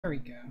There we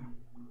go.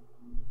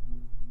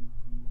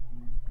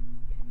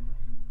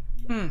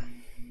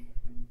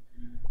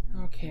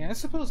 Okay, I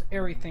suppose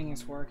everything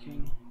is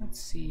working. Let's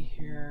see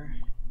here.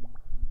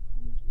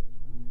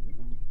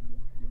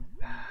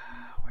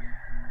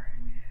 Where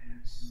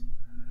is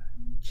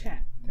the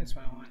chat? That's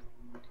what I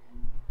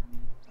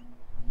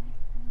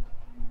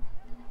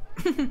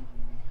want.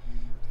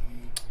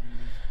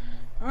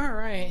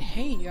 Alright,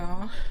 hey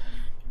y'all.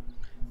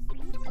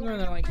 I'm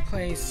gonna like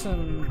play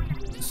some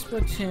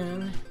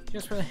Splatoon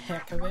just for the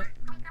heck of it.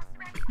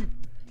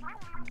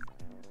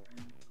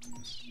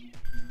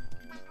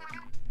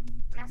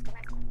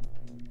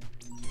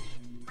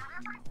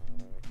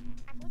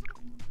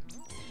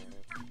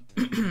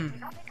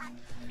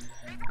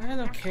 I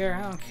don't care,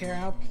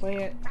 I'll play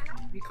it.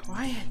 Be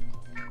quiet.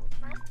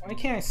 Why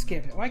can't I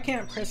skip it? Why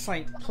can't I press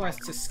like plus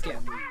to skip?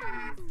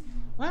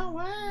 Well,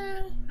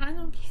 what? I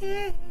don't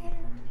care.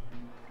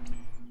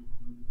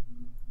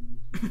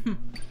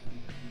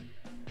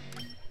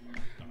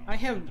 I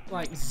have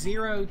like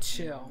zero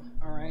chill,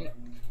 alright?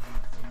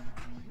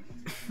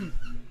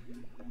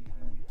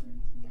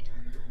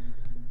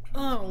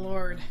 Oh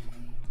lord.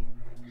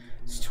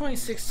 It's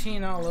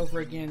 2016 all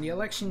over again. The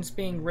election's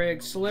being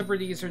rigged,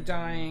 celebrities are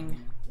dying.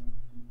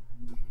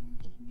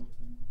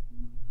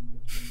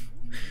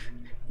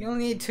 You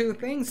only need two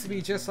things to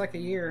be just like a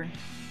year.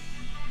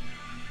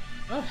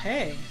 Oh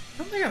hey, I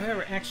don't think I've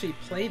ever actually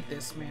played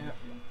this map.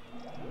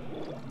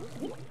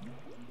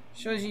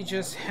 Shows you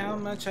just how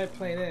much I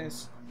play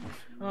this.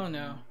 Oh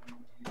no.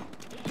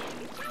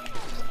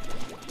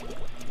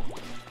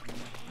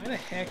 Why the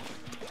heck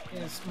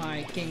is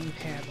my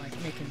gamepad like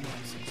making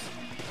noises?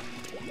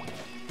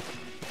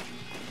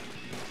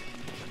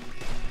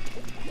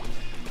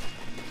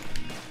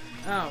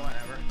 Oh,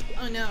 whatever.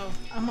 Oh no,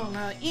 I'm all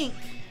out of ink.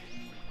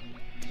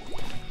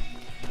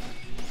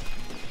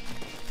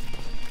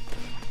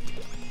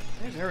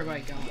 Where's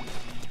everybody going?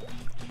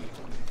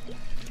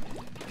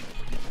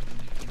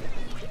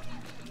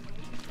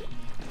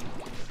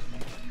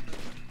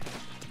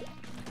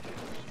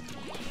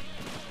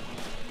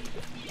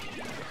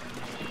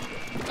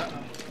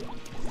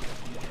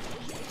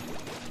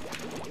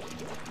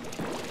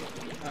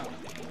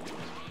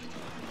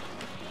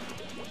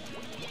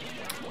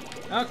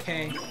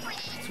 Okay,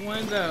 it's one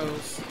of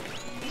those.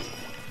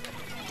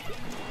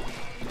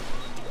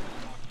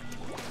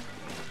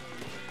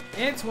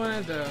 It's one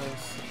of those.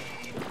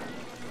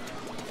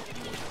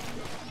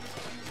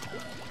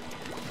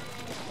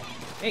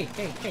 Hey,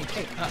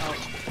 uh-oh.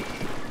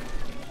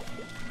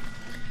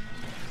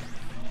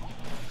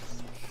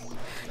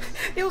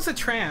 It was a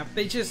trap.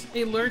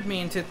 They lured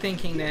me into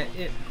thinking that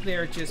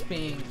they're just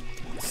being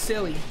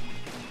silly.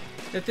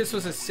 That this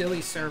was a silly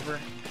server.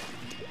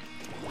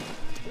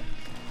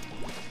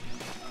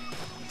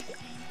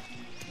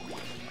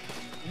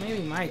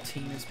 Maybe my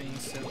team is being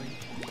silly.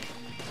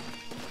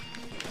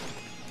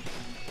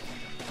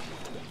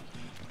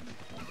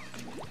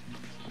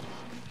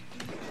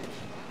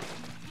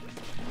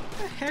 What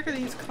the heck are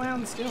these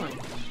clowns doing?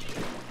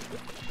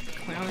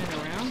 Clowning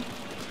around?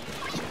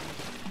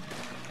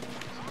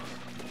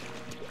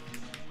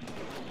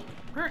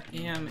 Where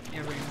am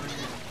everyone?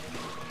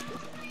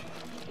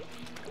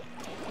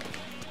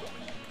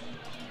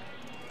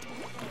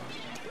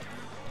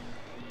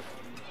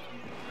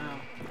 Oh,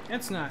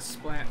 that's not a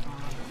splat bomb.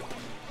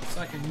 It's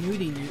like a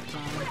nudie newt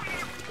bomb.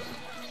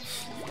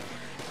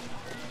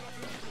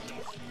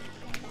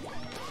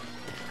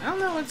 I don't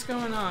know what's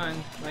going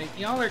on. Like,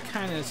 y'all are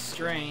kind of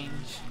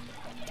strange.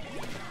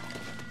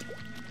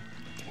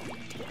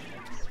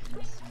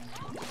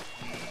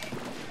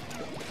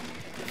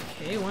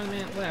 Okay, 1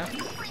 minute left.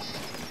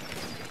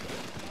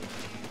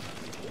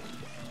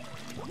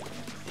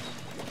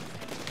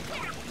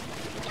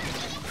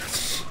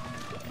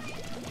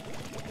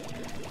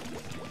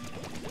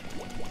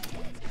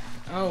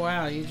 Oh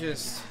wow,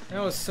 that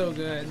was so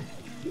good.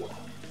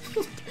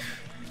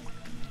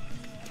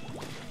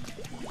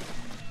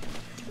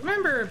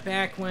 Remember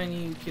back when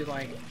you could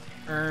like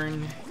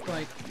earn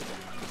like,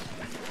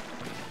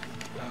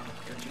 oh,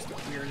 you're just a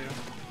weirdo.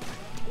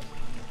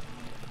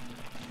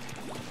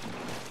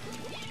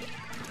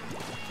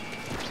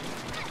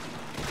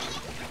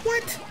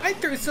 What? I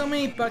threw so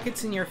many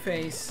buckets in your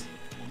face.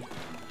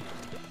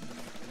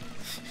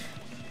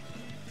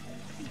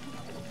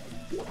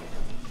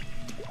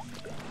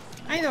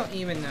 I don't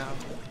even know.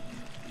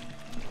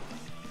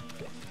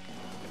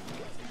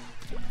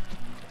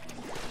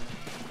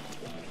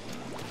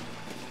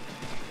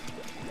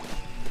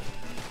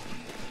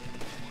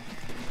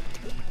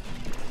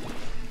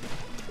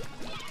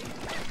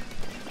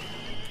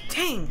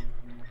 Dang!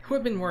 Would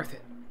have been worth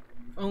it.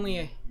 Only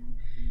a...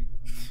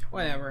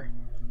 whatever.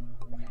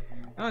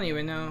 I don't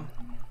even know.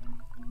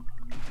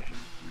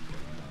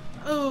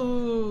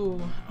 Oh!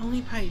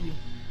 Only by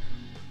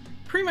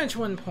pretty much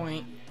 1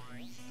 point.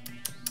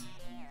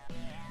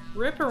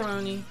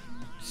 Ripperoni,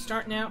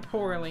 starting out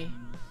poorly.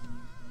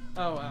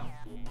 Oh well.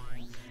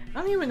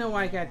 I don't even know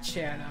why I got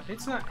chat up.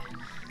 It's not...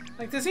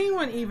 like, does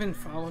anyone even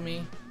follow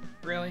me?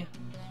 Really?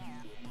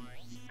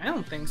 I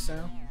don't think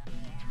so.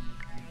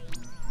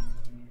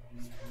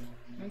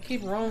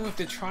 keep rolling with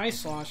the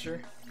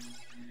tri-slosher.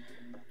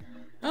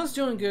 I was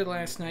doing good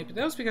last night, but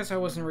that was because I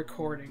wasn't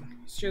recording.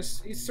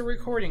 It's the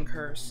recording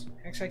curse.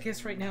 Actually, I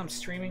guess right now I'm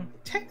streaming.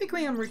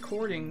 Technically, I'm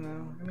recording,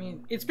 though. I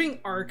mean, it's being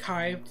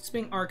archived. It's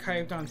being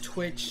archived on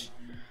twitch.tiv.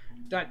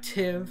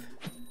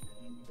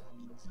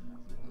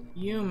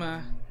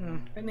 Yuma.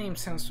 That name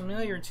sounds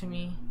familiar to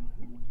me.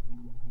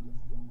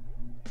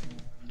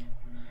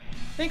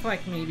 I think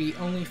like maybe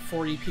only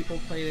 40 people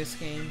play this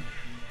game.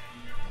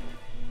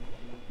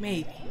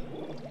 Maybe.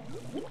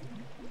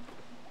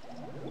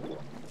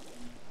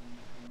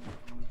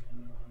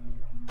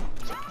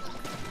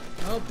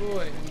 Oh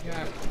boy, we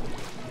got...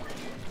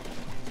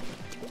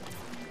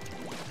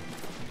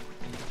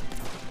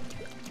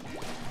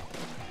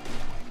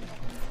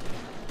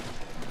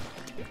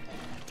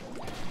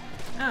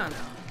 I don't know.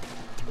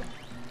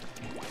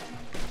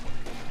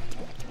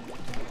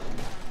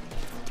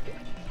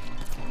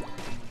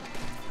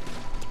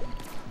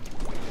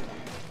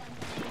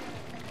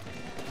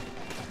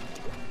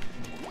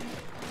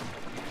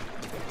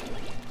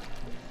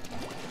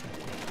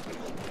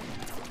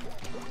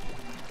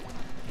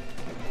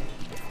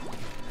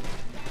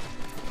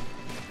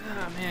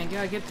 Man,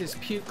 gotta get this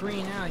puke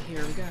green out of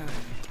here. We gotta...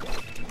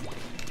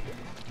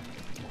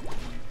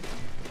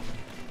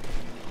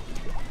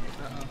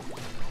 Uh-oh.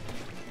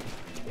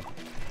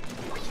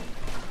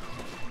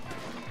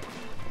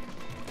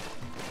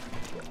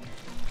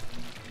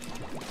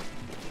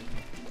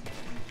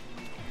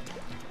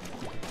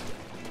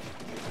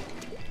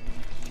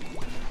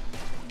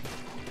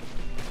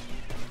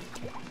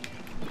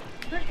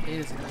 Where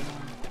is everyone?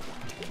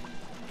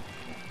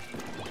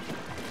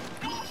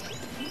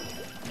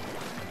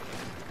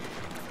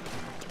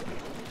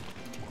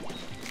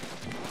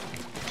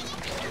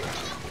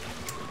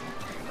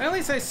 At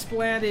least I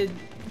splatted.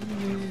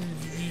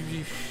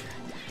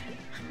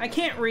 I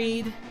can't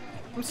read.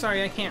 I'm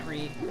sorry, I can't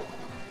read.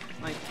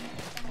 Like,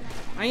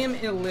 I am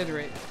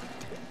illiterate.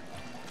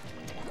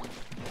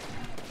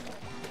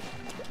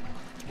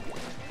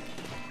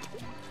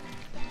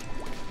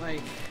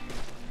 Like,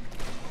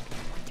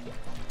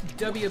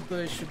 W.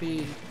 Bush would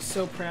be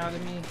so proud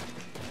of me.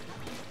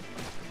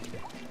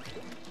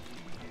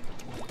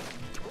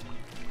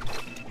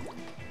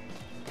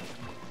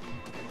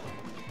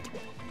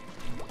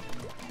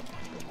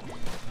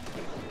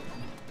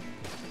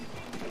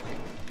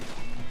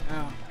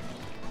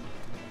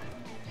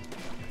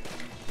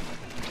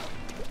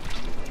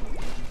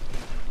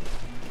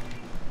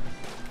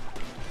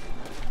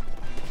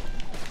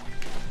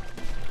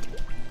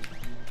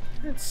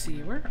 Let's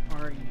see, where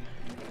are you?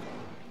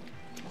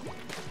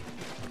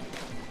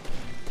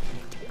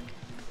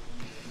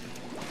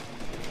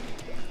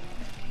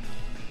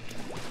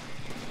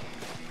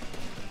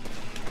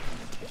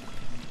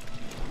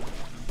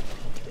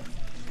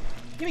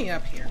 Get me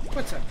up here.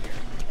 What's up here?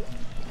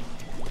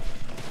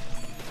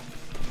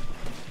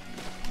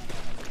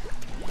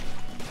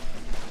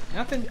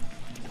 Nothing.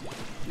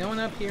 No one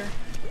up here.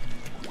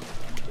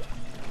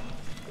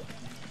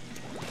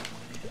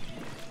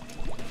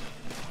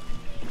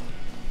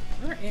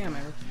 Where am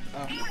I?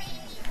 Oh.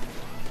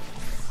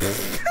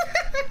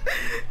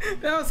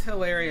 That was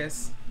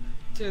hilarious.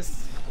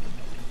 Just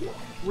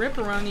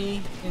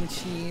ripperoni and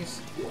cheese.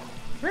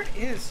 Where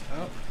is...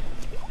 Oh.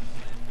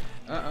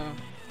 Uh-oh.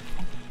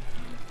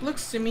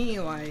 Looks to me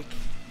like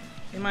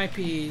it might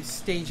be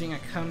staging a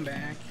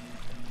comeback.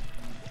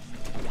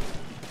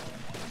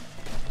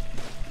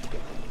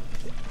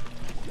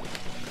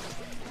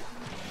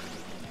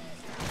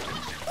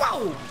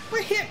 Whoa!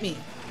 What hit me?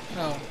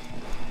 Oh.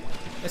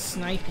 A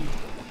snipey.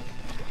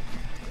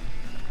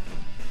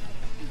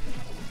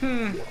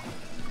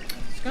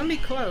 It's gonna be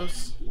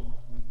close.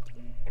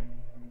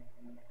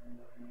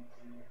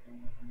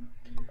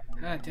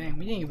 God dang,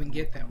 we didn't even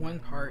get that one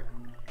part.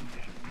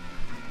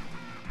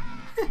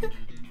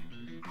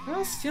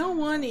 Well, still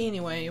one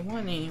anyway.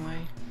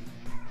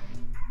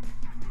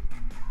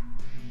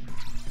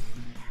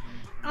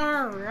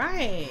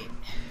 Alright.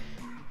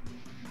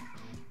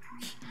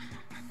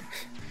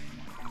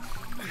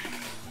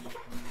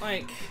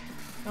 Like,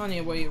 I don't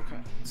know what you call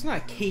it. It's not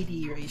a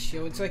KD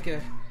ratio, it's like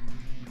a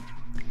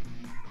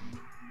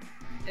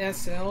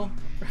SL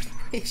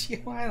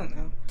ratio, I don't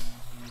know.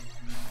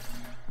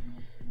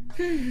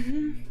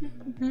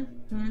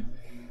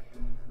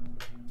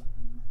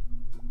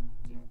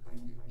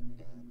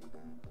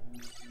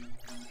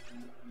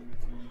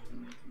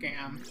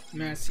 Damn,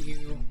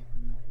 Matthew.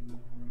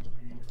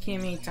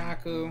 Kimmy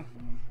Taku.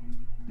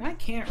 I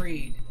can't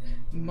read.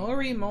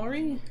 Mori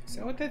Mori? Is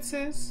that what that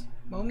says?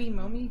 Momi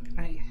Momi?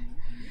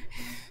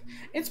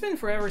 It's been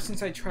forever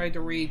since I tried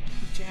to read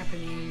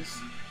Japanese.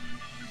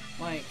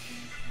 Like,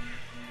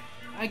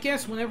 I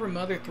guess whenever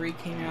Mother 3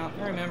 came out,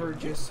 I remember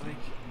just like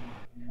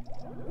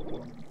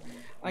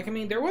I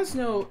mean, there was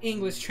no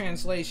English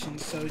translation,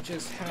 so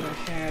just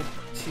had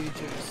to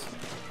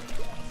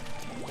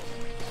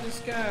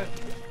just got...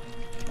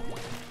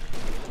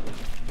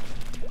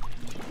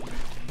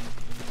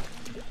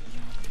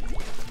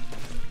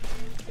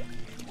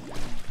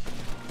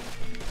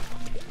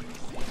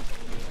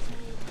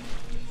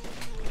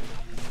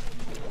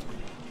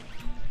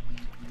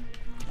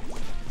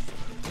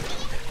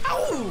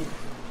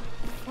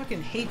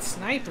 hate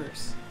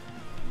snipers.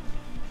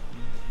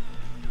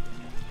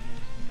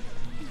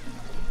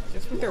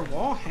 Just with their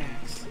wall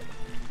hacks.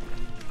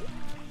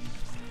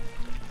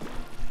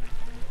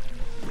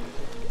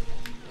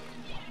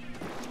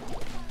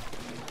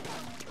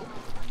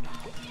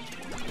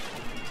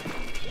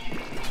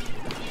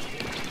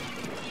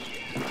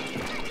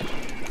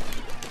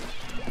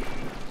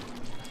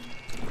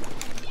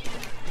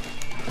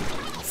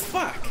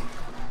 Fuck!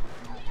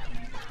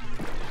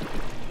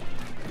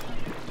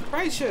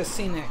 Probably should have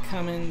seen that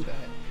coming, but...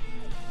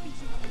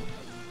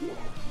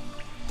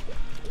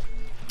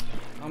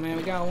 Oh man,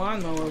 we got a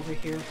lawnmower over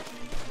here.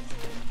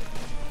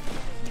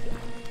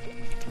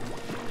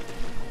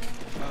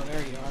 Oh,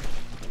 there you are.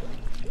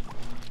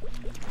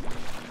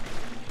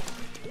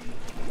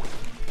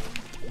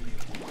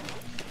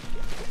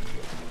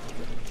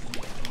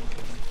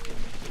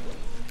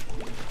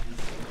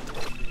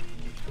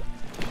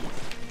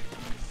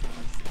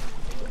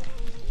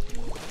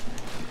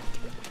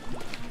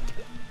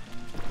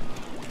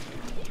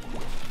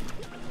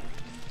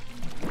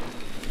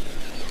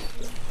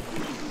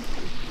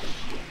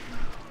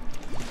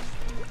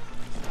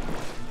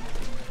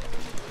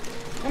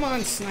 Come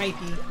on,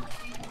 Snipey.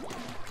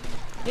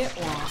 Get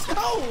lost.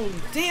 Oh,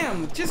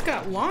 damn! Just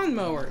got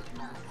lawnmowered.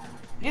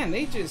 Man,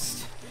 they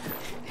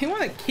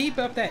want to keep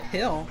up that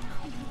hill.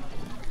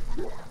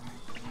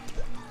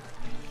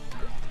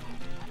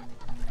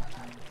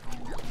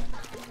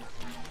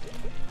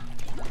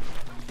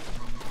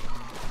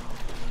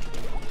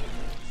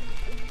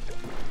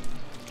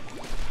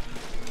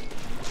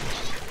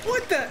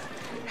 What the?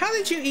 How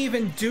did you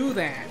even do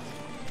that?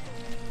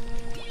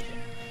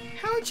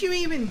 How did you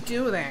even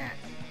do that?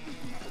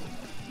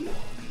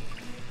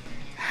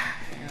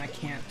 And I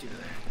can't do that.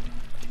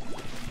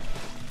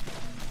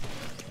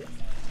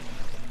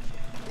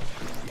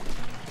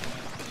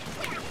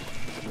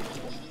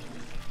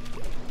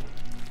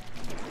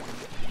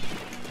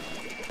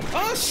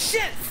 Oh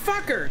shit,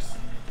 fuckers!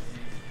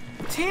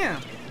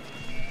 Damn.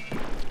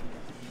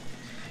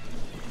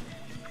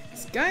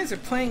 These guys are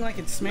playing like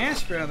it's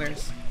Smash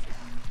Brothers.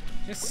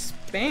 Just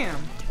spam.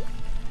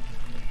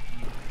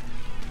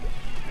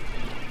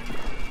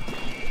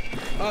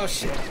 Oh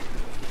shit.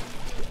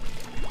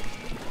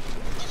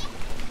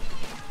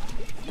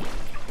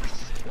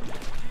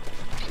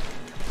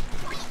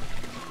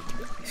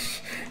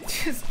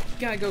 Just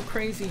gotta go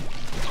crazy.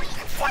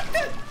 What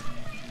the?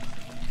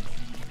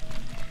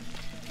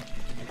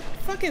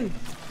 Fucking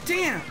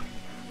damn.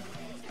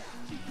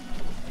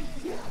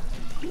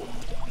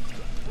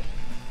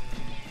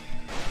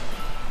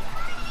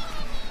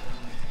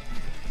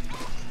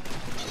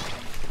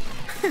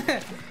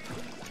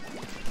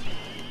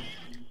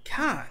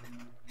 God.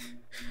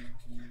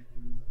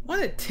 What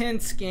a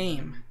tense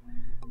game.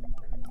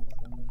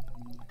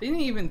 They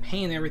didn't even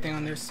paint everything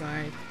on their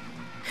side.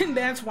 And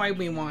that's why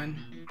we won.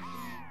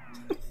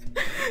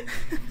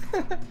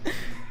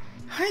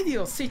 Ay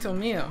Diosito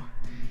mío.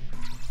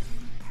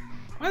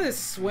 What a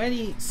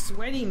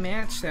sweaty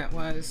match that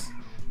was.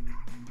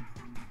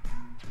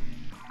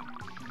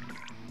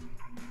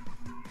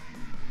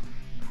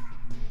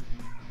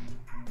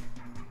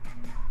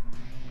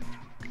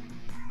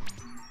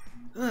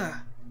 Ugh.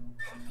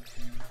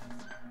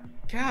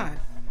 God,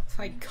 it's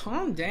like,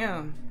 calm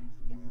down.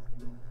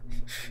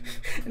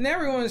 And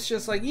everyone's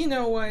just like, you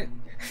know what?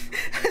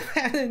 I've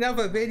had enough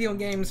of video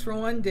games for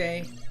one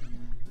day.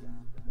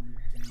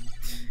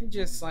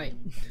 Just like,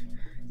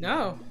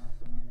 no.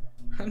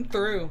 I'm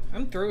through.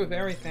 I'm through with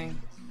everything.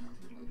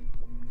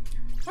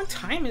 What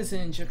time is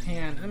it in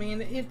Japan? I mean,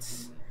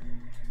 it's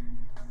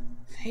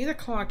 8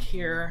 o'clock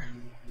here.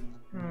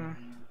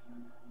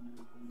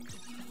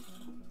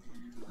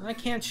 I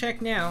can't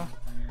check now.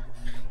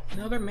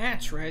 Another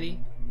match ready.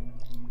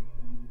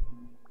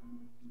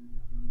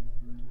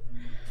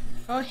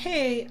 Oh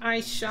hey,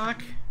 Ice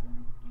Shock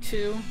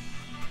 2.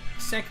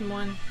 Second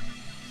one.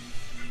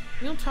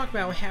 We don't talk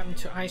about what happened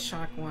to Ice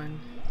Shock 1.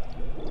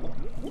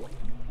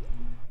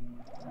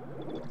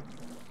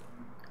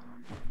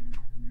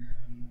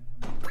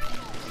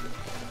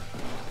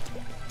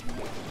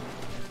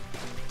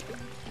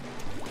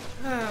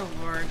 Oh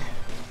Lord.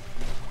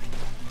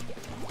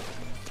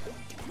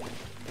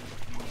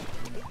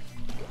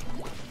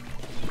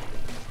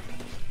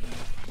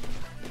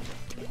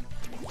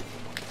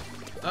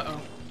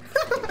 Uh-oh.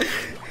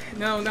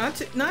 No, not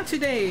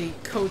today,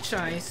 Coach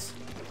Ice.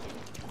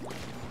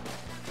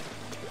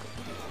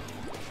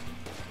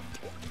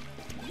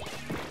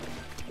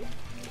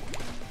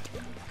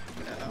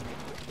 Uh-oh.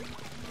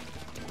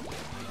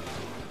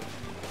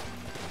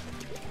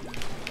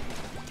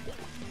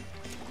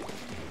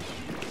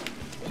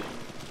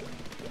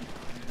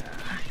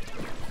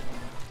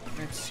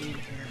 Let's see here.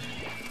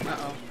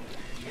 Uh-oh.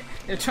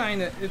 They're trying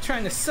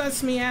to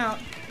suss me out.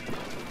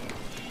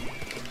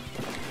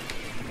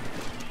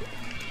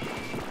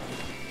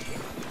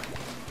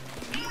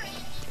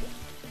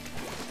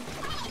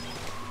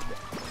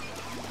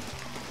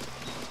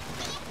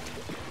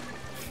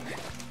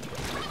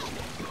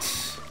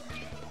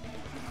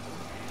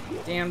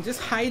 Damn, just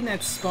hiding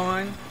that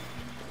spawn.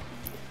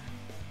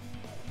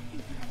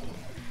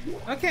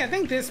 Okay, I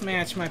think this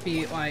match might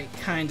be, like,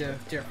 kind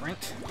of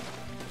different.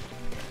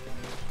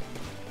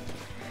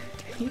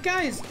 You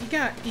guys, you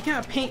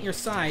gotta paint your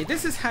side.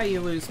 This is how you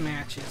lose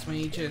matches, when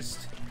you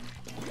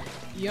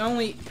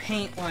only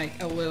paint,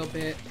 like, a little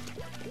bit.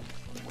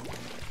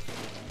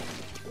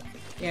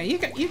 Yeah, you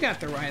got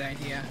the right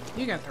idea.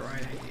 You got the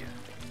right idea.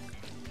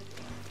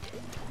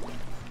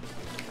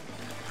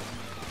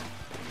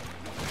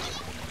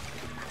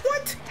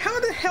 What? How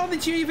the hell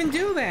did you even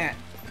do that?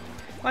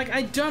 Like,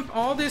 I dump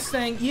all this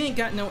thing, you ain't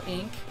got no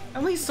ink.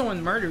 At least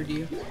someone murdered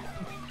you.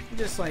 You're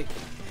just like,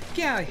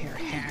 get out of here,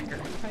 hacker.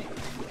 I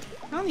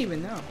don't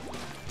even know.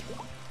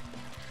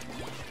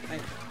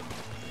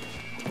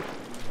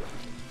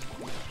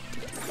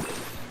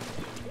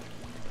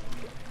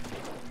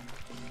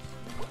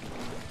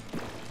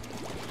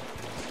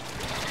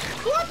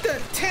 What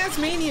the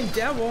Tasmanian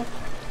devil?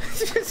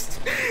 Just,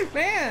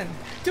 man,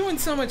 doing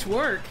so much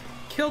work.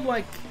 Killed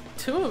like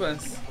 2 of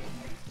us.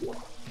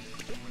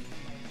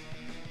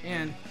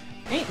 Man,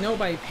 ain't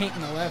nobody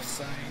painting the left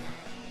side.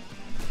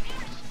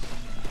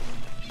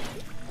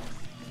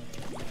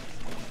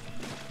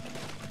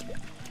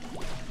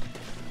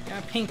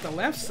 Gotta paint the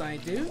left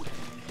side, dude.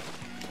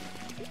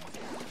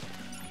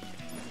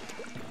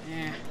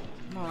 Eh,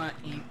 all that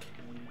ink.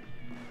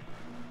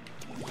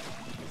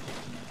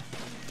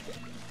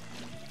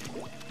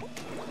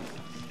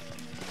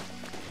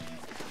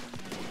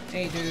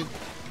 Hey, dude. You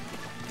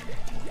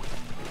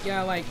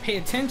gotta, like, pay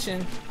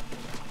attention.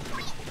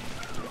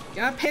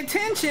 Gotta pay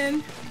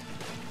attention!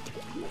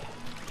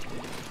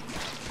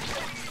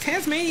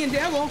 Tasmanian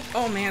devil!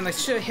 Oh man, I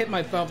should have hit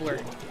my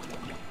bubbler.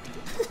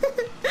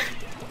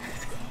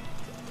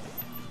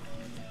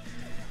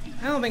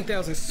 I don't think that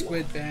was a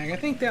squid bag. I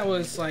think that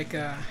was like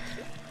a...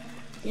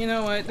 You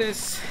know what,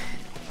 this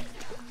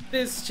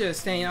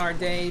just ain't our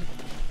day.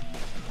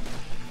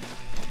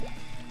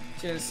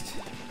 Just...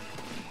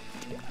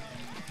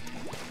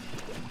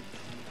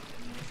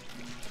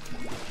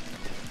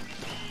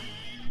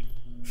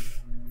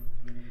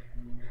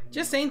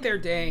 Just ain't their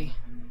day.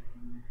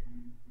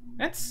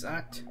 That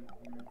sucked.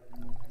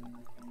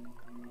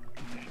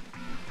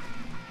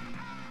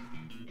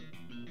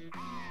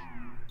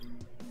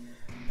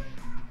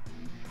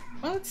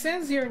 Well, it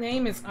says your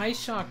name is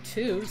iShock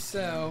 2,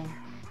 so...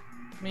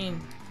 I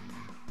mean...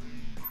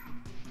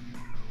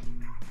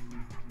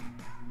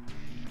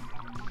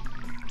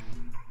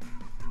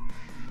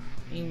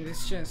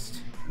 it's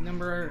just...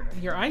 number...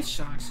 your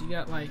iShocks. You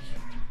got like...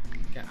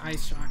 got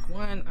iShock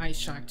 1,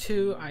 iShock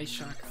 2,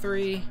 iShock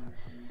 3,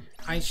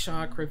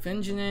 iShock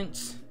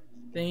Revengeance.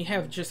 Then you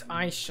have just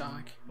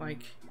iShock.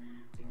 Like,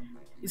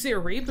 is it a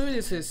reboot?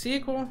 Is it a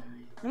sequel?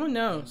 No one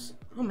knows.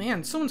 Oh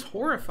man, someone's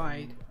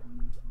horrified.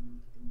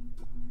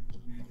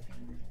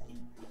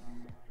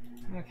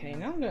 Okay,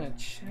 now I'm gonna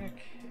check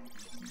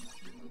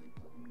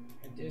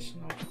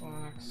additional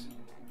clocks.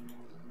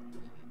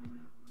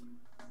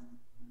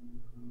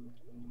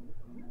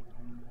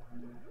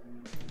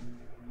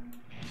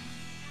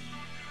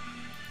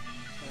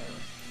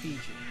 Fiji.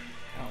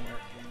 That'll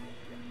work.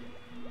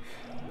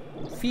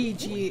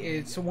 Fiji,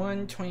 it's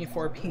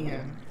 1:24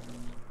 p.m.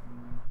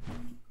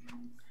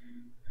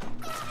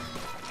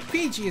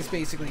 Fiji is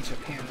basically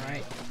Japan,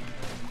 right?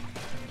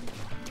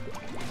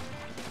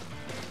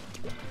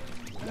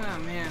 Oh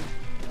man.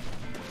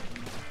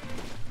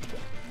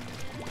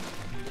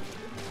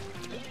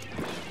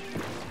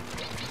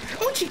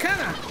 Oh,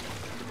 Chicana!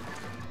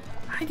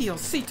 Ay,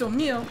 Diosito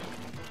mío.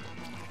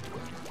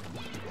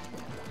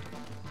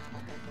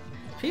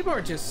 People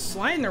are just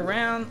sliding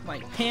around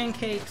like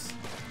pancakes.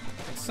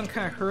 Like some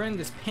kind of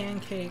horrendous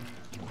pancake.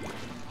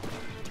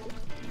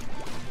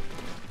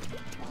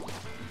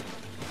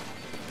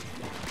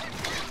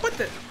 What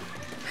the?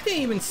 I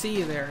didn't even see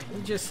you there.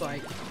 You just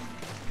like...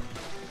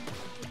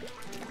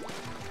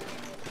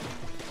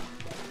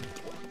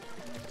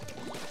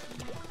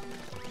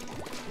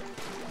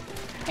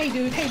 Hey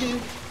dude, hey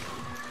dude.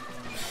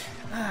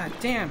 Ah,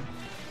 damn.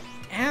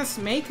 Ass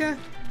Maka?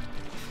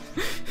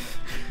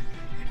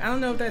 I don't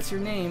know if that's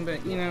your name,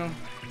 but you know.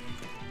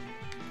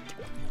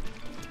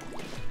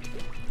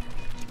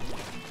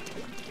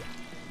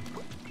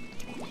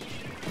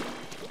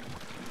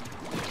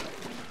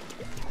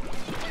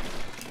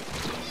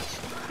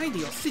 Ay,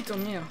 Diosito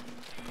mío.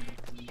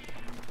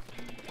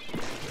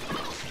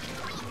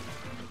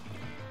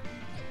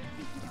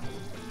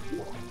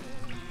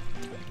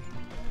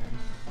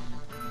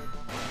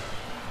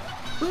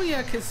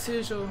 Booyah,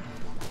 Kasujo.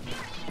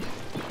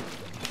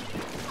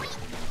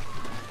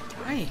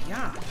 Hey,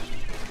 yeah.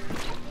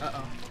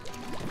 Uh-oh.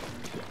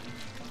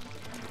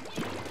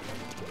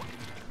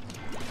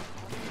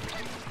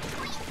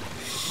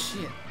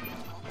 Shit.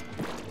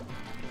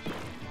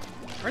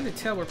 Hard to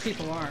tell where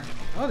people are.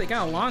 Oh, they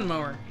got a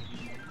lawnmower.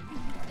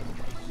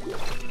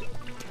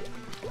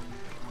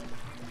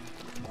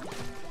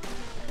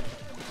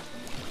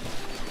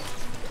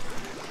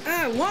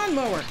 Ah,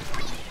 lawnmower!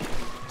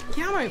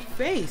 Get out of my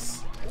face!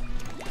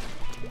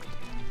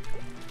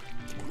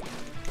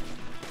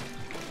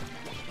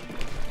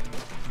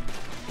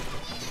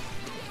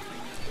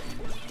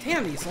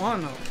 Damn these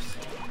lawnmowers.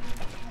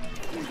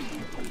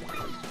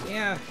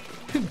 Yeah.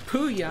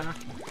 Booyah.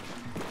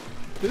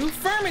 Boo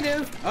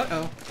affirmative.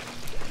 Uh-oh.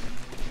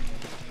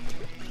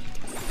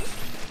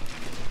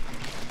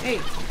 Hey.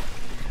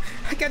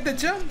 I got the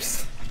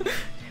jumps.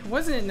 It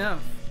wasn't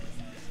enough.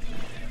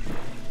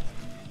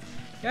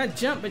 You gotta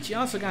jump, but you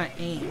also gotta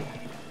aim.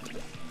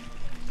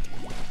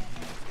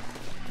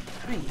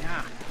 Oh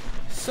yeah.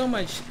 So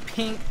much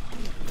pink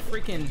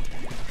freaking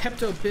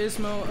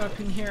Pepto-Bismol up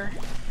in here.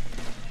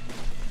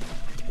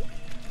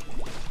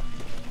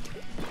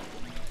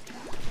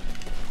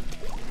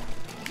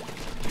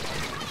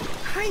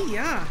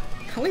 Hiya!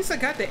 At least I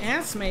got the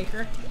ass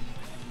maker.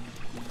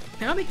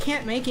 Now they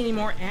can't make any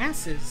more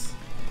asses.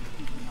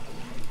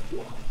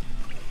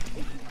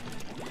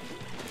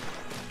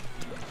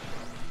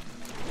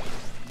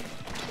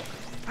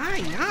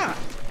 Hiya!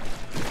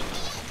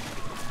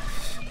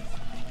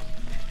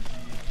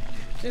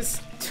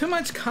 Just too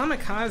much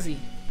kamikaze.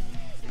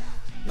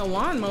 The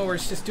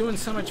lawnmower's just doing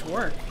so much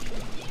work.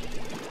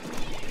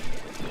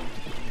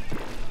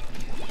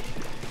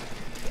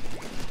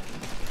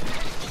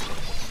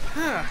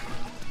 Huh.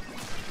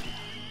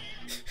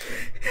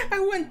 I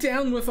went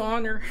down with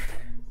honor.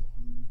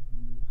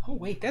 Oh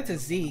wait, that's a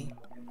Z.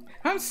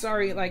 I'm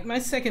sorry, like my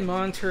second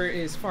monitor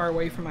is far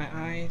away from my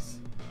eyes.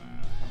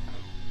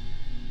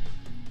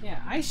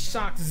 Yeah, Ice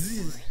Shock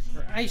Z,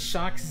 or Ice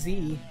Shock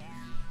Z.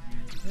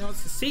 You know,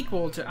 it's the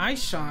sequel to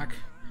Ice Shock.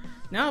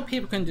 Now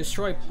people can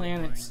destroy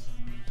planets.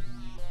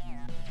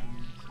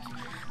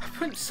 I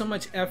put so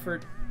much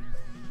effort,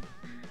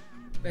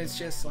 but it's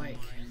just like,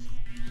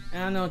 I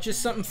don't know,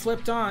 just something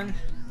flipped on.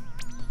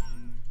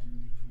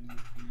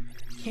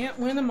 Can't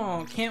win them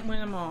all, can't win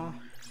them all.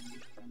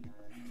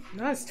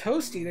 No, it's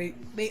toasty,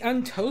 they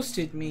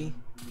untoasted me.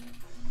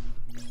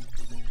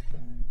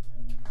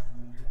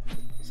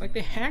 It's like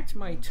they hacked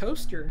my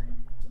toaster.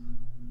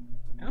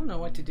 I don't know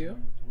what to do.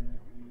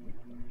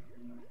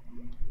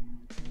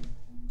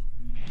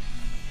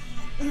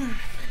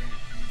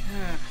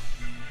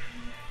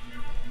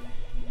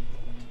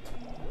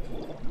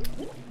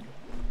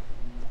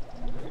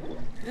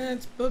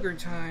 It's booger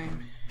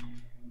time.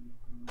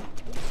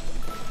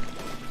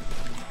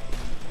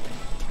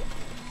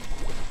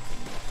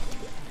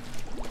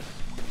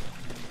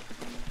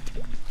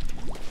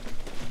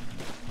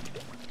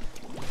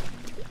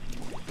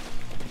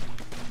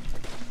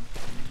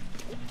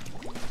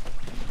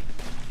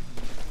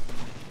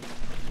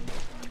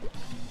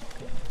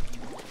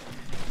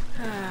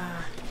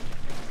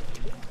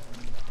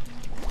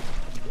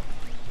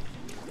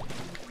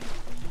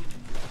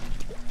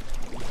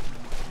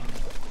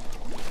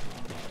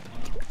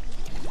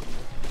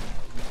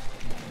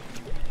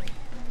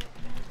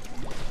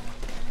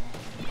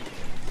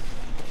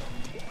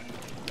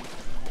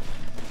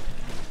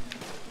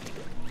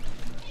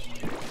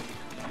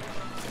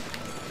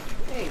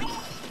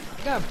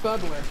 A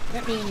bubbler.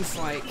 That means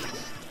like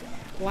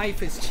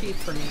life is cheap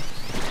for me.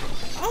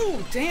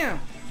 Oh damn!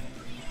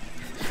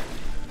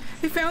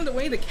 They found a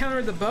way to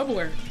counter the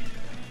bubbler.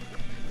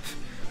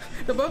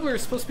 The bubbler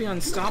is supposed to be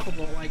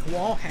unstoppable, like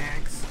wall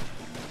hacks.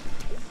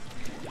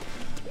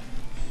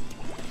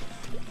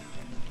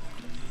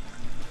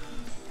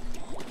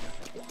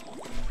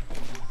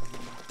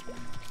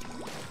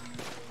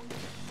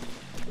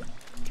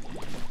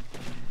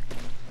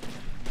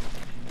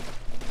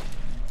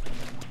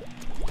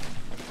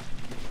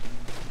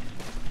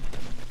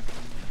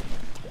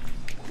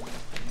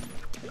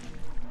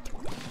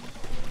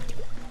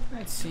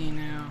 Let's see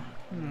now.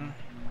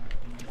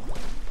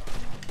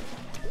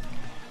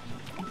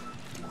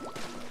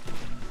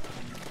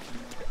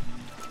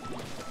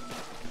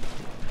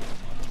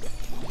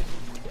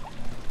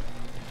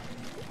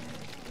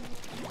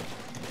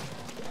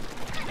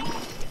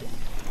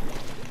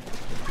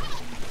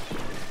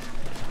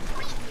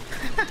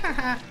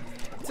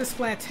 It's a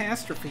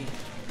splatastrophe.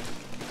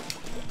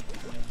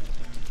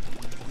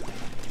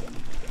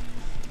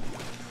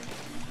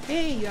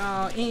 Hey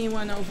y'all,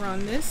 anyone over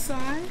on this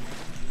side?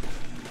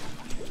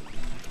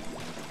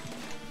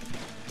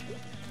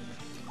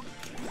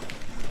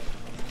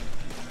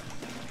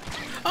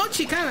 Oh,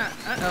 Chicana!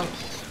 Uh-oh.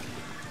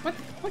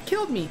 What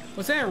killed me?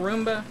 Was that a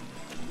Roomba?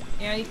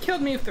 Yeah, he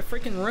killed me with the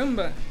freaking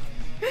Roomba.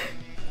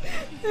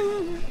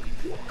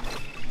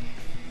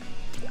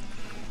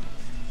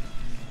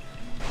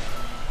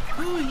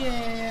 Oh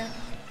yeah!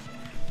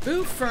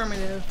 Boo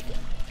affirmative.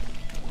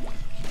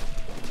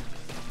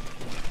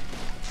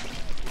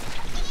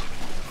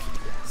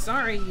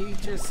 Sorry, you're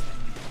just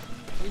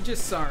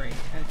sorry.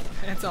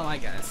 That's all I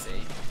gotta say.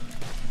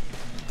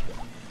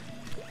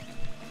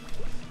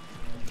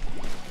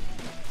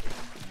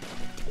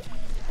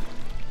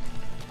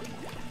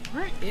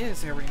 Where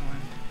is everyone?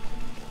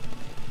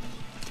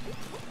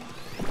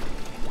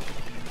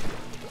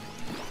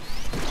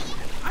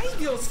 Ay,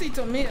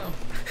 Diosito mío!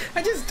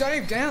 I just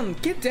dived down!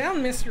 Get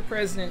down, Mr.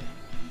 President!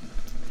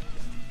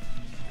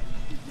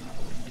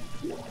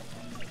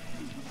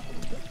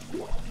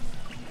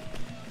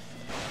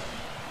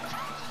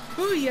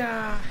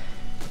 Booyah!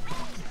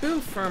 Boo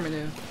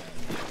affirmative.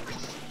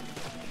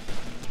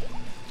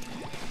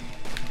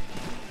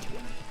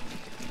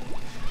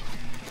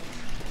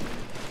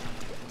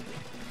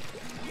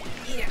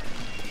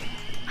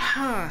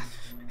 Ah,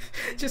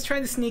 just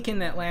try to sneak in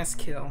that last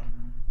kill.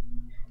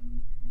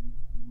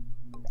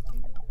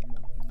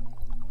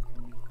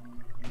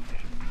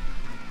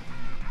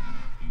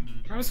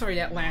 I'm sorry,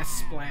 that last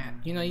splat.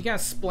 You know, you gotta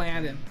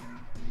splat him.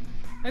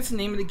 That's the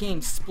name of the game,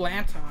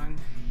 Splatoon.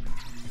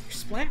 You're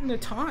splatting the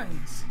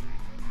tons.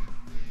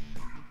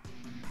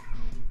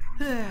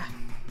 I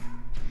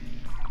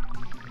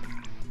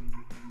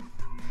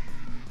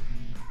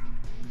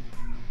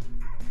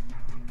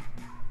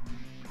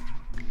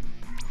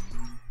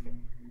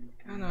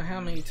don't know how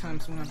many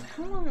times I'm gonna...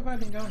 How long have I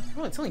been going?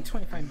 Oh, it's only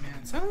 25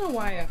 minutes. I don't know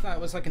why I thought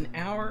it was like an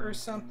hour or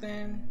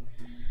something.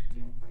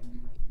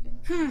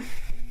 I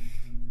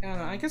don't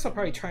know. I guess I'll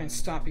probably try and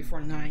stop before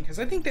 9, because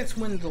I think that's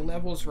when the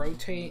levels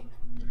rotate.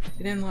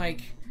 And then,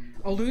 like,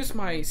 I'll lose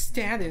my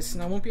status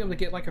and I won't be able to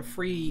get, like, a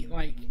free,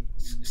 like,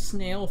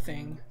 snail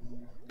thing.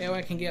 That way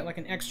I can get, like,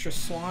 an extra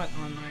slot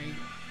on my...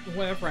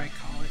 whatever I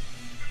call it.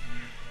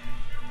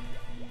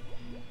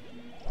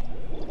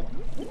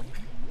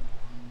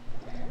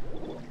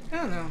 I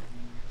don't know.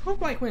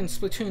 Hope, like, when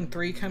Splatoon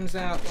 3 comes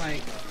out,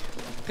 like,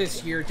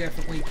 this year,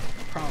 definitely,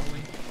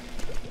 probably.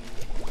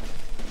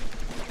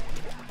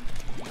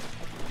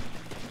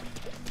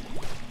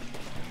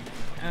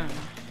 I don't know.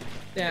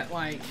 That,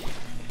 like,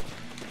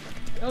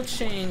 they'll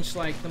change,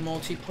 like, the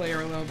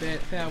multiplayer a little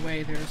bit. That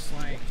way there's,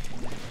 like,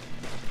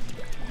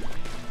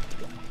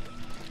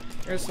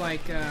 let's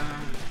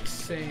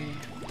see.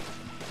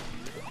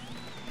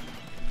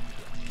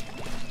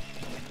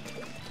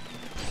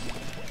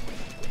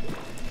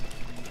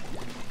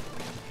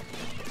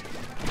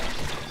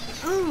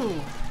 Ooh!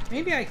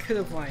 Maybe I could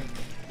have, like,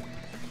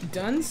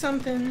 done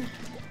something.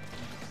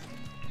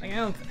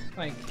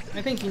 Like,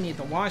 I think you need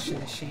the washing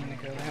machine to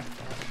go that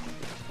far.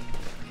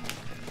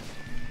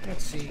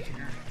 Let's see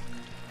here.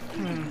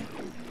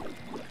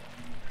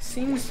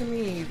 Seems to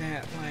me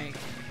that, like...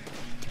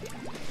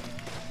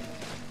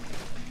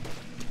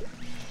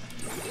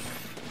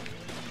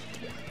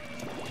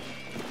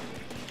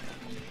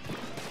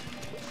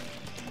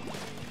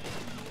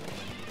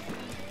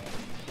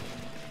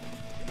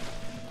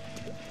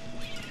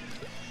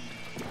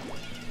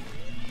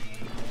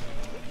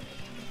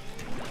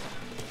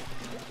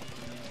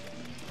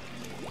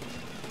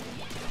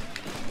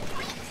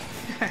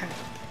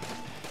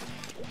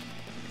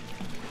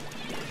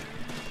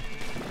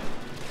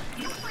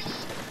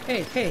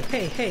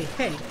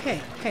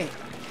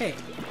 Hey.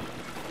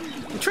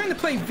 I'm trying to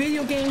play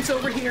video games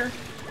over here.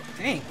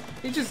 Dang,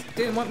 they just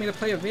didn't want me to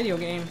play a video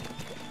game.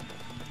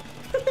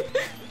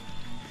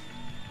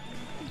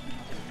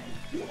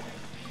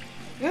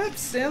 Yep,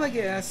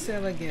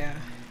 Seliga.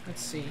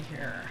 Let's see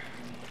here.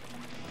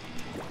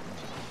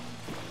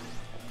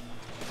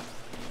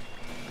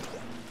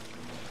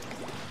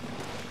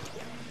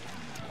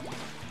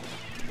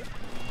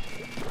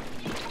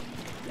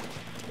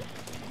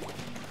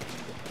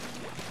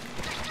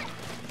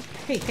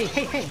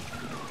 Hey.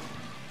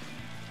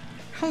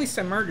 At least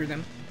I murdered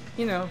him.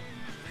 You know.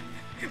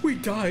 We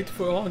died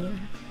for honor.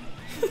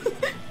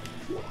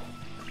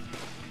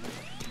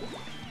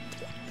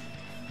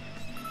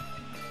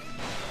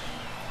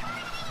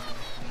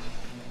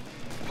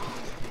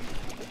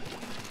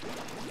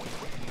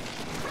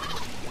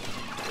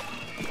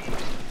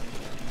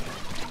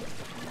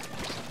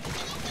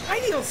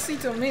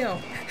 Idealcito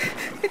mio.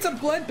 It's a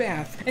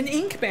bloodbath. An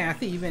ink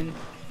bath, even.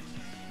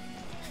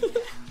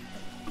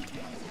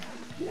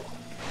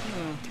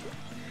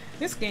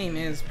 This game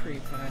is pretty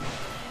fun.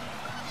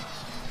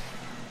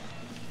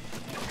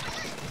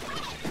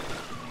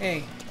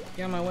 Hey,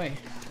 get out of my way.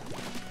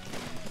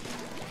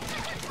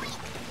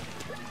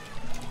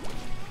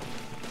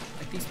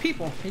 Like these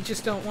people, they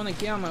just don't want to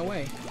get out of my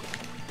way.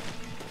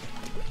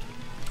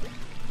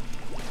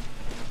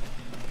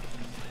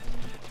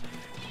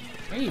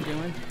 What are you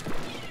doing?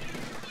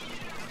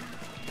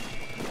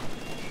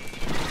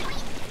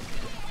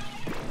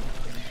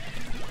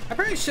 I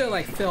probably should have,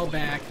 like, fell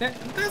back.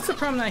 That's the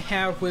problem I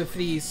have with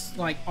these,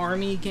 like,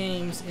 army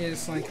games,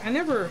 is like I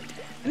never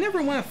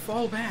want to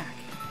fall back.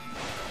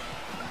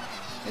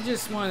 I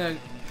just want to...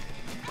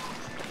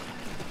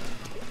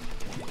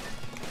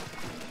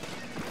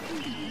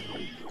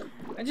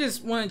 I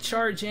just want to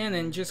charge in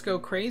and just go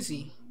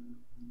crazy.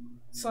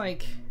 It's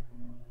like...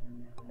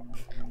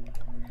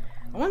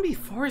 I want to be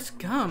Forrest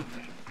Gump.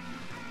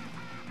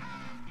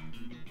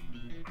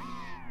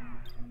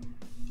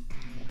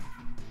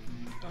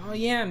 Oh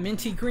yeah,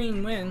 minty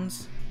green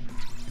wins.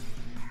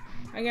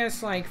 I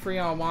guess, like, for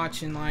y'all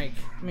watching, like,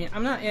 I mean,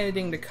 I'm not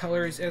editing the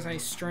colors as I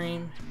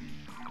stream.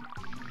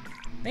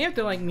 I have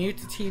to, like, mute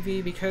the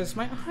TV because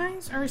my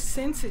eyes are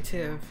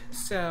sensitive,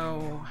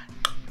 so...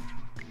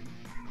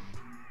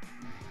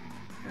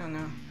 I don't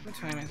know. What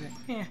time is it?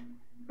 Eh,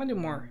 I'll do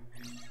more.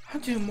 I'll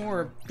do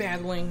more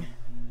battling.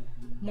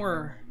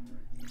 More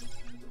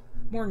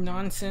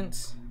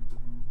nonsense.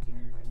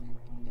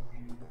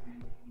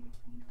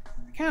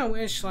 I kind of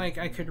wish, like,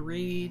 I could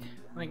read,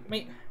 like,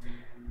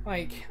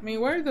 I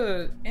mean, what are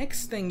the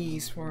X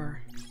thingies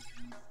for?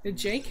 The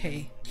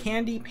JK,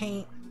 candy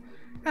paint,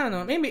 I don't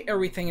know, maybe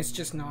everything is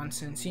just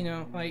nonsense, you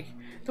know? Like,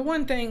 the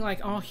one thing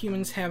like all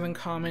humans have in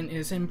common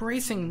is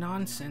embracing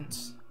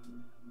nonsense.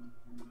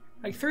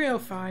 Like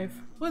 305,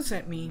 what does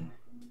that mean?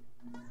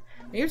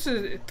 Maybe it's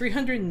a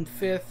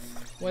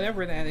 305th,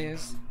 whatever that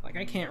is. Like,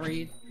 I can't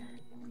read.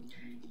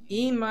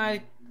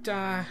 I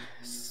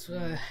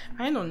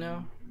don't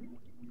know.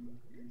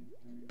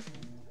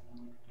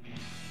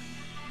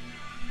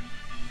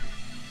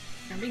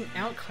 I'm being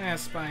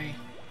outclassed by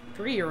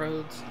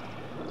 3-year-olds.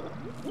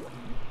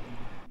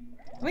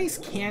 At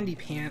least Candy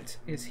Pant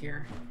is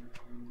here.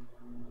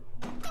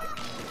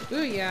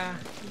 Booyah!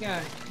 You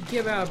gotta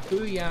give out a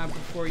booyah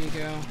before you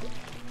go.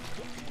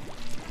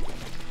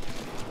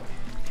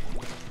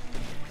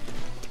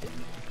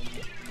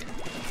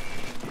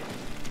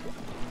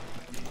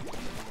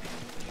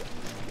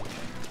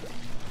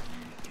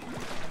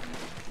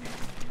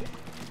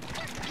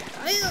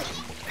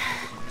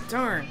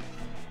 Darn.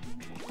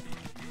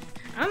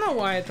 I don't know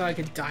why I thought I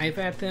could dive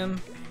at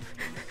them.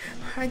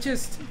 I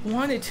just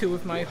wanted to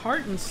with my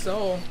heart and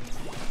soul.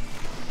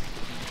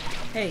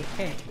 Hey,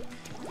 hey.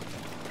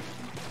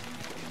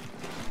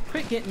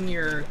 Quit getting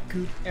your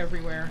goop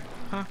everywhere,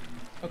 huh?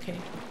 Okay.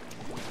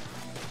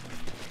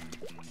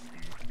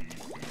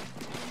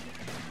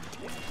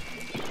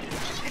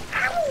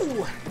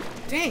 Ow!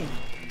 Dang.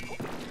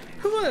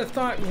 Who would have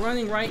thought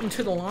running right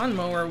into the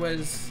lawnmower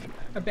was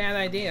a bad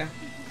idea?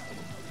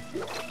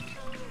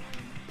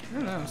 I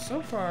don't know,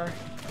 so far...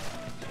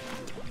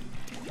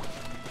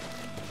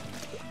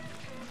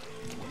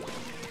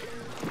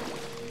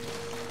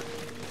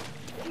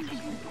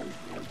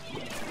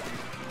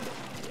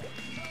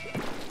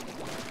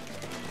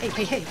 Hey,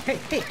 hey, hey,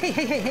 hey, hey, hey,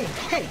 hey, hey, hey,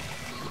 hey!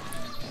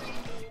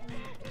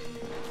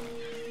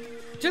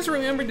 Just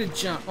remember to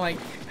jump, like,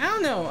 I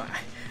don't know, I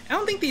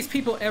don't think these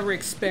people ever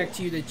expect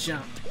you to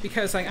jump.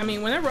 Because, like, I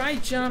mean, whenever I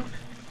jump,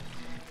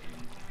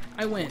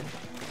 I win.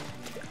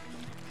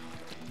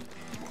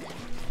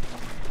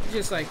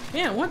 Just like,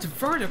 man, what's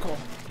vertical?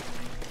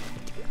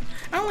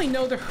 I only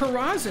know the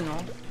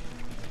horizontal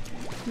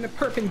and the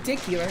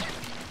perpendicular.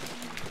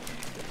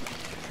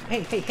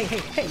 Hey, hey, hey, hey,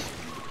 hey!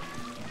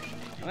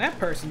 Well, that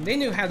person, they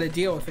knew how to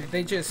deal with it.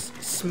 They just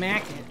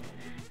smack it.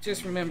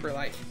 Just remember,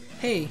 like,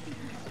 hey,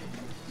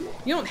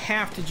 you don't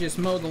have to just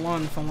mow the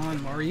lawn with a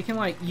lawnmower. You can,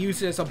 like,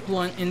 use it as a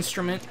blunt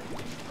instrument.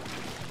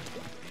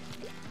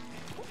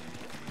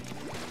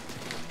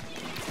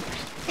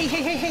 Hey,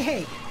 hey, hey, hey,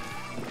 hey!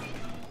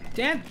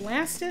 Dad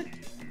blasted?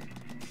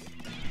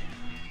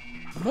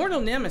 Mortal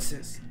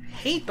Nemesis.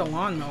 Hate the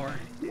lawnmower.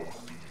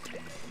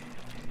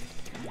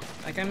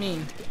 Like, I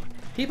mean,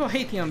 people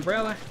hate the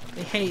umbrella.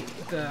 They hate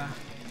the...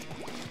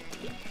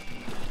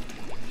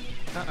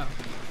 Uh-oh.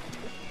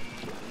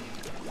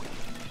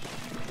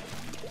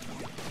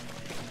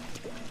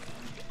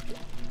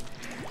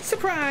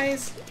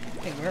 Surprise!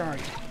 Hey, where are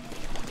you?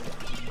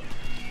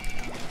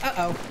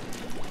 Uh-oh.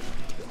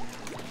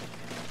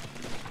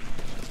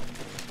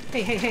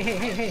 Hey, hey, hey, hey,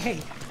 hey, hey, hey.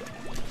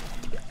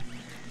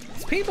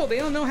 These people, they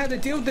don't know how to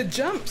deal with the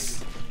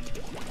jumps.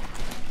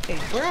 Hey,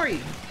 where are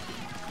you?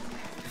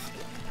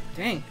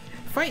 Dang.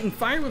 Fighting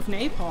fire with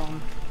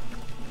napalm.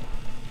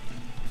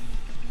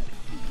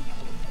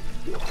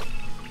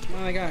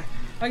 Oh,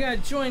 I gotta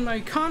join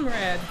my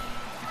comrade.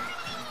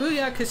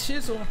 Booyah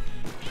Kashizzle.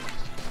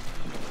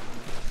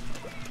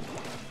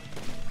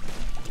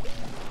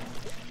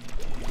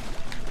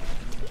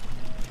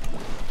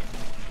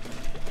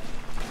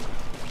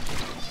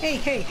 Hey,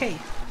 hey, hey.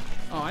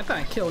 Oh, I thought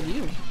I killed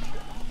you.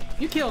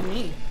 You killed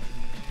me.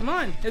 Come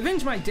on,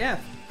 avenge my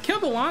death. Kill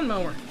the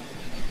lawnmower.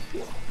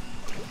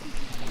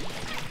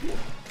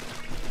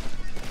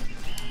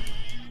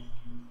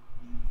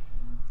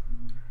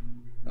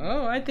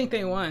 Oh, I think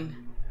they won.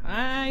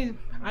 I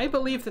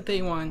believe that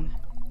they won.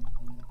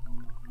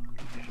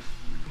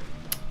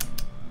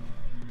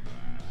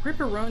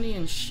 Ripperoni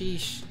and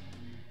sheesh.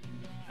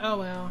 Oh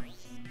well.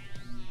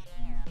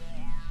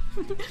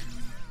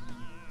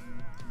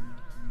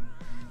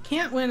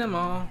 Can't win them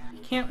all.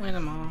 Can't win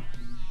them all.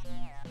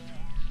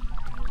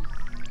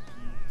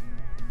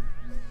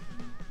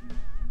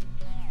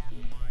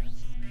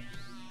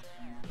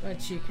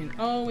 But you can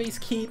always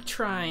keep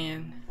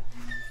trying.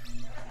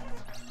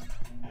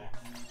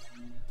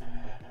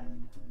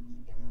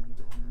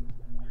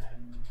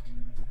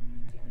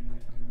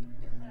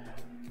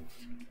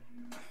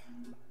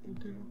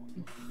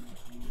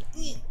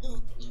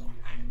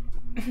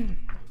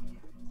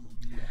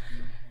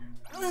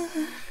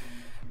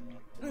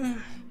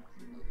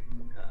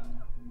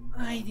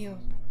 Ideal.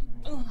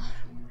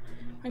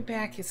 My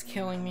back is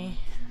killing me.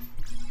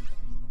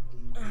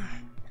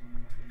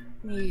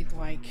 Need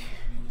like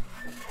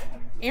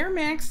Air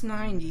Max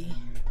 90.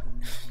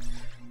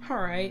 All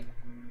right,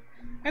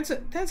 that's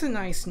a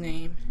nice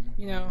name.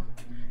 You know,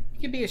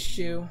 it could be a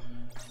shoe.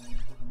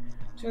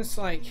 Just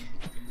like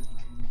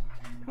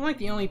I'm like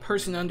the only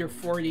person under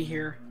 40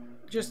 here.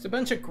 Just a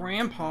bunch of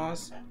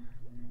grandpas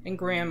and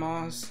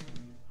grandmas.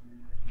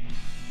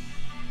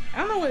 I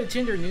don't know what a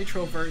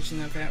gender-neutral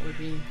version of that would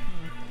be.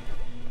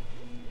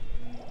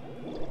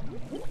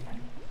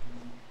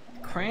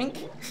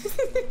 crank?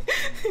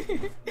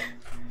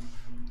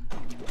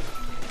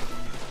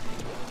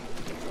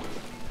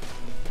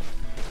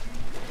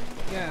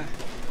 Yeah.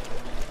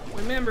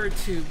 Remember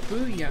to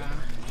booyah.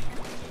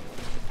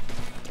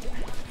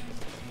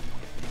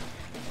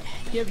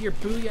 Give your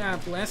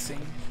booyah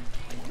blessing.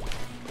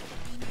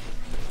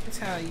 That's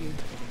how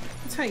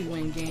you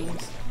win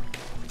games.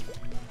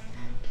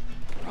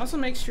 Also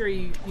make sure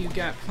you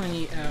got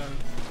plenty of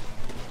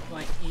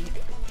like ink.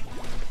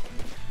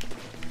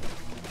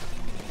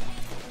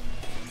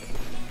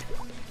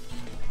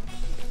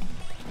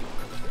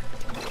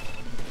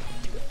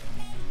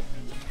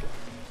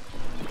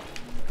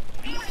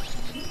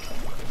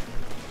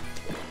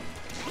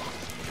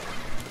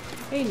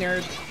 Hey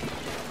nerd.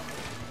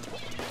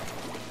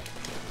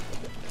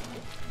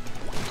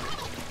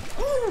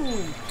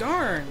 Ooh,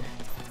 darn.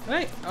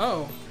 Right?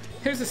 Oh,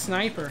 here's a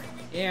sniper.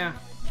 Yeah.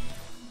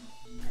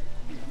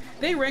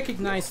 They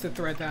recognized the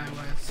threat that I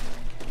was.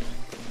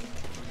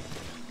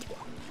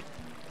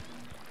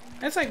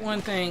 That's like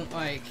one thing,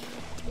 like,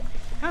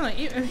 I don't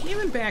know,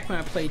 even back when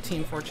I played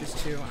Team Fortress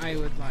 2, I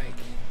would like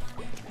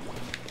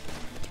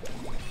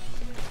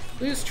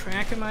lose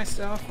track of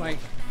myself, like,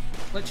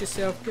 let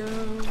yourself go,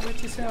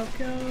 let yourself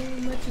go,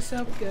 let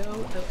yourself go,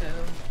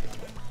 oh.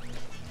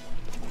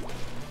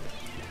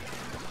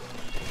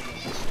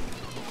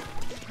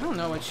 I don't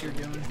know what you're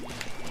doing.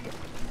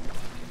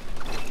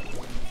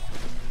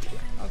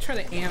 I'll try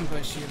to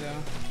ambush you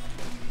though.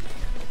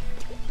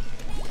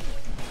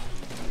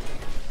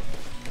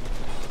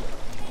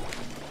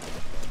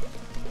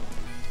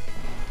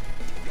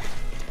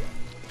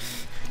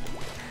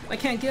 I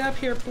can't get up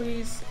here,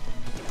 please.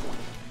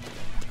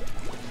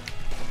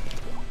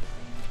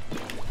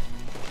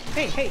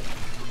 Hey!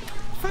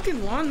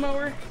 Fucking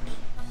lawnmower!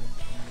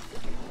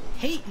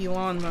 Hate you,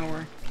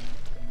 lawnmower.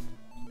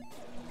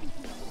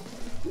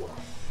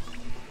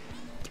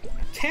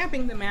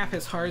 Tapping the map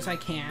as hard as I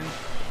can.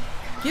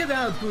 Give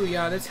out a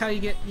booyah, that's how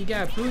you got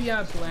a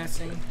booyah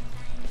blessing.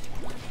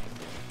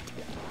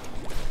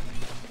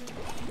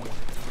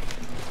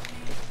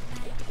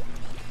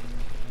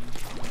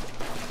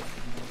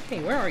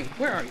 Hey, where are you?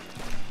 Where are you?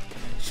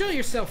 Show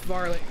yourself,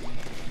 varlet.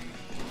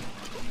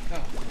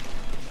 Oh.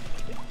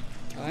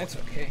 Oh, that's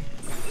okay.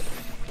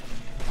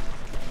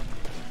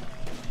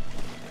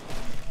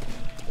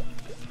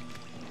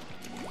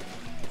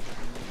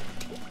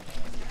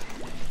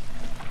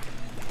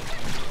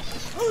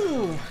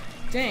 Ooh!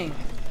 Dang.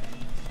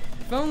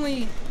 If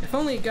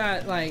only it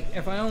got, like,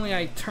 if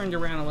I turned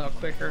around a little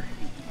quicker.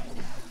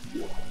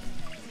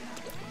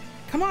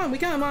 Come on, we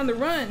got him on the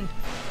run!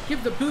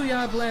 Give the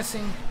booyah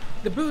blessing.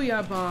 The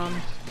booyah bomb.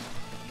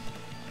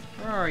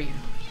 Where are you?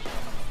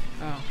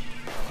 Oh.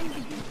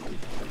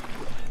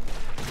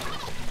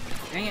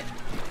 Dang it.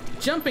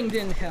 Jumping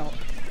didn't help.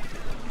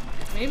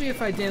 Maybe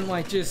if I didn't,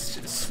 like,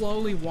 just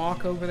slowly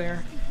walk over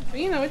there. But,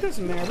 you know, it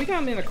doesn't matter. We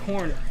got him in a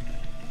corner.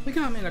 We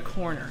got him in a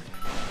corner.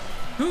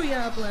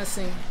 Booyah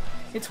blessing.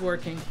 It's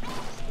working.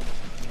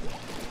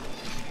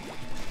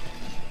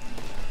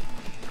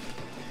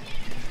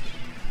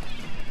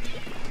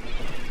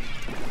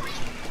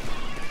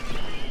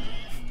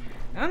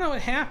 I don't know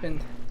what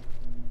happened,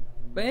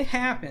 but it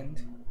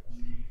happened.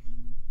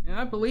 And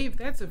I believe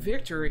that's a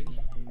victory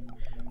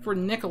for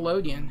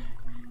Nickelodeon.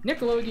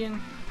 Nickelodeon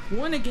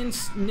won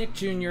against Nick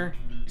Jr.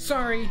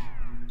 Sorry,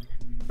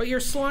 but your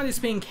slot is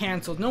being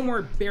canceled. No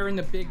more Bear in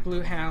the Big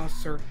Blue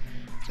House, or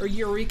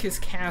Eureka's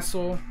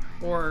Castle,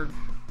 or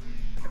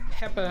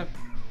Peppa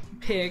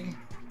Pig.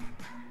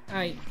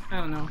 I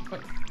don't know.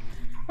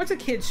 What's a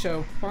kid's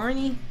show?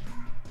 Barney?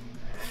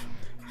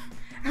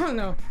 I don't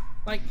know.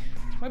 Like,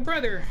 my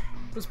brother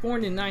was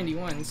born in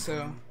 '91,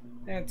 so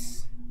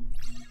that's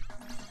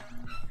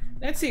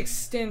the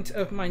extent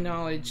of my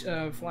knowledge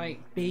of,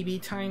 like, baby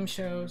time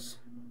shows.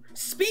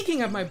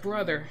 Speaking of my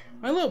brother,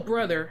 my little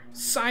brother,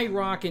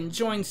 Cyrock,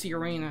 joins the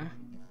arena.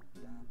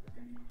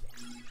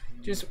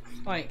 Just,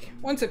 like,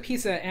 wants a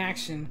piece of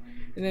action,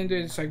 and then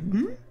there's like,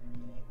 hmm?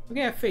 Look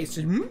at that face,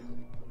 just, hmm?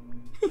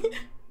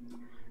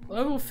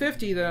 Level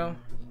 50, though.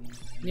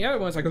 And the other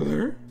one's like,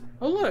 oh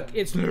look,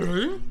 it's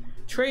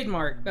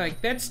trademark.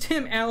 Like, that's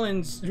Tim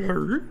Allen's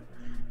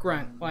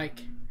grunt.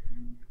 Like,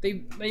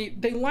 they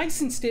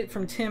licensed it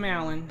from Tim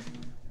Allen.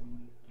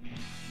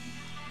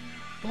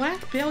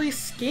 Black Belly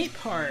Skate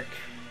Park.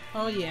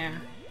 Oh yeah.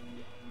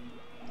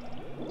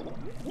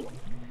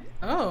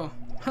 Oh,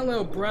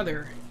 hello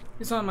brother.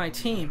 It's on my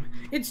team.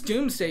 It's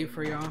Doomsday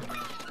for y'all.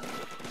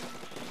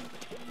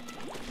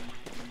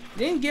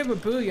 Didn't give a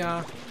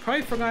booyah.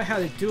 Probably forgot how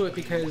to do it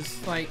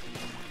because, like,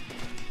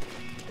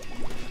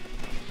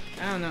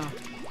 I don't know.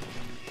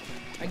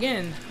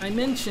 Again, I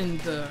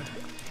mentioned the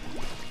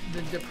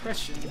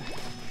depression.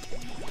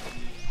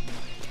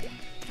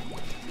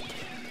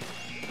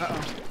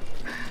 Uh-oh.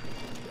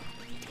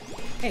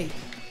 Hey.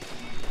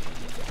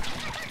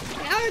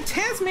 I'm a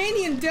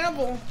Tasmanian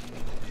devil!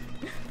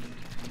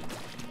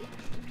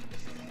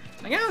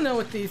 Like, I don't know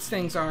what these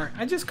things are.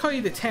 I just call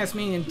you the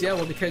Tasmanian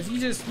devil because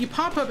you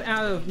pop up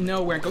out of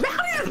nowhere and go.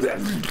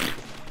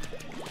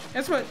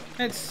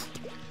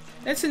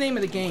 That's the name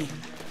of the game.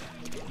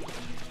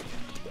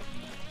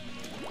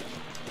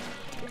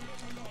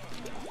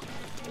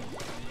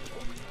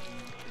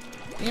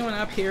 Anyone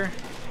up here?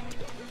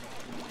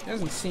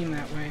 Doesn't seem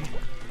that way.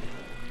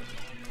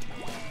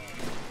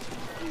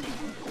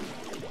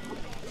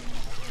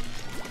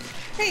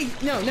 Hey,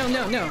 no, no,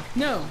 no, no,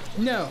 no,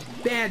 no.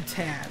 Bad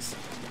Taz.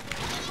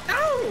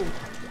 Oh!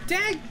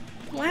 Dag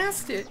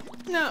blasted.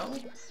 No.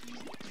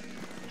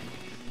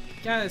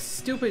 Got a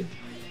stupid...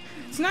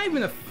 It's not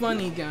even a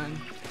funny gun.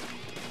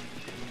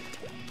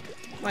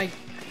 Like,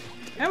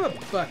 I have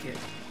a bucket.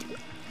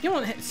 You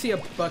won't see a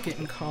bucket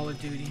in Call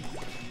of Duty.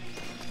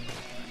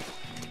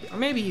 Or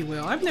maybe you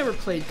will. I've never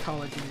played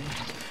Call of Duty.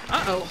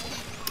 Uh-oh.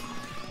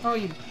 Oh,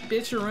 you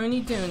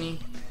bitcheroony doony.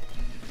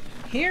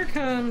 Here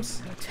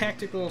comes a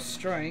tactical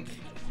strike.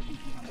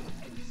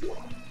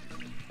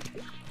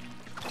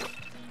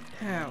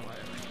 How?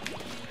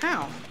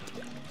 How?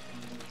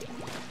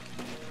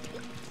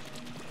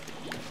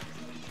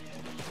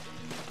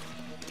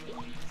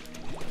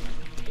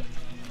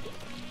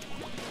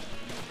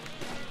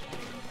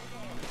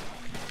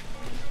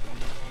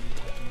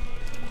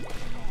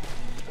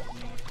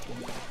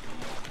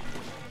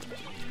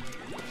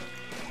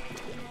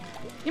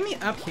 Get me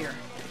up here.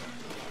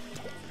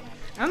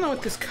 I don't know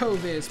what this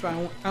cove is, but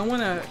I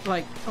want to,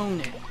 like, own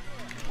it.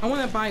 I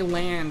want to buy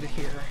land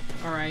here,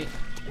 alright?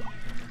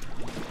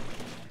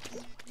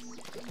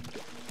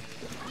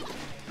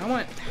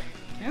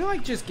 Can I,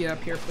 like, just get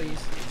up here,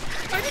 please?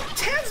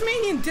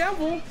 Tasmanian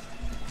Devil!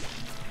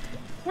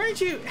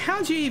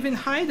 How'd you even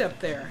hide up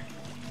there?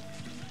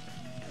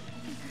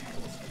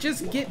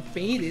 Just get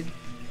baited.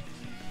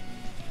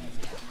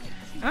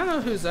 I don't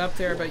know who's up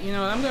there, but you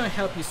know what? I'm gonna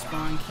help you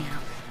spawn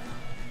camp.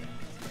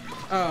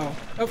 Oh,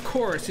 of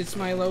course, it's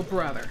my little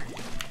brother.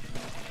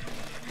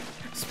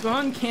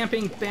 Spawn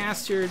camping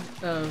bastard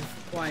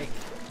of, like...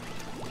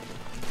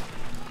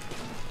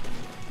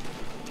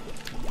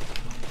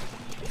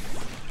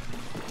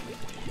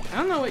 I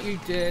don't know what you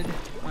did.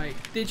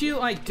 Like, did you,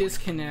 like,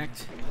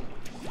 disconnect?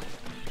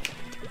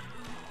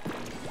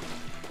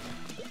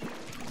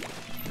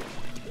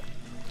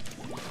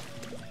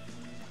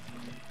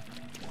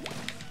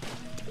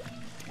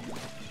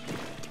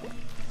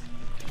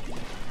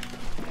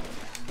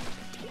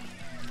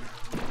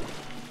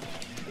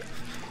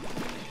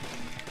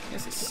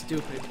 This is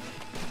stupid.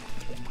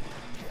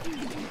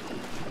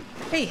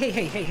 Hey, hey,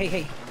 hey, hey, hey,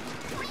 hey.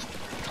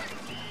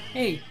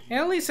 Hey,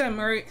 at least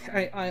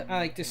I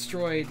like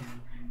destroyed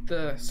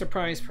the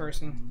surprise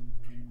person.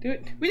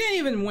 Dude, we didn't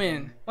even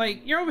win.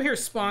 Like, you're over here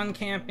spawn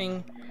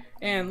camping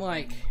and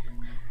like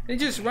they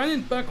just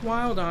running buck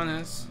wild on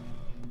us.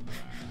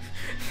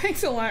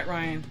 Thanks a lot,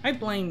 Ryan. I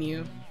blame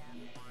you.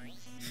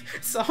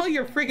 It's all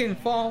your friggin'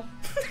 fault.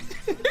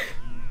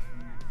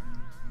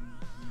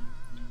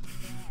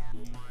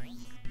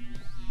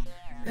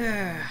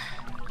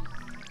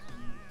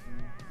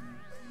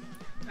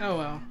 Oh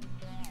well.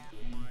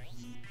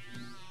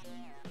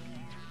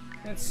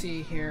 Let's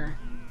see here.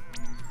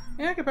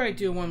 Yeah, I could probably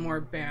do one more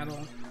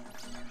battle.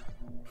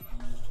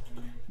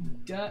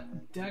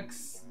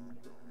 Ducks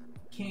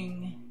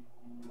King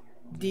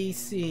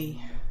DC.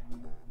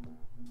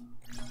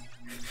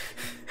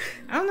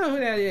 I don't know who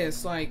that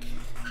is. Like,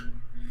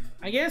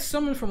 I guess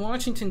someone from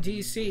Washington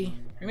DC,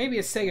 or maybe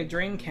a Sega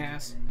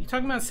Dreamcast. You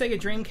talking about a Sega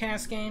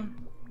Dreamcast game?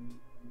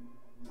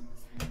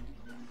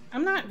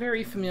 I'm not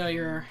very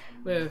familiar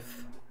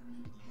with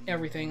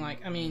everything.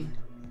 Like, I mean,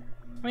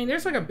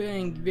 there's like a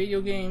billion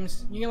video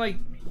games. You like,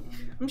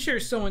 I'm sure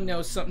someone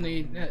knows something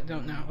they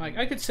don't know. Like,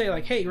 I could say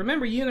like, hey,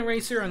 remember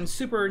Uniracer on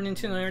Super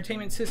Nintendo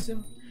Entertainment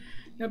System?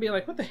 They'll be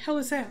like, what the hell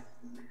is that?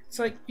 It's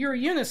like, you're a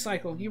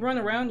unicycle. You run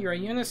around, you're a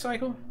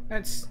unicycle?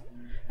 That's,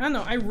 I don't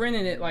know, I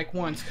rented it like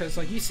once, because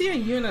like, you see a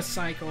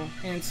unicycle,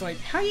 and it's like,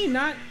 how do you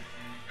not?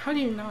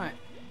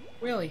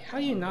 Really, how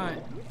do you not?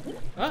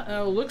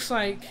 Uh-oh, looks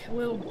like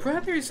little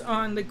brother's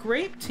on the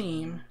grape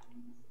team.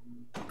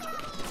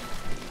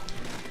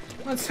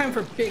 Well, it's time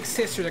for big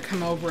sister to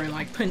come over and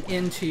like put an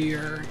end to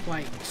your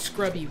like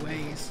scrubby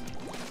ways.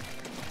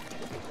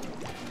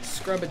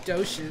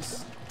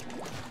 Scrubadocious.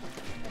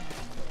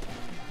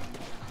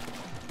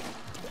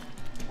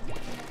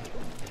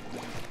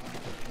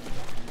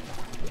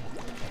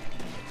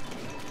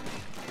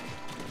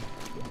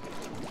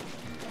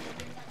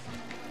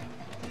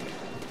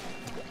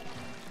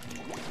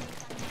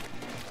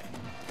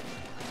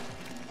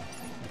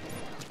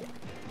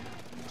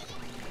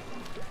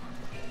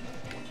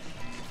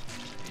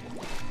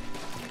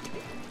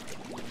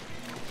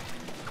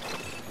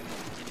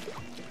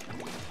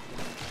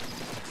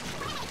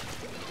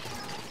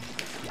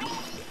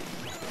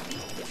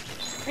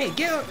 Hey,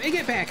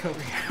 get back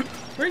over here.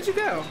 Where'd you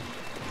go?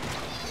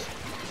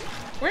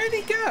 Where'd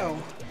he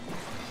go?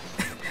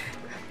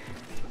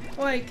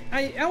 Like,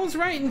 I was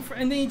right in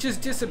front, and then he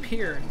just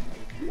disappeared.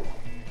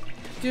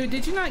 Dude,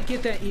 did you not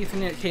get that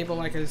Ethernet cable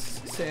like I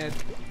said?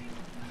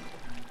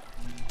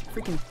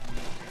 Freaking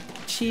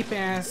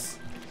cheap-ass.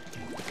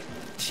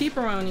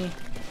 Cheaperoni.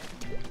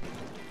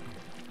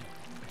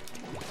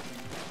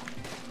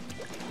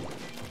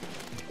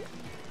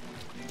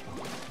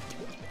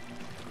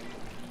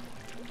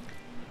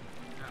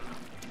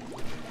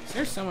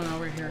 There's someone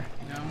over here.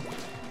 No.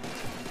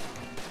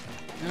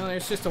 No,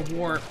 there's just a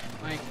warp.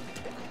 Like,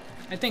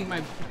 I think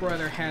my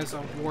brother has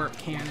a warp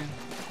cannon.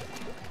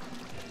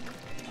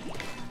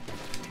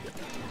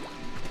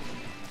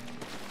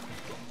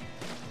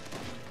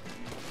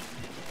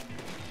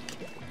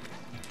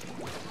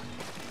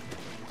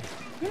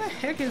 Who the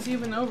heck is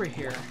even over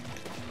here?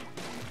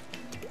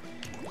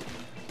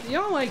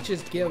 Y'all like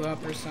just give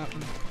up or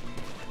something?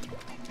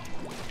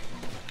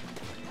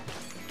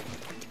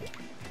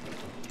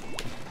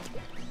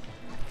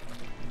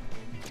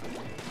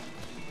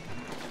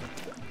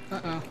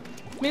 Uh-oh.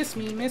 Miss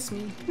me, miss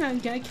me. No, you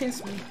gotta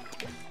kiss me.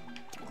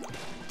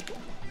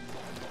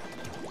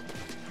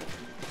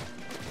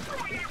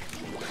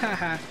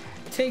 Haha.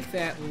 Take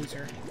that,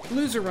 loser.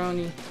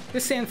 Loseroni. The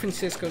San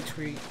Francisco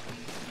treat.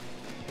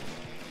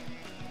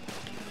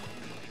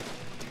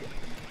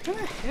 Where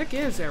the heck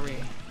is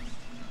everyone?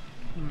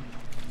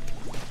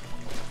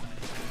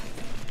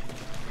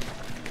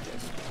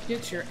 Just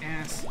get your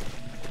ass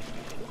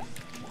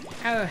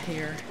out of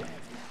here.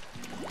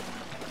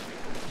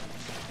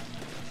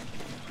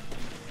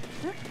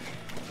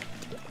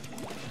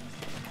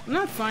 I'm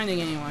not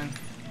finding anyone.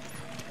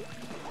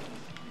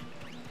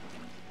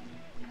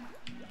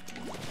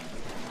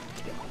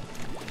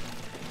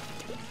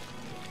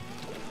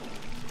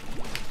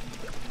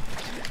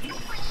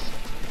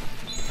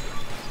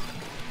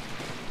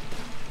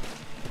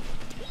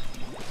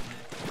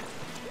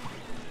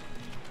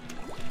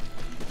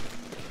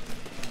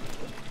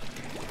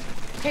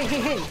 Hey,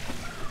 hey, hey!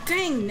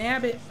 Dang,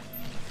 nabbit!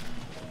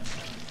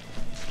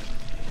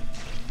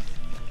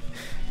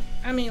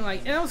 I mean,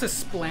 like, that was a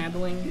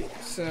splatling,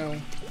 so...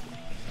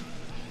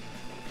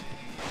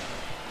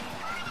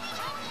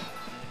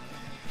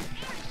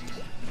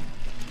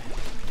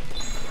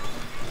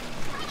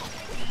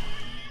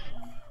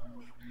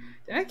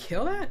 Did I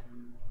kill that?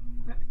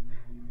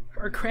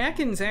 Are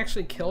Krakens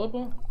actually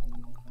killable?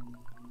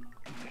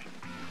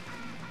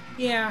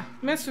 Yeah,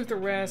 mess with the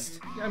rest.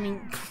 I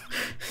mean,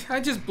 I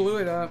just blew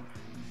it up.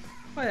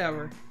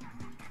 Whatever.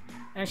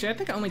 Actually, I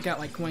think I only got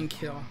like 1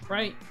 kill,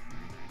 right?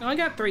 No, I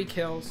got 3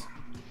 kills.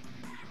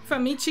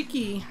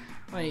 Famichiki,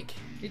 like,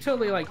 he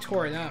totally like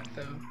tore it up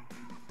though.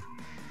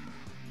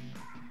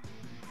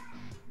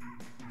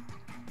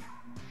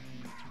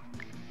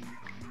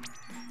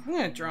 I'm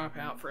gonna drop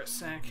out for a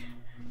sec.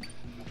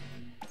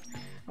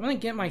 I'm gonna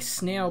get my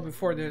snail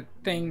before the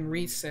thing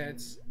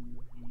resets.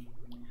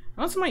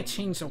 I also might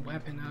change the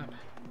weapon up.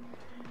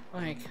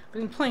 Like, I've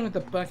been playing with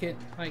the bucket.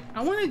 Like,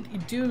 I want to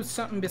do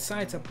something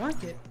besides a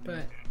bucket,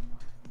 but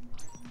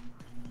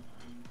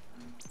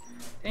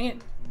dang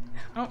it!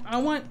 I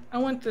want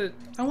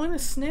a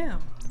snail.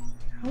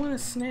 I want a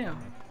snail.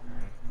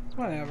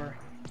 Whatever.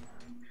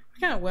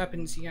 What kind of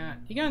weapons you got?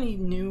 You got any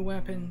new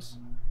weapons?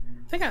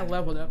 I think I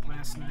leveled up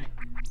last night.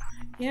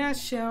 Yeah,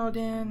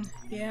 Sheldon.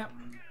 Yep.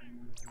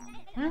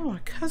 Oh, a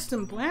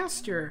custom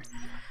blaster.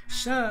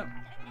 Shut up.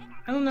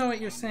 I don't know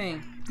what you're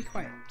saying. Be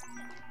quiet.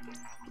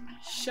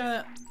 Shut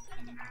up.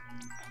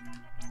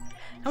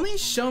 At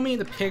least show me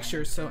the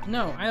picture. So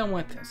no, I don't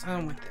want this. I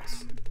don't want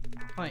this.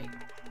 Like,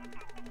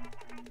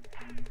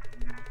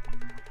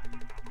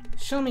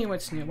 show me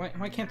what's new.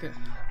 Why can't the?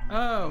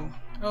 Oh,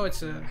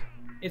 it's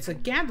a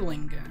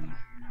Gatling gun.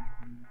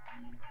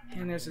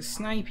 And there's a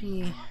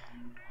snipey.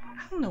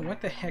 I don't know what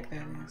the heck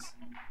that is.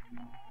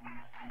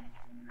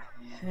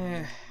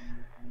 I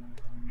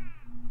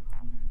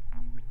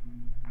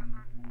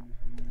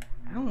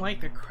don't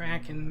like the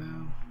Kraken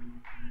though.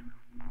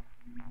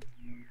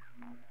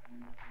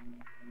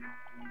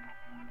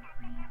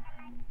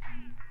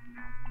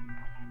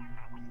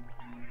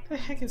 What the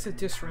heck is a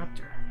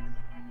disruptor?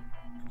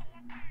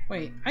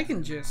 Wait, I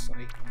can just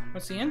like,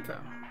 what's the info?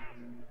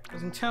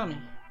 Doesn't tell me.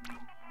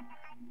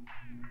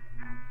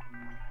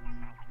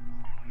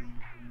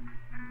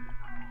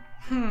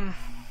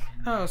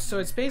 Oh, so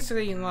it's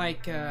basically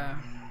like, dang,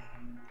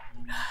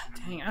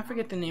 I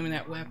forget the name of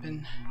that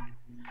weapon.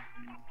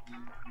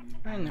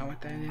 I don't know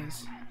what that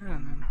is. I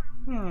don't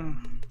know.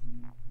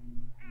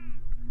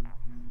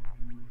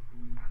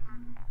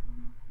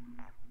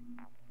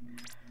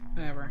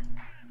 Whatever.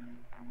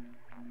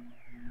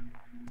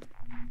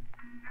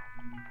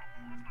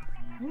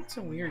 It's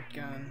a weird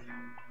gun.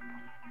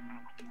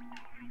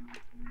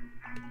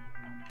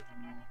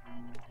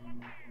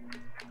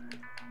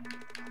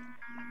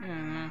 I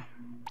don't know.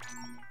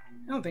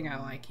 I don't think I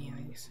like any of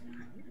these.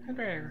 I'd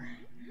rather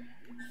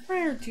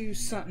do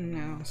something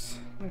else.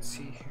 Let's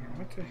see here.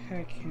 What the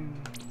heck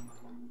can...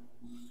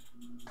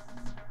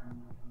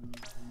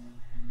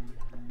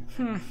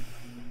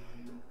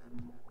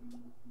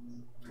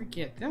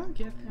 Forget that. I'll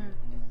get that.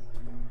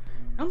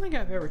 I don't think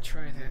I've ever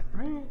tried that,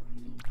 right?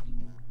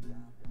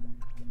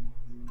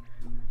 I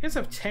guess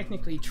I've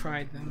technically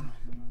tried them.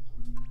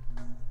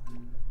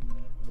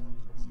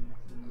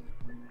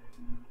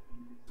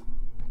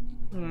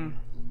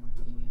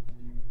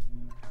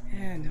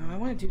 Yeah, no, I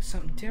want to do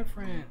something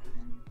different.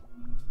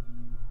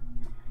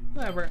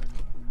 Whatever.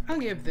 I'll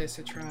give this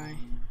a try.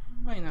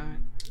 Why not?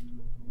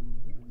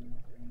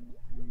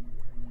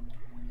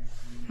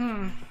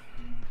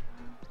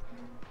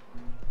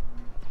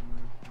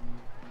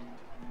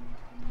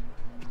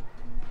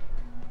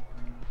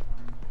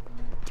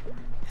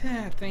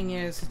 The thing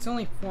is, it's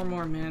only 4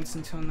 more minutes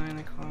until 9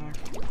 o'clock.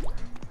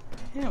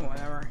 Yeah,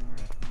 whatever.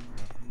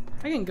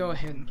 I can go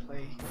ahead and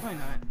play. Why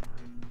not?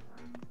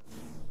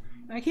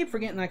 I keep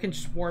forgetting I can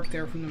just warp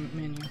there from the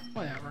menu.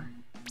 Whatever.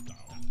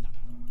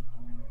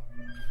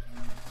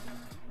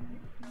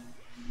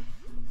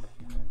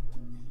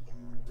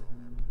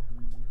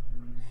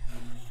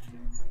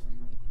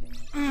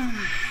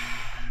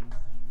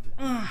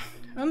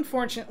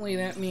 Unfortunately,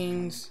 that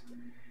means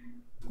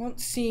I won't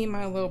see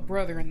my little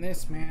brother in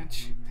this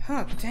match.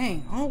 Huh,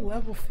 dang, all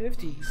level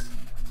 50s.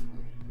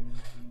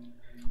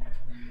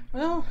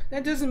 Well,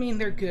 that doesn't mean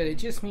they're good, it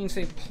just means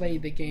they've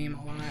played the game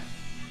a lot.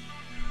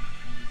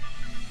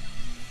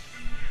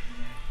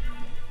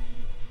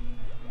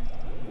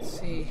 Let's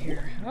see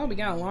here. Oh, we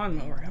got a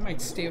lawnmower. I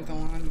might stay with the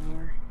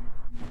lawnmower.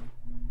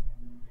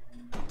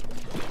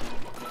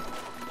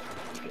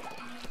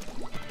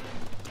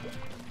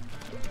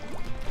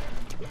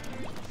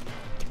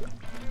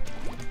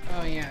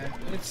 Oh yeah,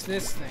 it's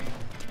this thing.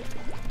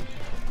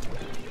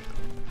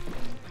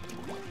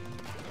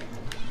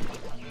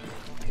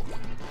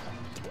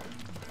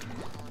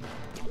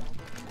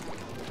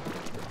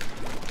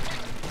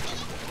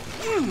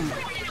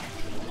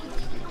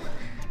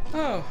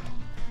 Oh,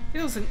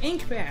 it was an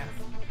ink bath.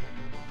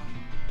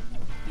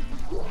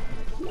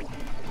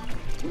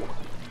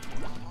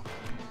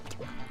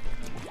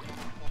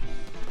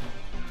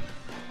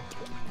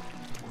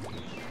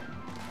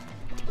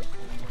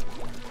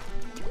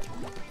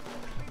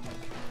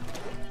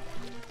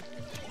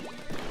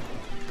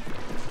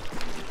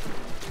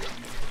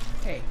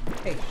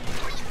 Hey.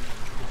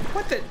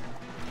 What the?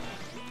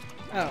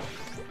 Oh.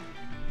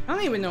 I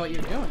don't even know what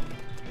you're doing.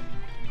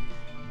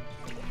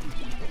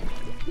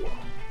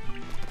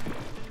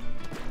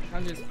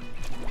 I'll just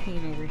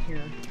paint over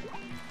here.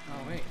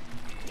 Oh, wait.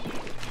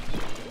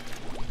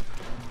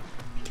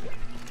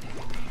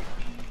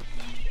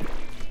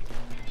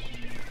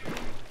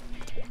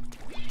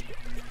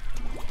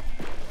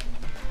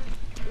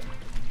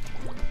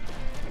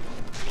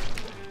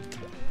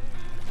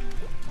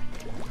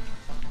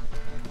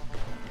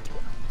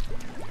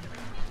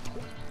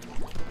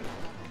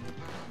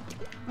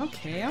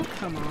 Okay, I'll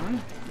come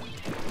on.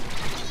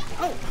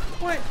 Oh,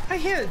 what? I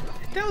hit it.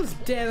 That was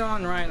dead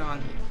on, right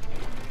on.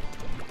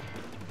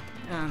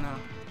 I don't know.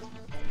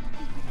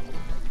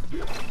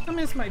 I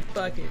missed my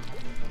bucket.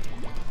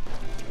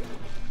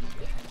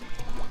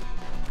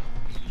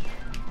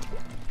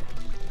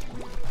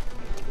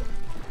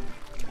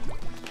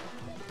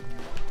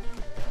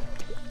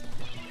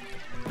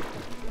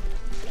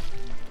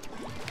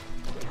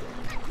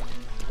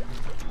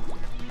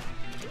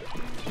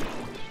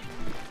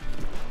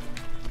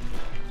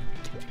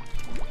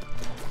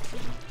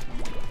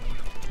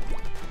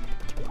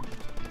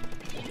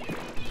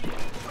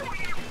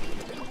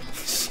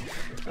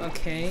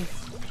 Okay.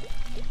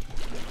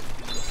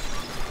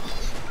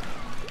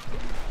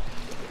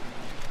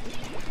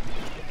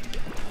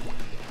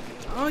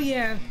 Oh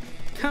yeah,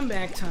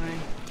 comeback time.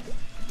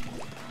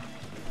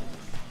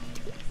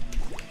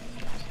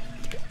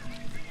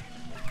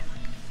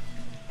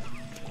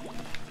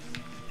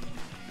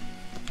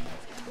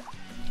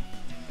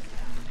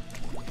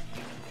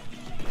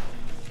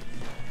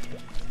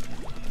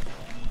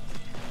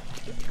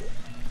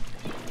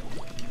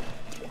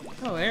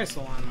 Oh, there's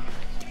the llama.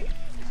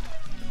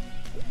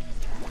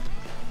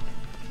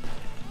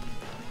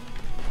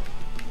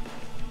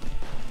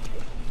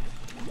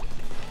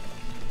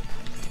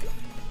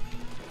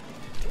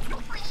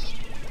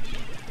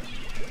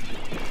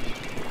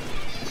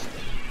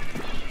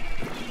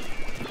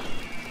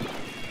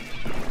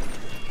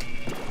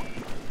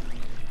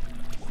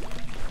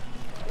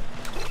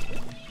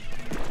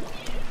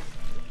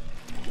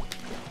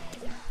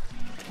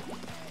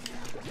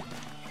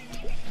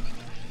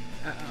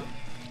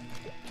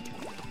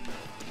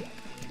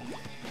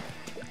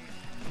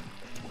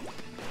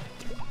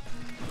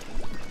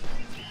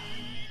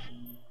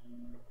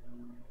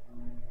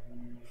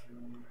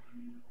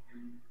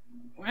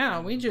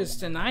 Wow, we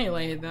just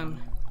annihilated them.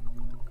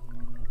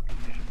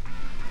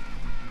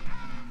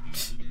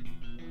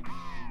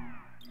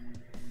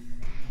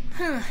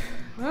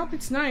 Well,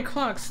 it's 9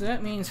 o'clock, so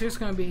that means there's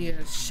going to be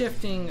a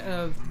shifting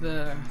of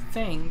the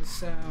things,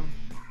 so...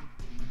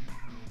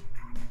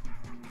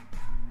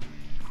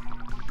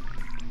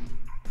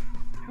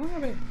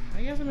 Well,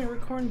 I guess I've been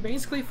recording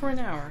basically for an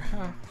hour,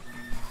 huh?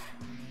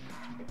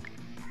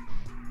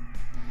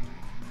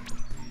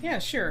 Yeah,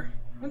 sure.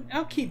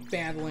 I'll keep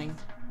battling.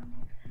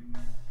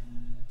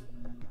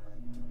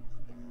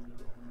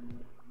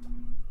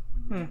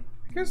 I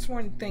guess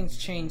when things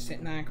changed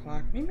at 9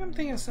 o'clock. Maybe I'm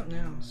thinking of something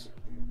else.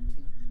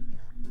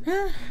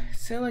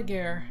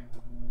 Celigare.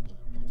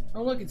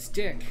 Oh look, it's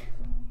Dick.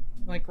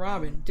 Like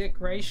Robin. Dick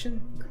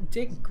Grayson?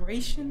 Dick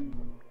Grayson?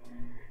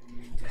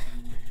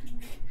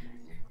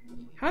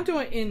 How do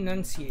I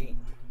enunciate?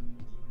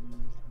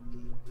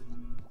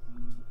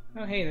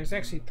 Oh hey, there's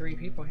actually 3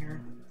 people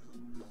here.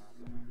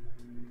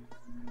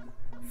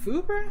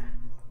 Fubra?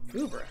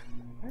 Fubra.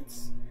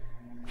 That's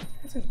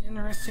an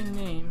interesting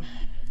name.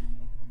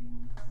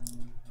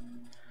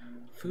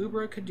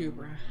 Fubra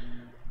Kadubra.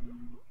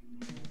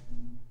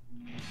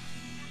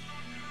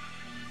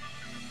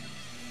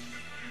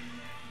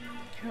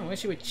 I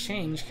wish it would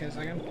change, because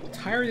like, I'm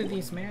tired of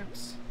these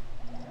maps.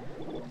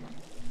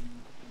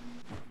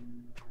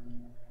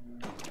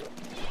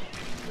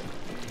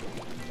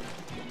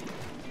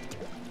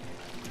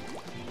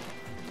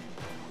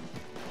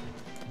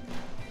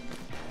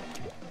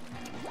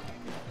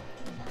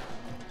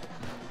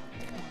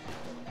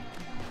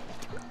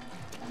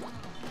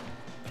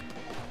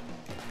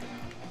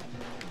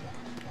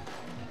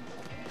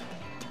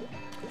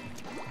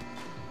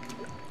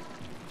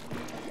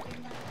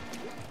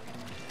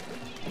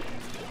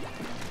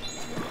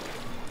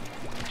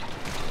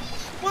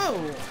 Whoa!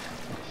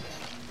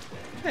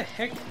 What the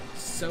heck?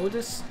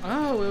 Sodas?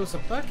 Oh, it was a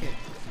bucket.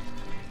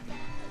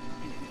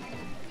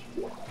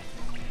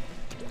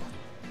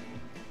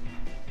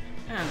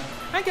 I don't know.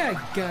 I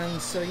got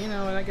guns, so you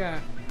know what? I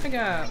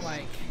got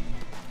like.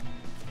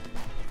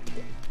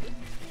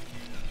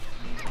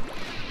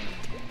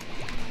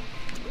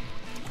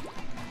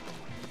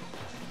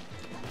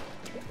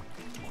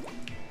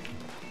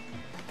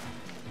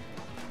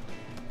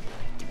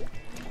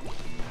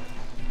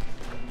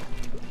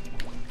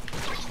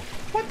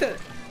 What the?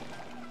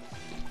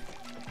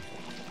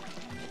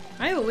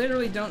 I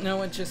literally don't know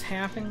what just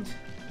happened.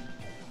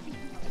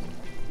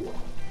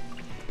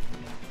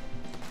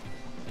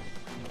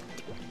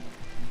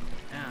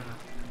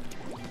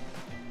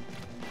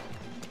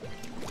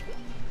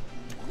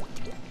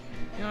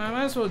 You know, I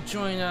might as well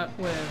join up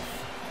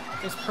with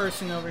this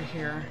person over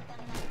here.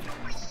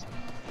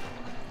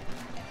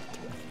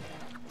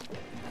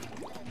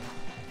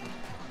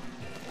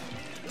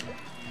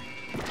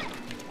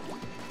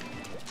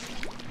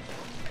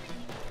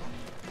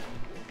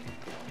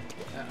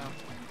 Uh-oh.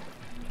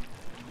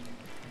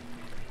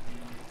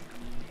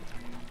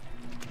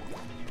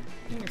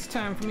 I think it's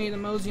time for me to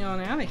mosey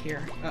on out of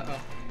here.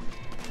 Uh-oh.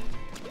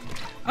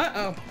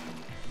 Uh-oh.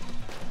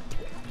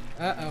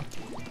 Uh-oh.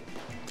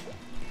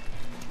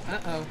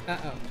 Uh-oh,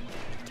 uh-oh.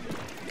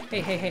 Hey,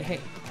 hey, hey, hey.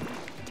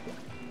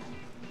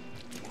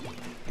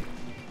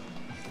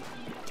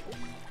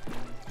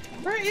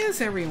 Where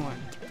is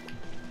everyone?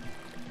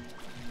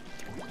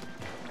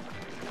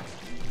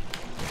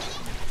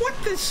 What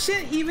the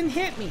shit even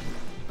hit me?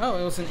 Oh,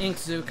 it was an ink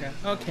Zuka.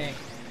 Okay.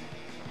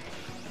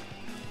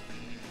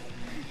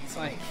 It's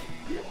like,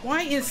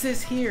 why is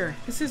this here?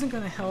 This isn't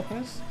gonna help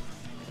us.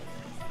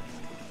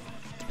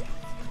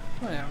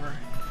 Whatever.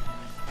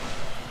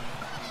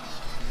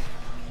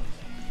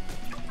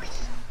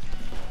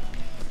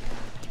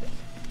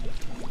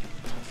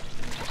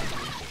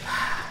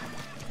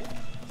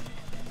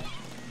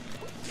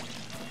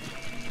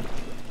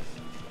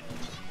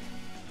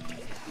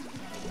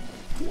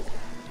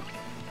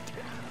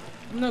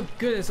 I'm no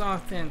good as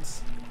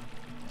offense.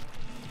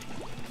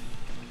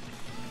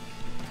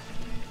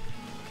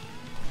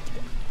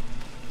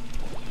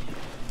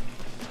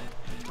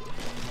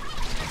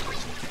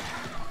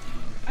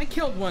 I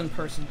killed one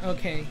person.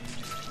 Okay.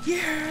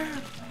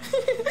 Yeah!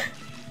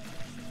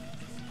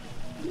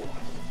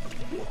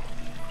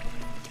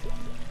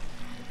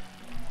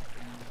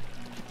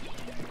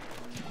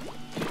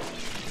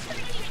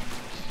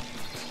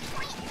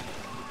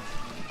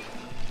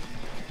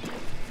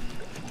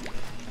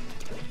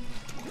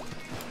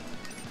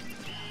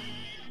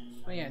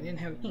 Oh yeah, I didn't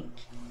have ink.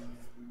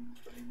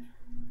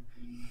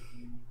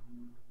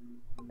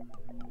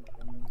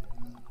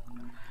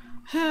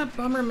 Ha,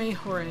 bummer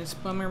Mayhores,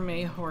 bummer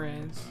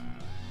Mayhores.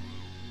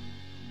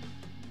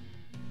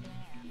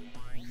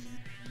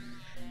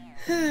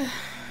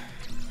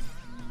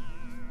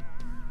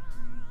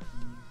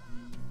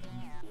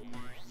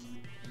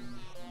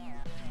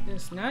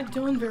 It's not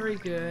doing very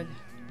good.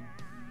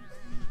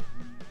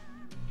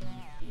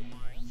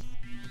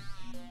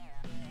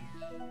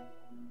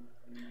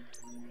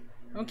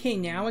 Okay,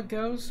 now it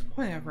goes.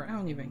 Whatever, I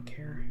don't even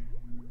care.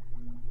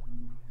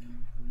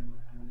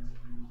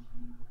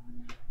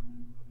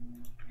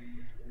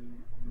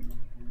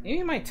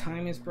 Maybe my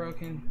time is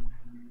broken.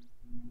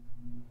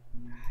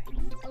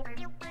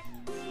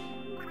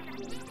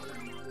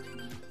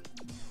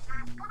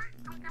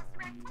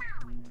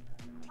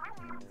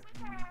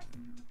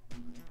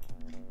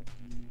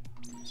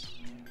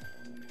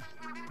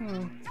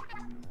 Oh,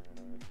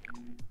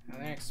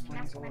 that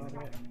explains a little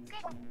bit.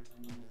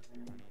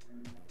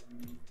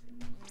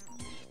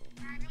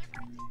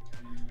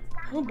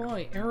 Oh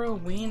boy,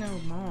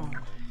 Arrowino Mall.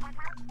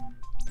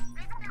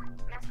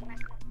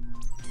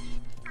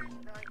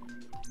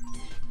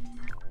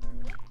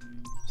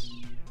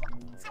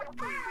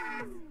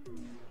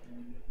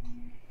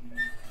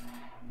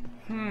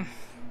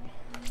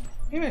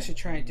 Maybe I should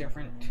try it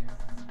different.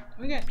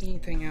 We got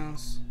anything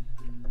else?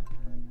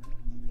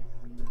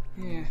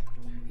 Yeah.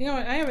 You know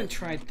what? I haven't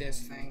tried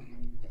this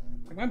thing.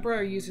 Like, my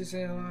brother uses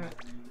it a lot.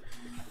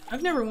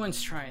 I've never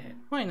once tried it.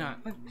 Why not?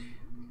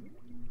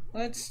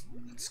 Let's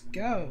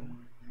go.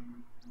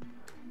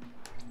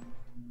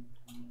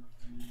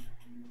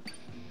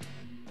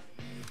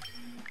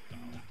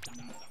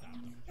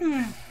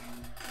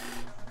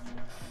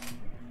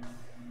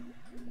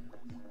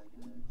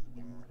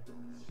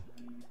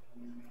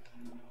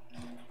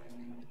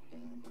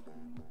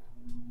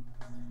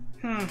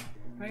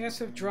 must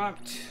have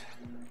dropped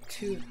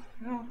too...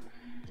 No,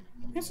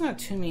 it's not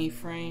too many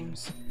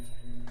frames.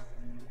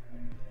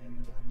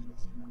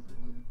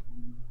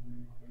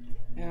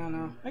 I don't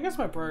know. I guess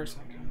my brother's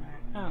not coming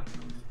back. I don't know.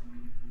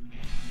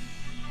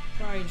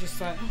 Probably just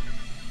thought...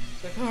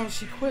 Like, oh,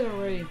 she quit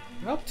already.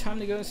 Well, time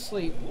to go to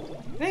sleep.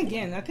 Then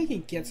again, I think he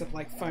gets up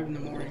like 5 in the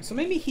morning, so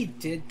maybe he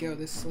did go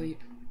to sleep.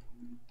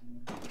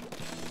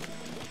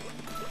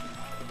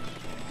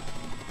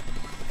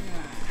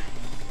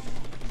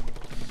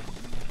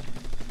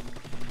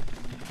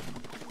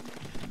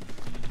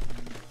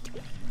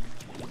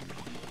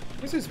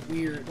 This is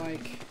weird,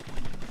 like...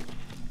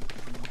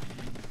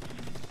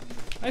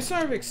 I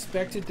sort of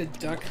expected the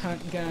duck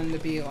hunt gun to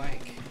be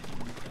like...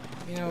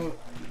 You know,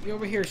 you're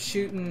over here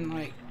shooting,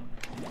 like...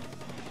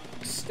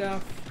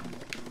 stuff.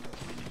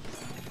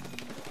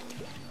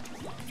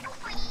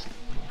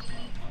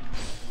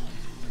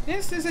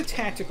 This is a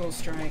tactical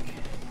strike.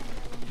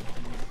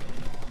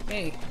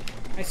 Hey,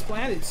 I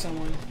splatted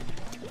someone.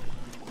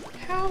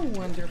 How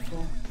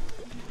wonderful.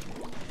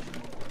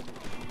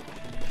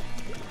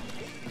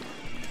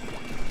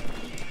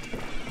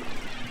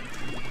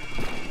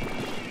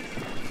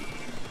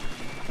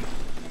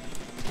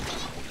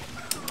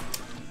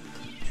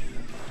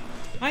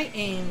 I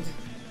aimed,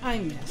 I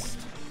missed.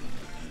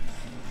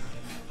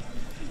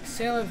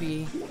 C'est la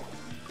vie.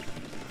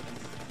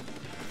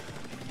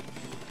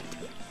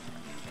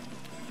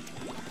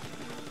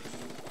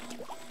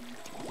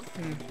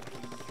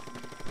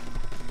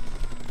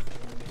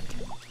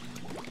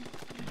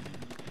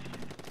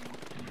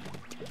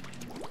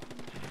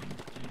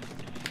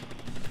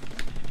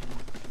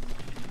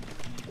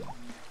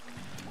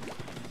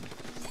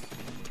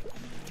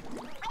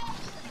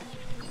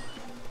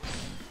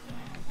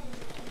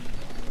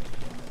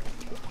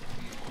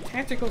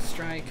 Tactical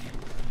strike.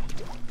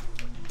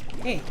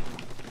 Hey.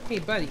 Hey,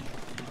 buddy.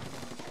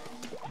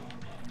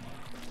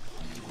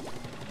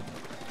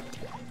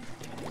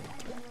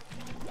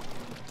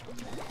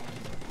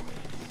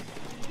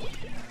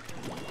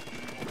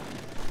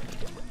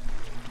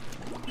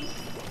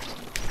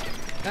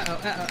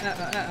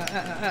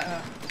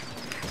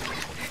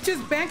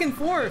 Just back and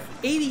forth.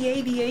 80,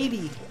 80,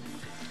 80.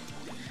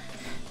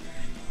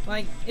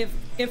 Like,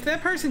 if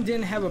that person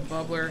didn't have a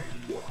bubbler,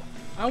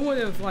 I would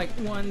have, like,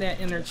 won that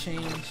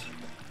interchange.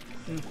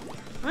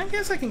 I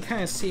guess I can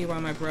kind of see why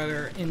my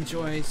brother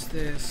enjoys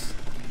this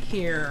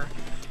here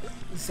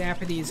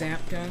zappity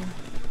zap gun.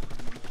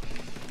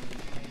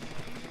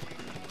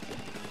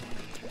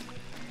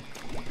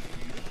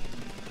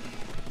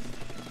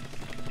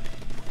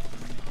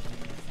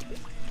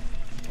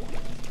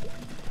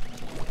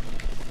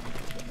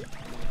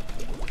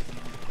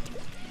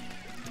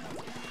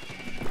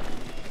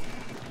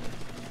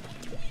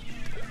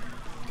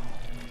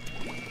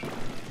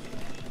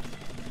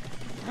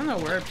 I don't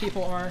know where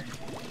people are.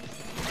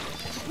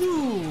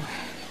 Ooh.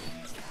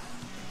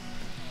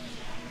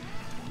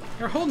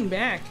 They're holding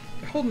back.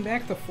 They're holding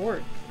back the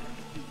fort.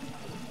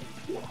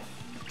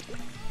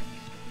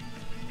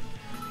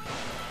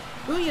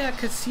 Booyah,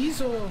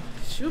 Casizo,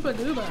 Shuba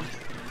Duba.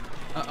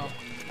 Uh-oh.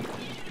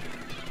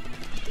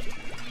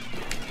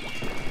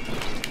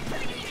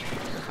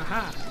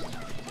 Haha.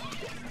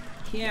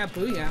 Yeah,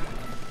 booyah.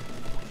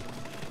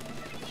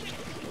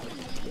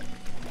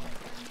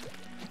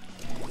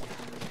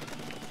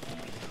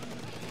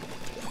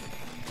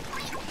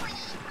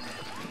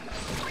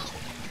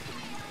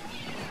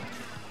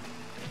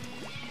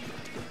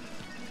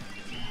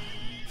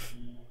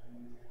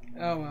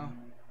 Oh well.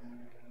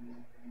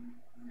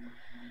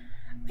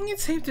 I think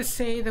it's safe to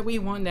say that we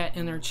won that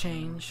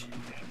interchange.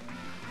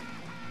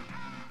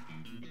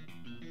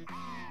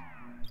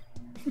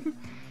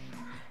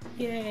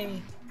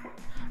 Yay.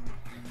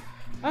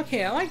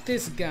 Okay, I like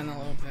this gun a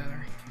little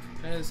better.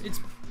 Because it's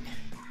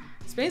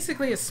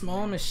basically a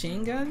small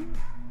machine gun.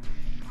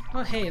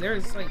 Oh hey,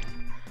 there's like...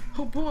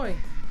 Oh boy!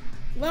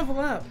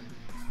 Level up!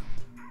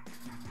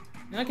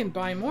 Now I can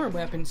buy more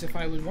weapons if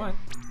I would want.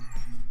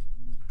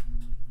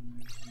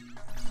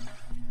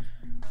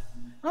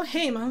 Oh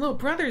hey, my little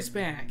brother's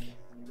back!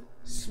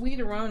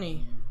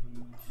 Sweeteroni.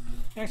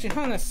 Actually,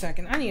 hold on a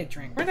second. I need a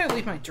drink. Where did I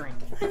leave my drink?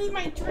 I need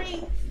my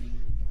drink!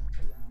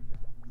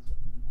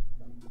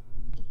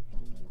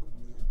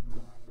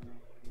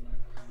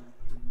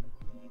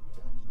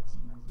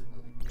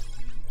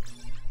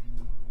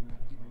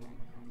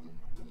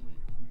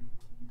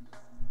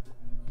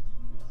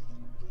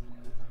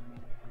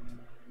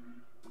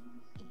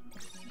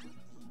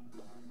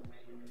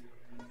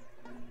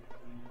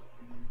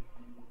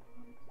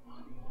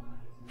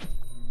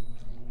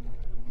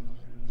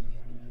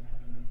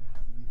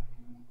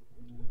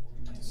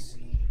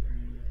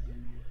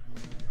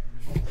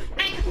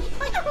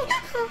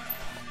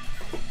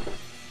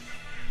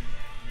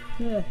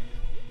 Yeah.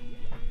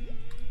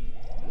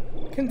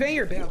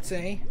 Conveyor belts,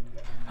 eh?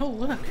 Oh,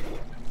 look.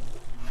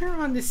 We're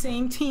on the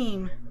same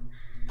team.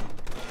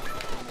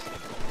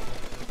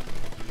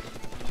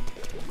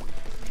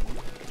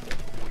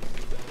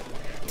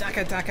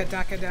 Daka, daka,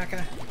 daka,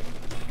 daka.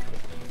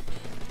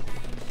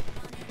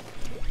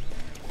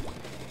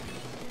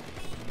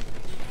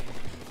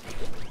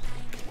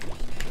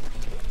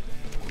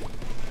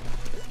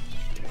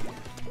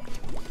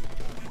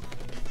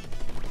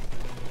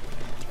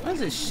 What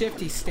is this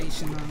shifty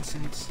station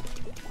nonsense?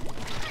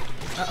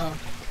 Uh-oh.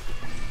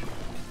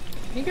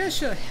 You guys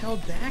should have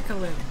held back a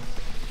little.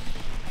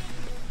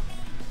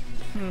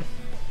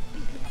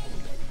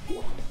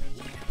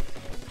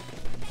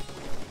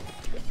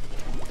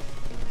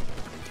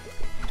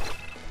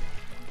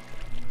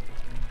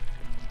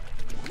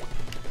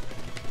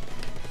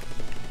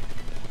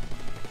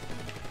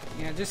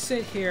 Yeah, just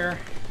sit here.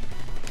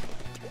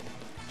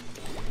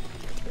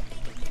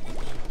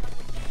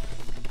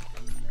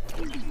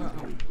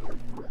 Uh-oh.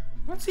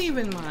 What's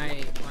even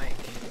my, like...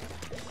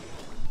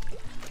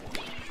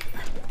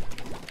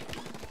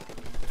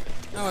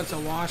 Oh, it's a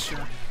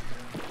washer.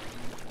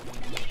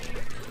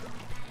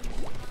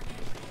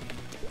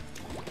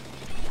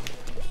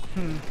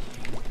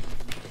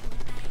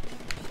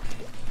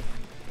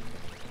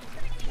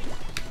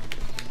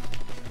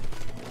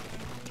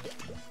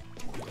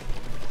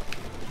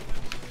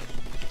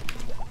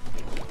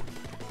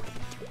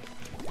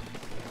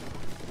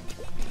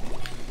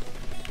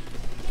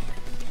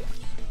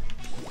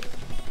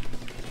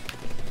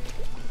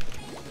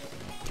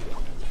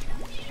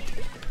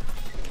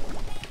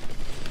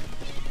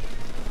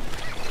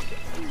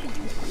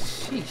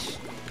 Sheesh.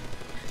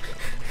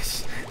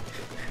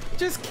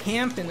 Just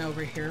camping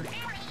over here.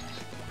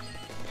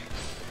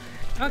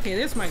 Okay,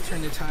 this might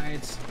turn the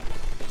tides.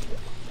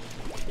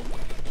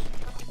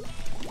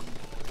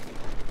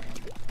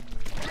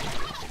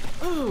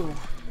 Ooh.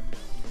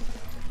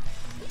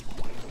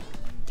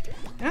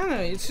 I don't know,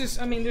 it's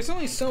just, I mean, there's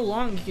only so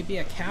long you could be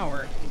a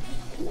coward.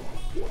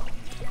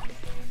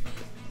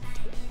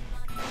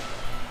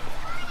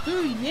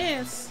 Ooh,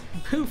 yes!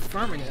 Boo,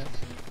 affirmative.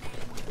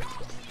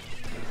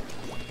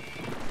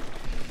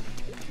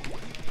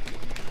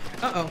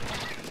 Uh-oh.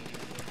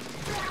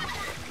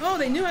 Oh,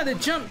 they knew how to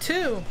jump,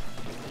 too!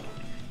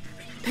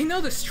 They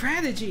know the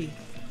strategy!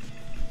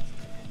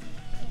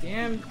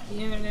 Damn, the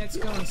internet's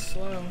going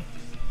slow.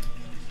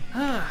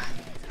 Ah,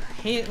 I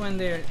hate it when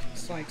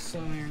it's like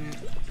slow internet.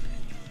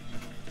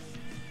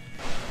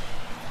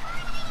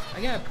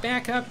 I gotta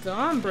back up the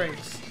on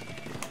brakes.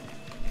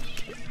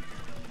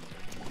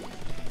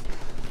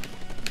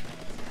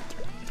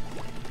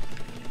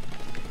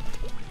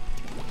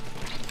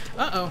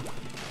 Uh-oh.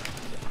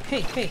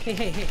 Hey, hey, hey,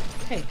 hey, hey,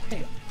 hey,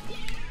 hey.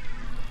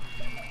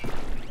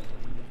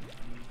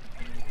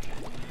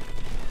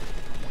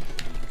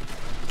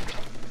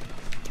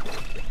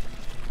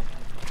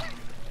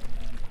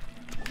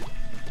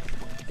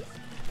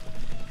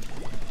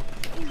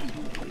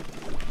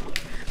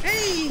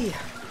 Hey!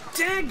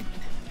 Dag!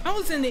 I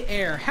was in the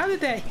air. How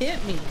did that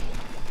hit me?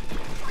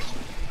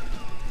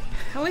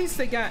 At least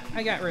I got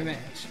revenge.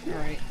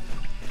 Alright.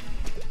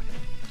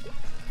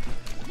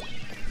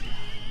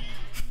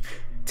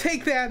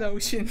 Take that,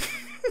 Ocean.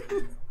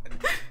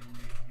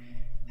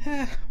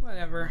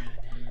 Whatever.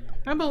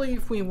 I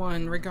believe we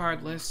won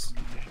regardless.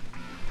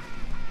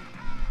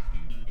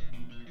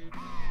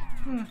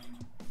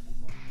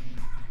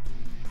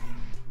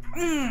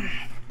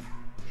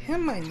 Have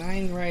my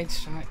 9 right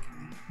shotgun.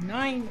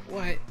 9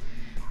 what?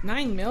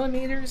 9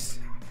 millimeters?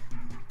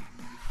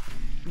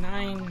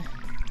 9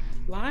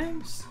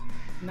 lives?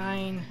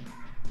 9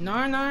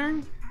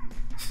 narn?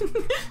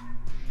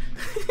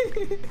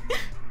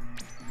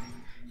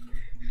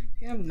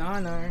 Damn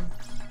non-arm.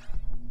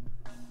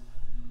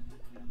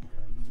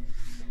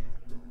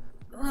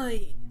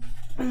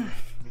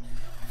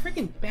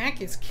 Freaking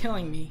back is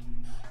killing me.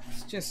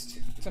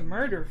 It's a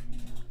murder.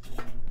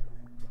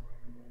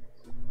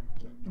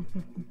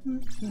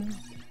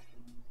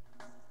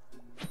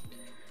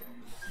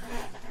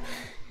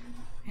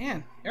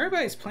 Man,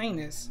 everybody's playing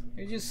this.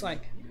 They're just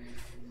like...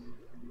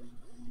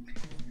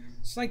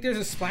 It's like there's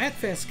a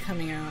Splatfest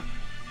coming out.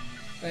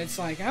 But it's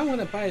like, I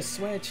want to buy a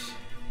Switch.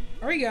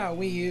 I already got a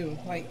Wii U.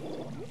 Like...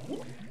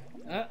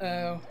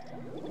 Uh-oh.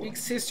 Big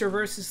sister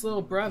versus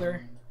little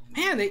brother.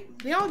 Man,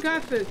 they all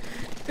got the...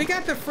 They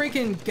got the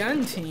freaking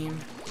gun team.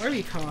 Whatever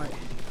you call it.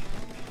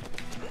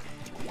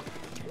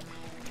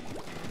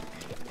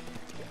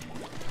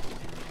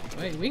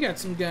 Wait, we got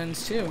some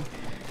guns too.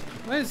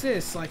 What is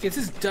this? Like, is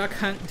this Duck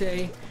Hunt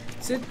Day?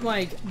 Is it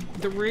like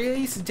the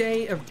release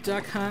day of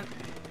Duck Hunt?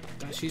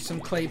 Gonna shoot some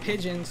clay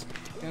pigeons.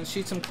 Gonna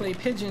shoot some clay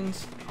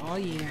pigeons. Oh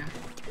yeah.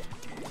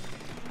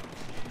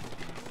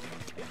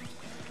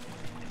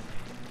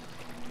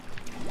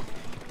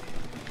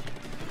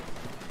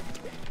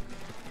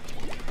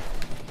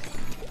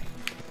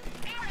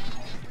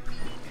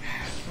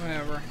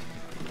 Whatever.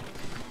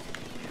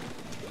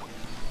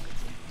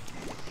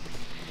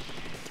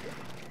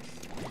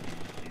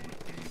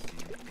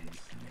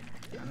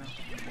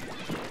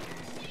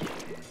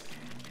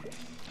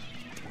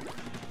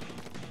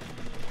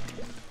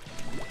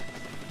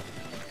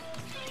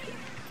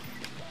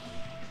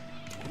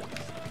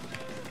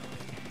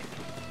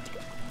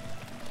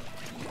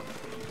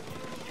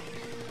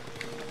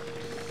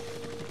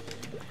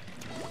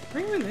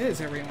 Where even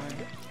is everyone?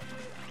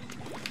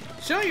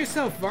 Show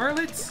yourself,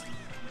 varlets!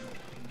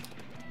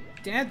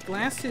 Dad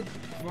blasted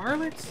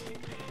varlets?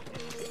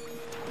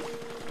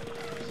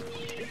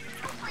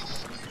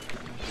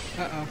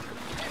 Uh-oh.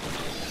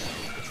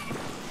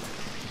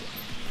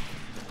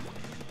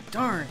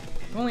 Darn.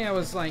 If only I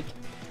was like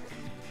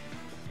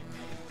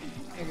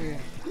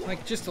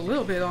just a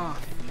little bit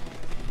off.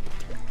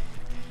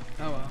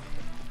 Oh well.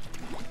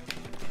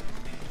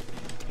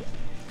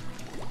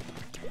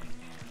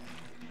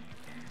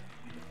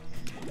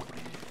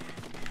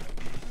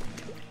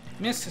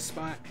 Missed a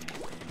spot.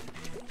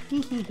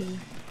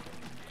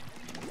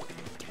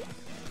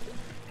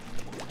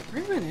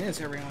 Where even is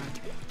everyone?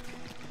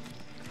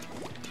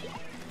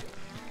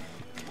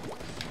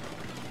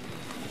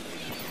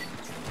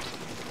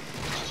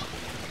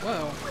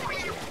 Whoa.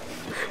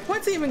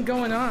 What's even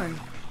going on?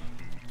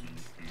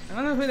 I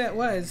don't know who that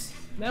was.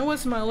 That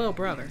was my little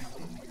brother.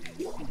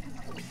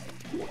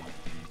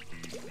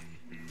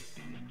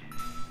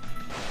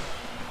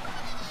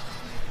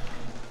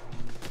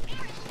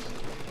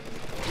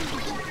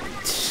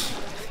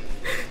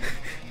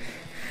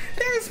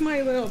 There's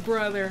my little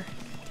brother.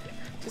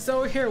 Just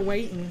over here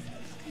waiting.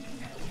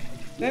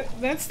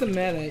 That's the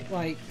meta.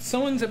 Like,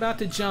 someone's about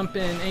to jump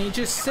in and you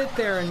just sit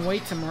there and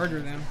wait to murder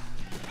them.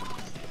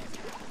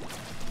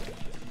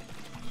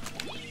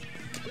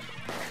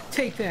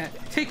 Take that.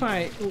 Take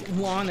my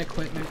lawn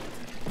equipment.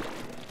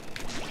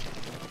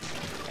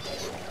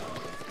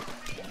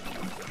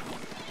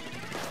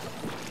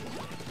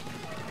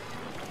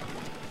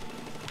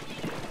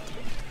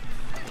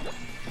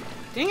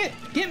 Dang it!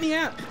 Get me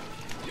up!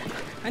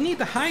 I need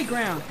the high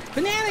ground.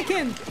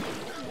 Bananakin!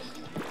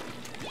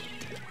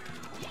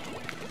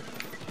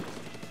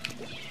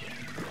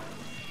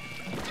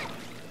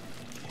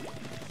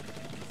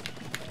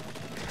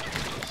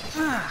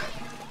 Ah!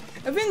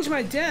 Avenge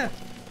my death!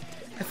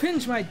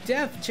 Avenge my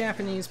death,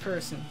 Japanese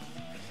person.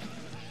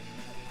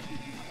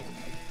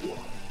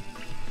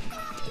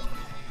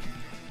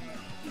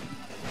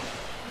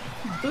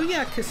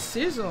 Booyaka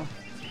sizzle.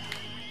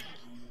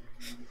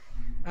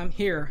 I'm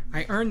here.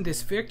 I earned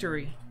this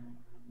victory.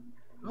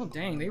 Oh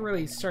dang, they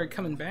really started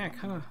coming back,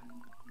 huh?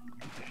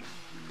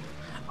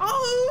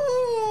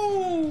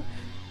 Oh!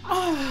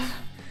 Ah!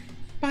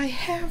 By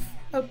half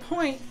a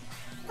point.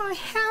 By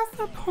half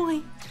a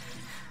point.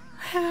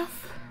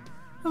 Half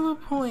of a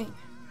point.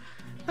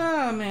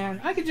 Oh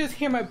man, I could just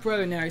hear my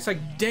brother now. He's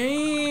like,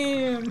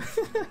 damn!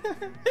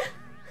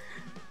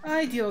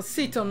 Ay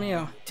Diosito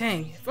mío.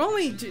 Dang, if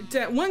only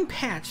that one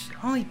patch.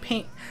 Only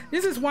paint.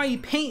 This is why you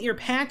paint your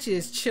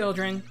patches,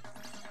 children.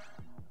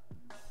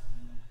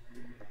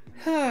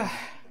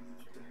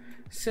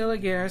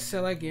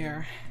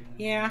 Silagare.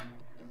 Yeah.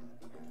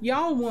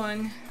 Y'all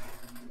won.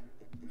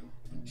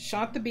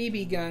 Shot the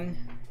BB gun.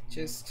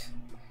 Just...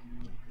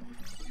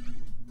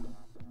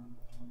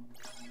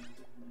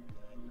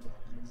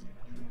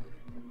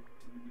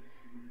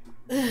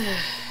 oh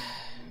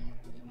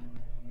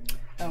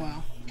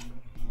well.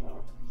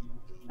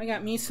 I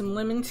got me some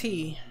lemon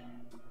tea.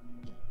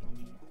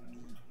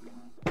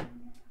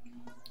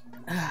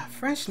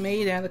 Fresh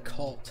made out of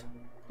cult.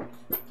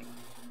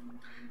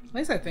 At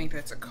least I think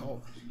that's a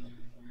cult.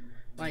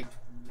 Like,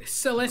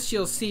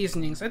 celestial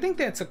seasonings. I think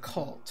that's a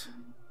cult.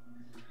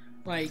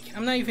 Like,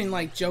 I'm not even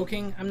like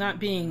joking. I'm not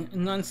being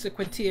non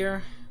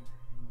sequitur.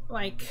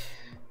 Like,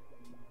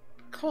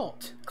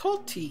 cult.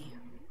 Cult tea.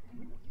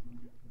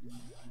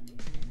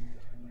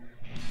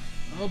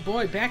 Oh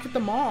boy, back at the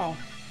mall.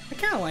 I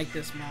kind of like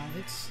this mall.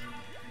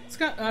 It's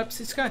got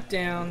ups, it's got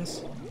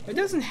downs. It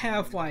doesn't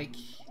have like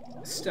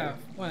stuff.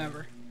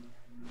 Whatever.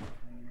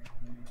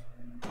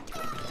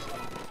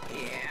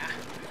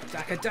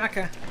 Yeah,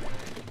 Daka.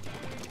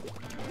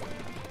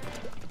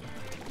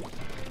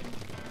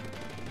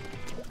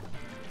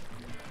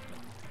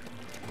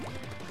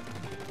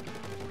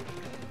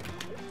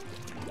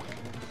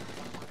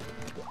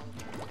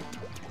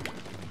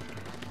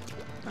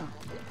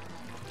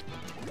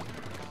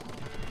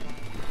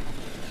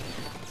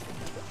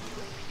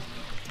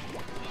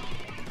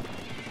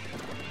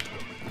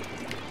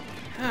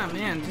 Ah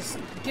man, just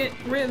get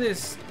rid of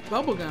this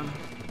bubblegum.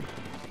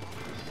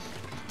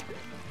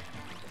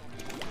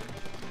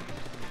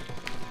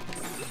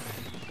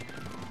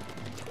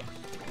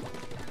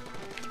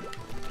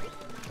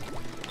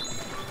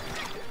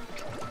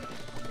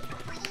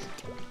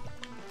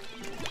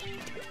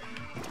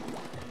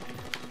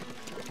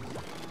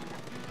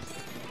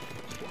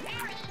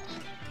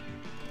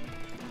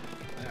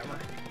 Whatever.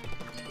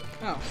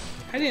 Oh,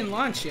 I didn't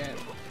launch yet.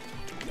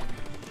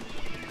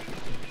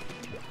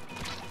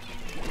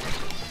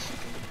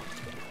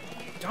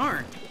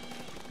 Darn.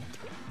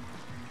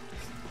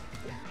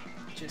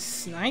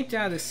 Just sniped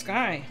out of the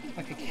sky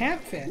like a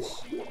catfish.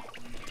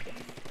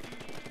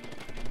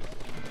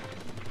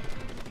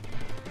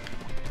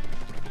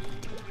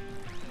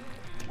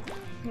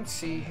 Let's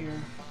see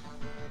here.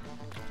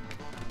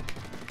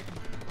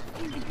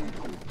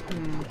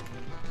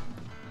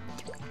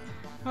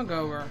 I'll go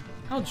over.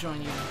 I'll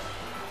join you.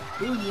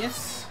 Ooh,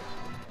 yes.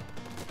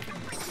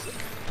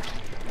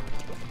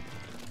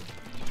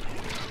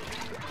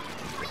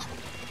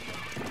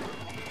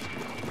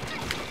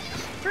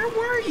 Where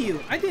were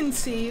you? I didn't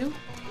see you.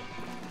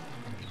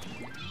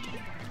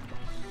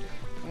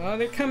 Oh,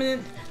 they're coming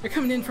in. They're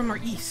coming in from our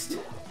east.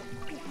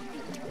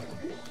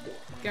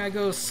 Gotta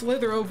go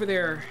slither over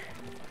there.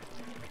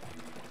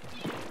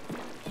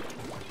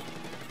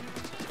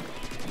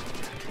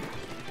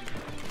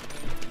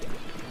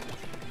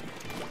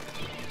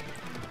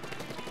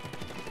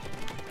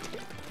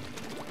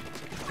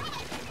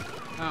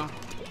 Oh.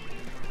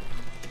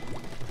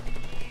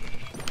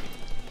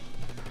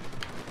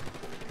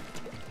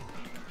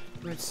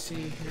 Let's see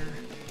here.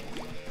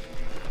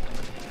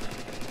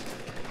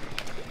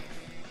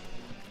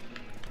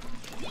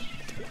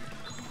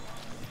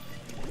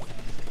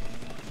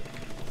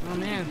 Oh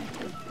man.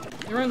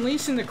 They're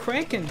unleashing the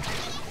Kraken.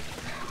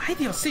 Ay,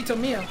 Diosito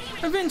mío.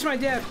 Avenge my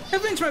death.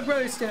 Avenge my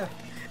brother's death.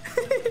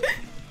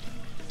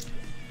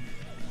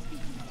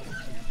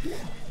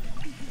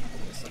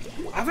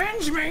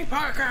 Avenge me,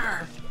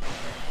 Parker!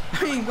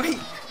 I mean, wait.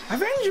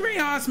 Avenge me,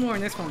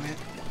 Osborne. That's what I meant.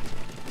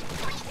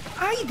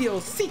 Ay,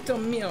 Diosito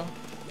mío.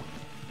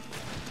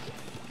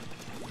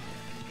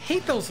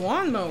 Hate those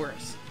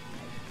lawnmowers.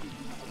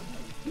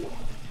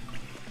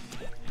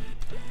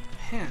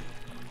 Man.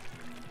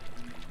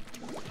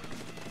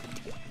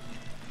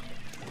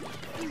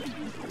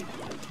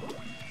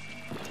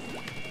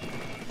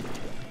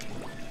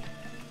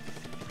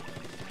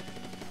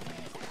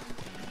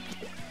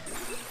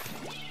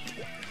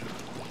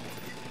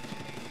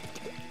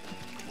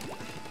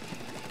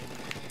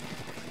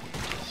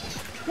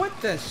 What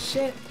the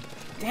shit?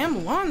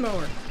 Damn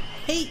lawnmower.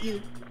 Hate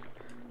you.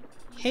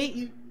 Hate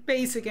you,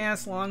 basic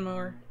ass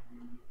lawnmower.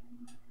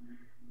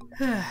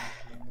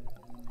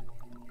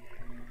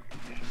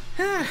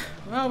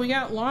 Well, we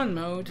got lawn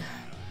mowed.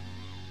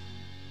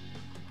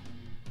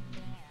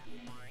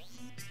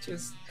 It's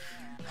just,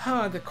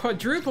 the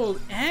quadruple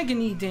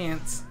agony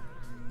dance.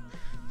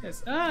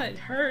 Just, it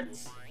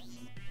hurts.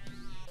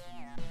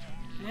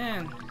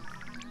 Man,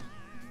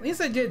 at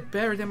least I did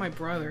better than my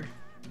brother.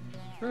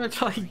 Pretty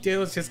much all he did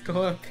was just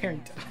go up there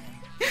and die.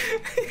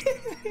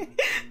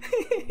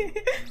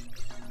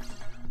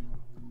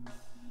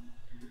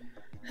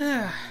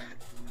 I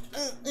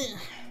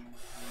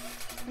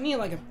need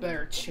like a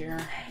better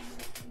chair.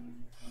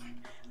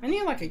 I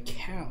need like a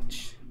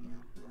couch.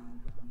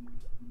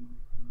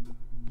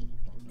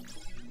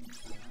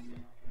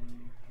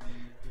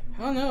 I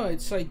don't know,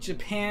 it's like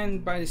Japan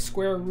by the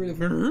square root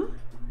of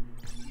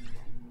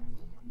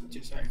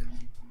just like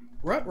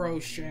ruh-roh,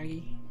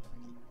 Shaggy.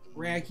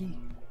 Raggy.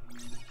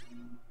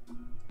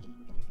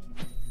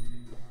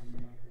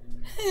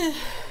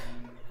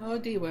 Oh,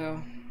 D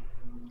well.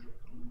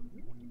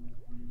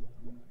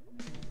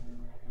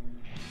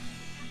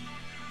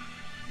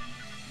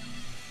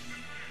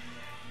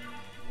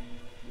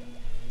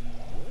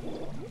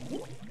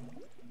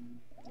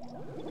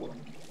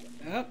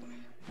 Up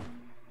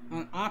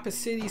on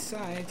opposite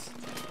sides.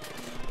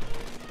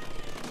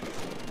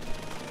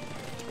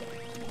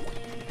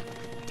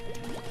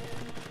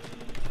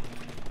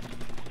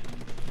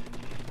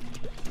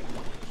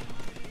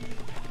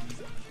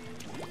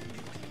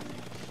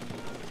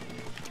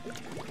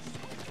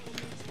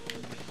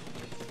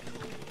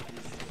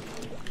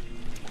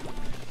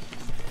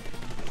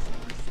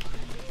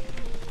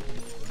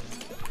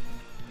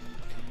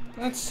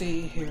 Let's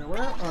see here.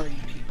 Where are you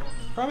people?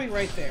 Probably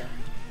right there.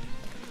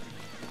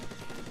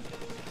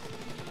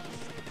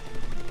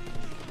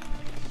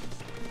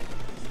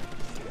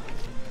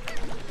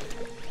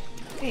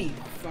 Hey,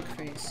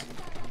 fuckface.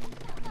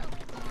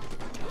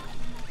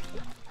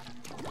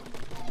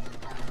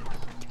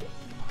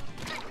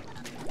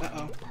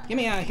 Uh-oh. Get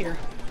me out of here.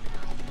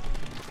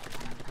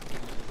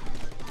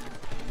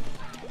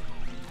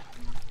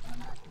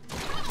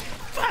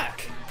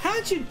 Fuck!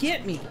 How'd you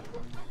get me?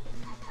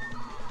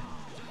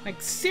 Like,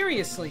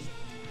 seriously.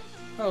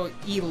 Oh,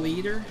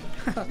 E-leader?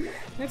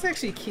 That's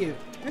actually cute.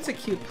 That's a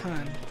cute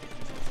pun.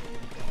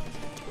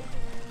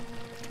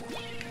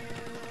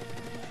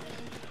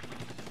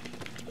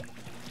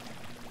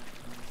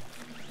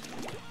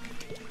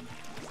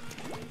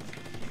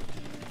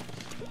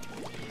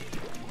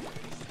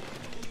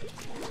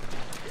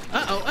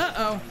 Uh-oh,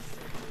 uh-oh.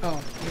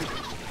 Oh.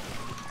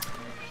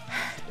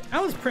 I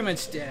was pretty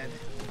much dead.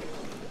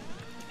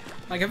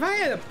 Like, if I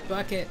had a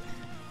bucket...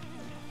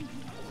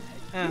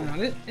 I don't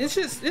know, it's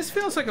just, this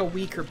feels like a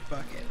weaker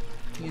bucket,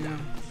 you know?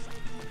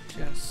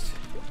 Just,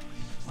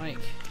 like,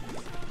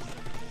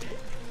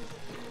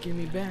 give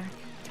me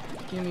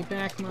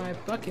back my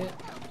bucket.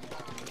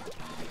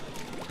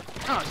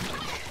 Oh,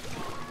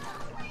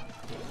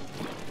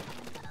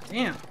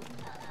 damn.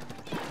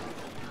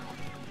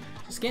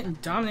 Just getting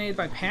dominated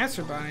by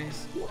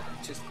passerbys,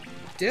 just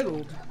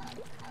diddled.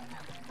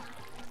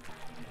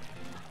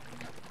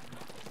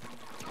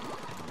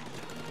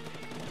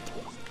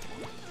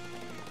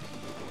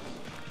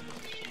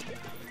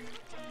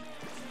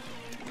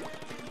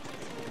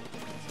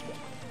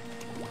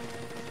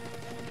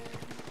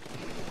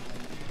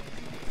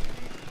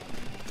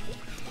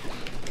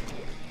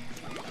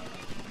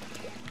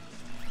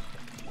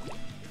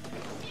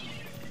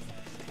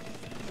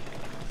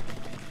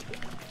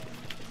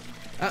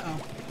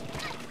 Uh-oh.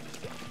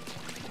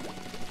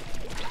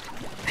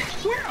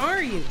 Where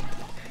are you?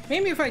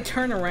 Maybe if I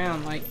turn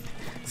around, like...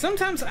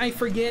 Sometimes I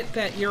forget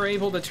that you're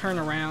able to turn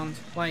around.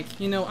 Like,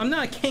 you know, I'm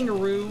not a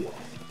kangaroo.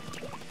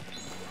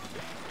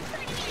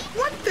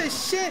 What the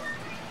shit?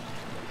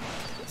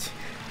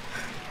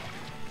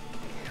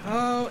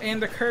 Oh,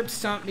 and the curb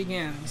stomp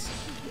begins.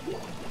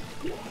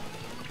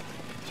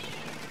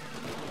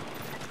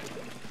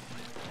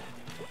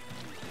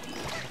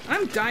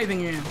 I'm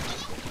diving in.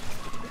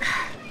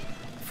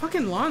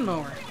 Fucking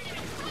lawnmower.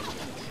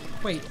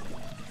 Wait,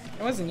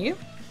 that wasn't you?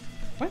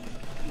 What?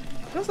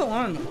 That was a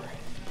lawnmower.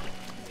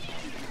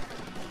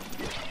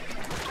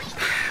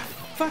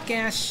 Fuck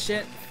ass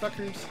shit,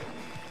 fuckers.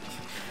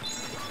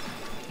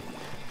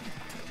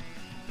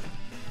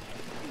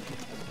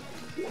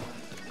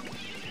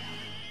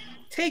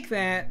 Take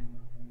that.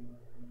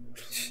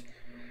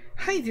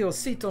 Ay,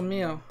 Diosito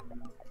mío.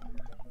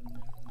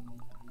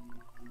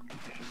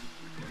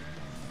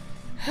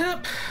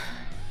 Hup.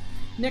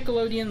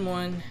 Nickelodeon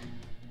won.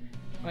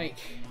 Like,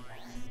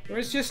 there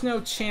was just no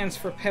chance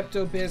for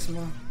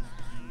Pepto-Bismol.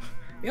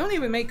 They don't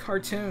even make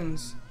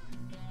cartoons.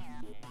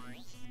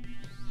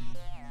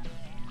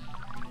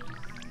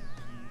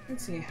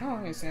 Let's see, how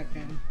long has that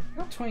been?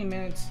 About 20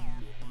 minutes.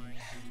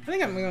 I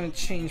think I'm going to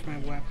change my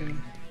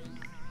weapon.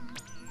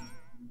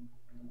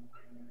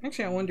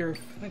 Actually, I wonder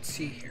if... Let's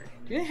see here.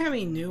 Do they have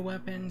any new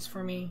weapons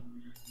for me?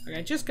 Okay,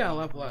 I just gotta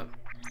level up.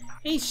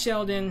 Hey,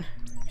 Sheldon.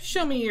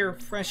 Show me your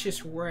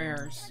freshest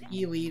wares,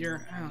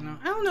 E-Leader. I don't know.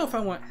 I don't know if I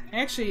want...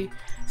 Actually,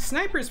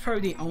 Sniper is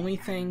probably the only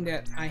thing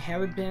that I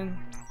haven't been.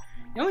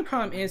 The only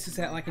problem is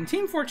that, like, in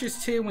Team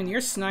Fortress 2, when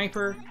you're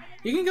Sniper,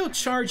 you can go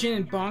charge in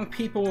and bonk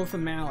people with a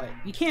mallet.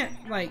 You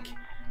can't, like...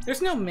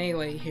 There's no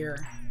melee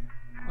here.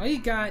 All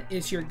you got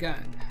is your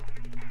gun.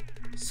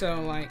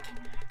 So, like...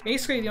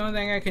 Basically, the only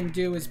thing I can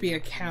do is be a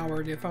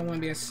coward if I want to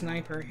be a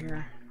sniper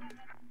here.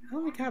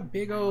 Oh, we got a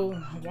big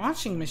old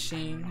washing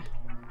machine.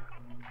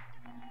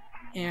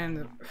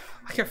 And,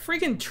 like a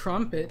freaking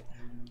trumpet.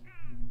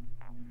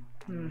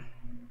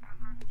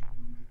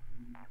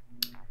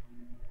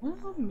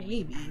 Well,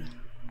 maybe.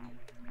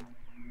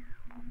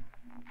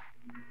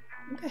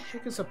 What the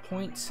heck is a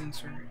point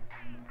sensor?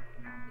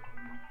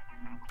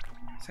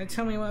 Does that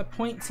tell me what a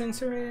point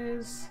sensor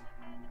is?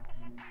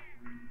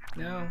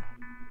 No.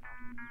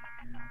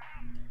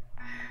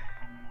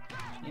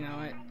 You know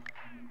what?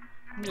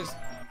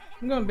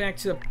 I'm going back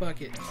to the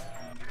bucket.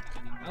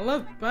 I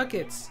love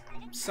buckets.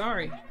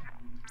 Sorry.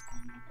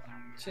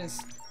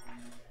 Just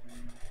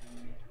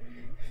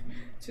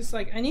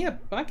like, I need a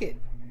bucket.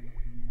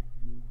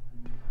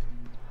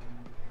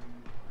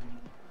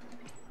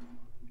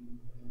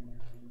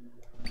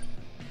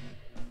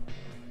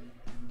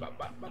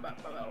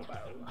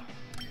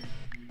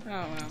 Oh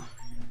well.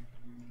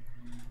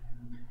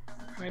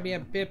 Maybe a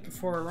bit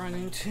before I run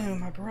into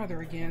my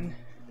brother again.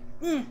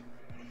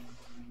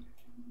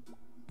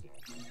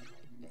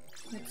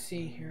 Let's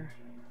see here.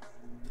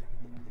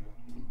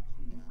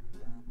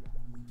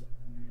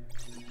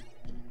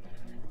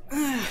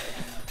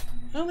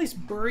 At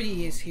least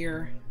Birdie is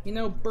here. You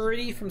know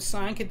Birdie from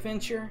Sonic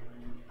Adventure?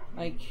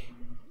 Like,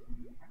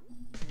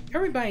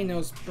 everybody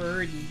knows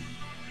Birdie.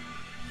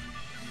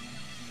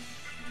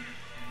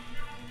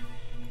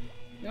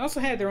 They also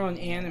had their own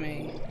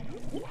anime.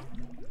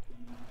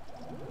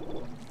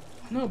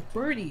 No,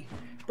 Birdie.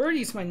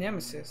 Birdie's my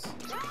nemesis.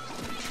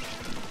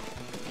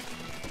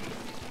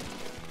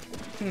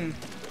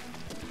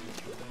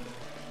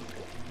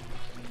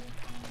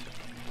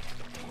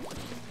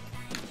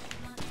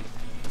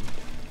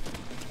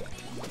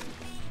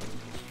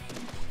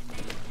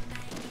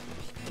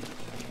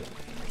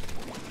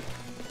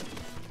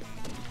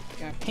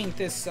 Gotta paint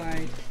this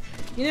side.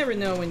 You never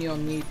know when you'll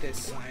need this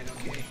side,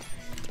 okay?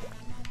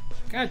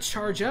 Gotta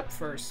charge up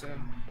first, though.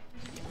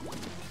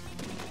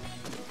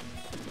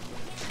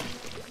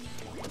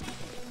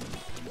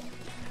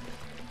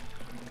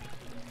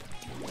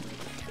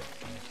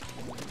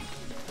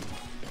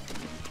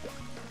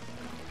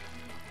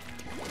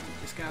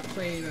 Just gotta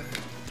play the...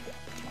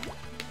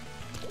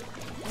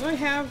 Do I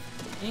have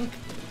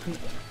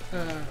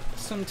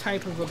some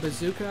type of a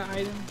bazooka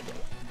item?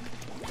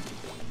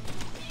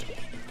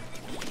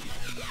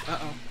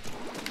 Uh-oh.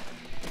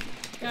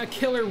 Got a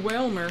killer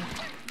Welmer.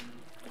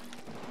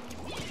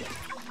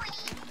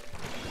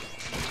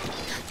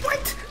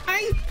 What?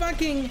 I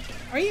fucking...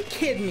 Are you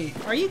kidding me?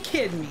 Are you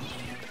kidding me?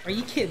 Are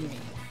you kidding me?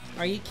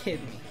 Are you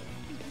kidding me?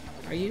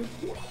 Are you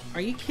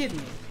kidding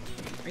me?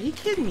 Are you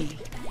kidding me?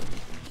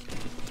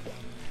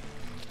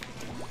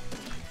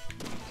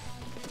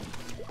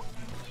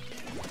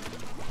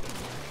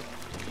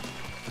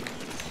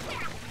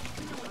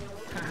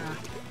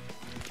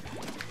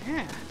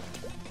 Yeah.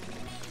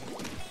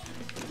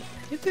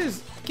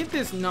 Get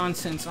this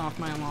nonsense off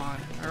my lawn,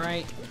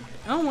 alright?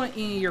 I don't want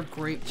any of your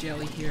grape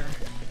jelly here.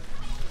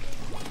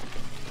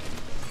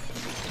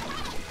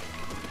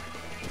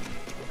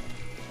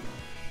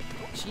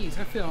 Jeez,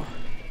 I feel...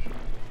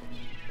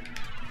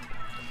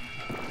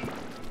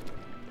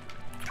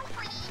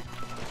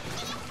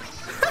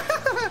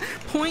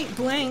 Point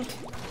blank!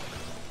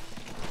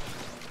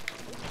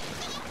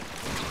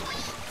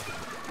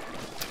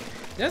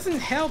 Doesn't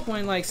help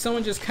when, like,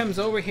 someone just comes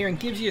over here and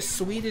gives you a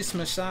Swedish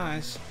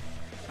massage.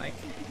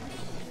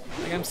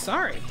 Like I'm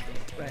sorry,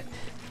 but...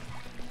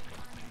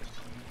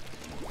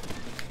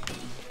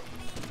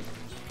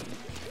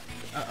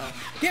 Uh-oh.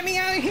 Get me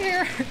out of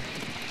here!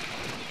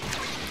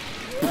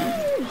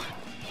 Woo!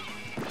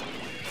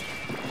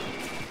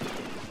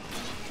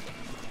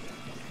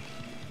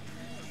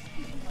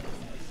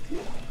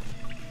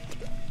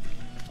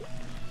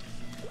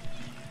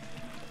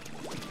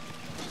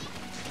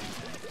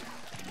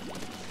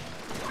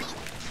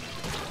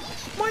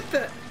 What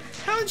the?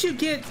 How did you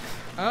get...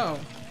 Oh.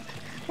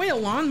 Wait, a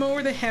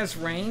lawnmower that has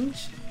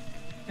range?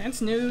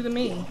 That's new to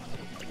me.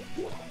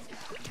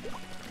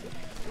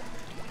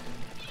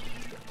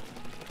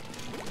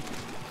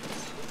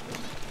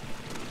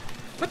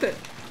 What the?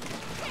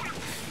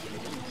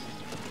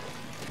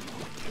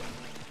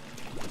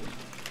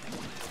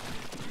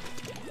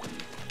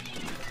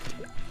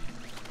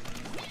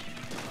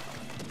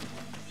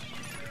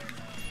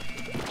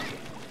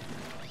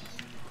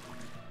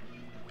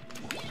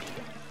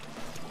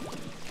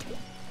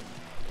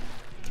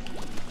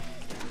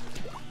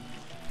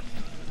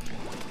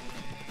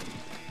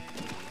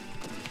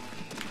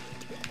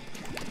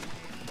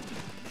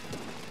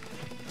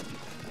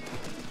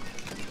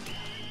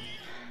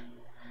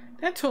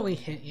 That totally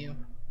hit you,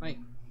 like,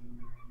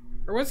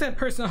 or was that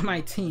person on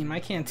my team? I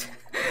can't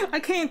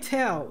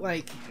tell.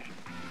 Like,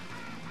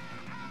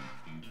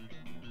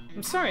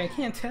 I'm sorry, I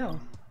can't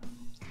tell.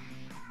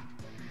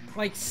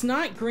 Like,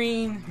 snot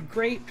green,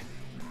 grape,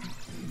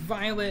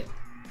 violet,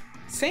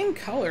 same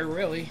color,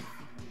 really.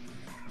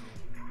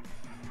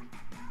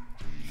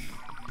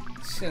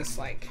 It's just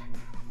like.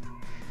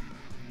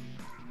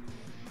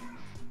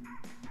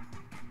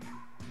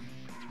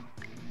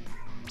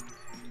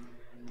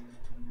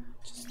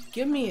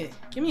 Give me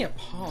a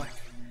Pollock.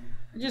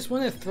 I just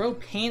want to throw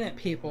paint at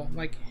people,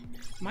 like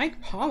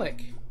Mike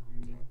Pollock.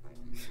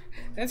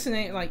 That's the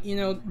name, like, you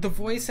know, the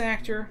voice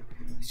actor.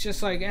 It's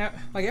just like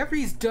after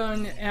he's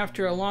done,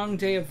 after a long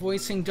day of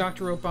voicing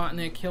Dr.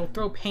 Robotnik, he'll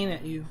throw paint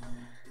at you.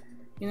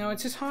 You know,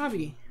 it's his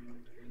hobby.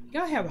 You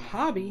gotta have a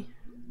hobby.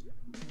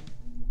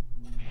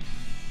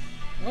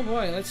 Oh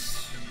boy,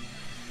 let's.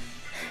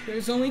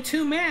 There's only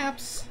 2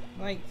 maps.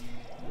 Like,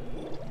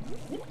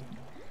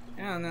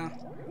 I don't know.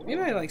 Maybe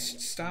I like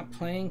stop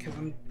playing because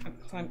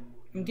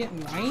I'm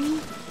getting whiny.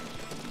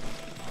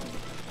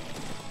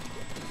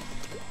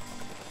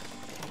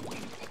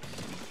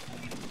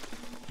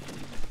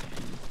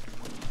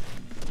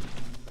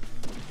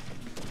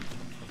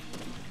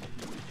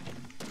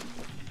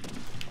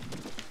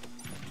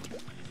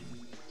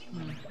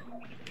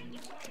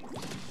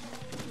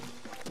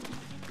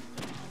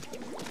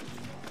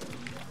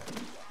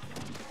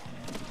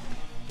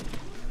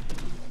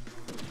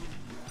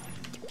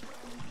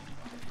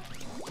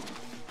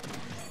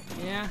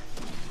 Yeah,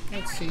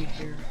 let's see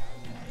here.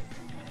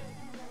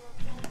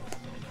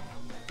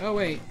 Oh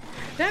wait,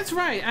 that's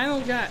right.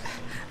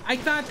 I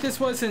thought this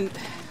wasn't.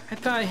 I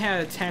thought I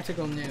had a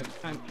tactical nuke.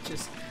 I'm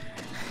just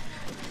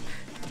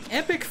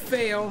epic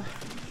fail.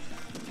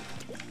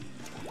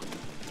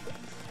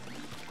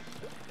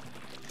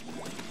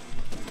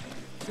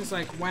 Just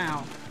like,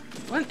 wow,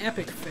 what an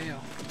epic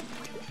fail.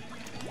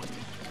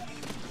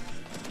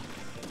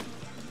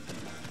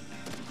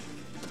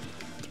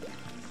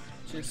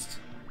 Just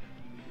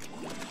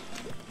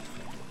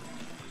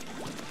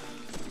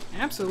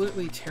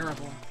absolutely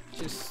terrible.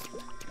 Just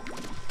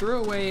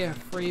threw away a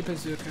free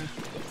bazooka.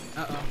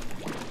 Uh-oh.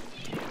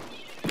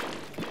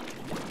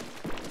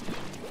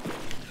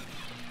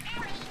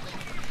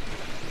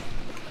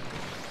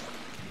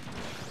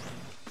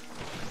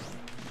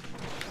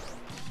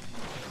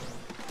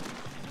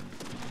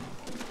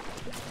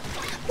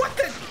 What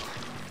the?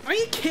 Are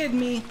you kidding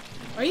me?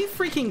 Are you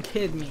freaking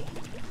kidding me?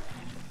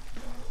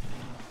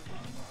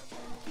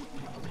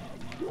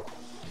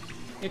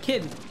 You're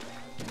kidding.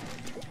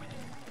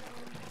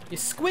 You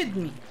squid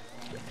me.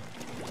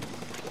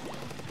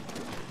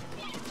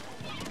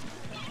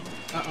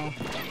 Uh-oh.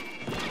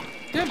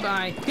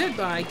 Goodbye.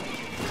 Goodbye.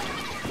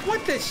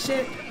 What the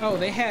shit? Oh,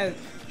 they had...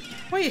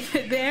 Wait,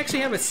 they actually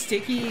have a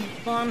sticky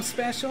bomb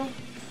special?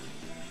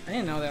 I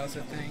didn't know that was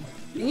a thing.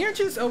 And you're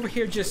just over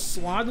here just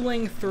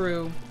swaddling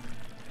through.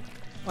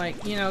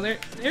 Like, you know,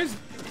 there's...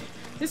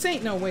 This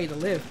ain't no way to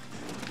live.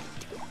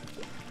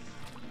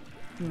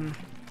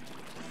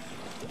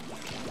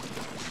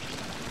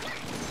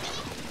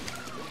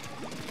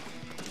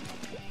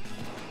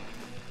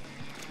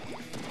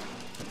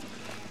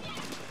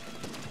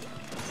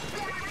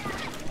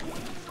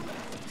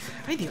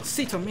 Ay,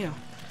 Diosito mío.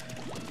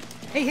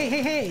 Hey, hey,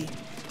 hey, hey!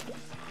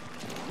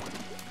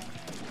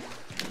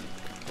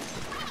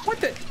 What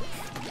the?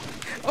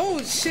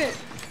 Oh, shit!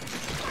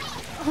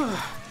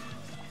 Oh,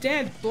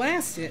 Dad,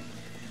 blast it!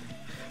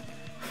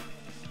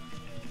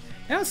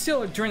 That was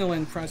still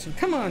adrenaline rushing.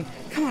 Come on,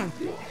 come on!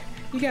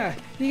 You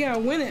gotta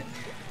win it.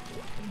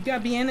 You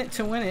gotta be in it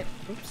to win it.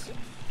 Oops.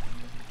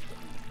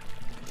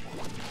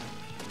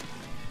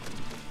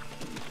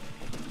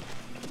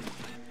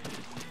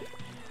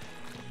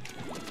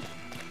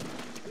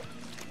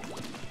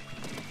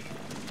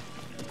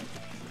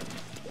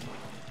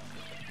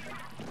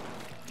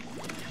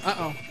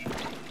 Uh-oh.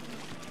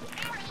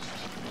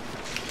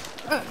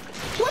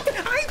 What the?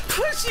 I'm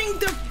pushing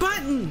the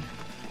button!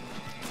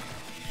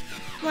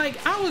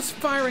 Like, I was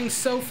firing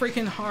so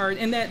freaking hard,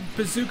 and that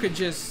bazooka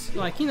just,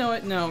 like, you know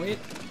what? No,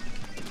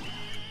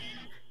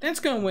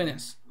 that's gonna win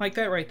us. Like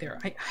that right there.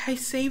 I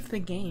saved the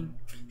game.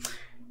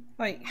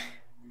 Like,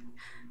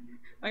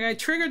 I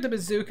triggered the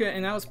bazooka,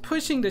 and I was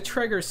pushing the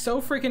trigger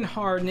so freaking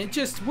hard, and it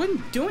just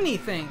wouldn't do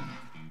anything.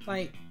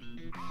 Like...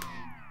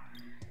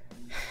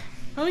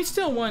 Well, he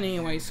still won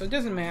anyway, so it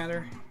doesn't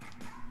matter.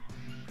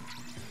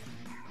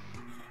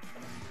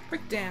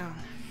 Break down.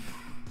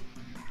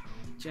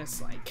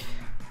 Just like...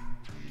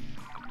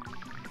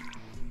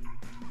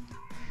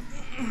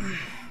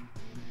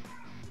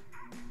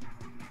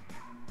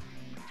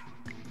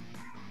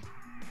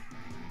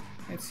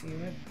 Let's see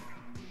what...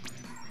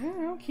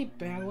 I'll keep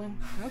battling.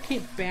 I'll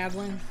keep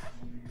battling.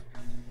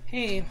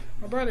 Hey,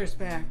 my brother's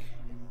back.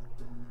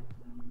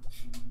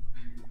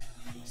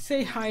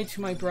 Say hi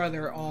to my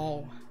brother,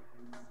 all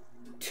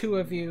 2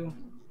 of you.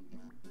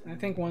 I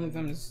think one of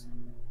them is...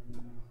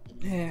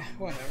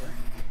 whatever.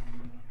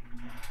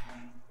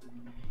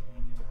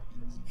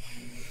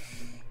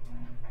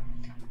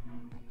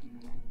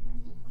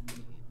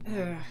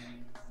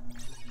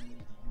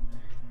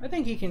 I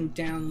think you can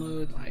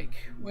download, like,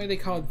 what are they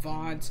called,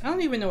 VODs? I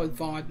don't even know what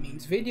VOD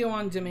means. Video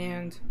on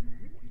demand?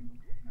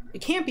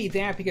 It can't be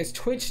that because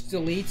Twitch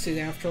deletes it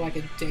after like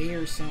a day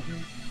or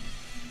something.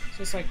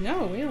 So it's like,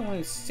 no, we don't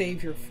want to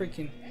save your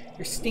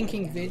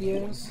stinking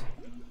videos.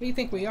 What do you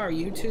think we are,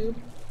 YouTube?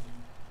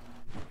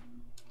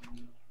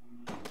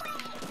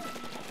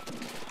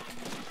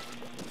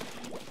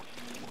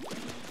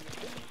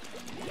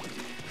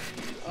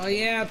 Oh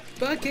yeah,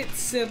 bucket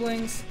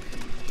siblings.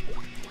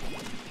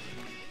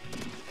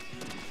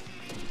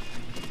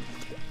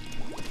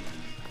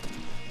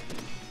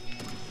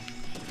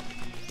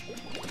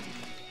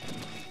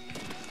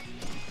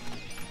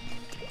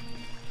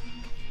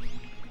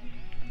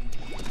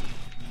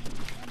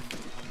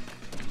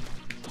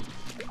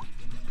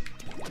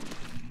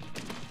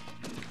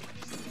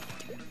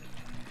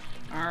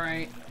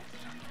 Alright.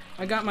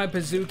 I got my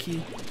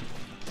bazooki.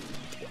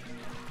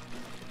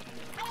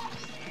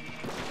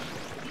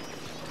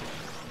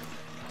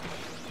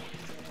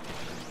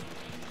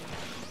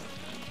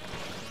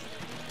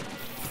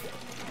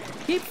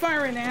 Keep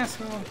firing,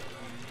 asshole.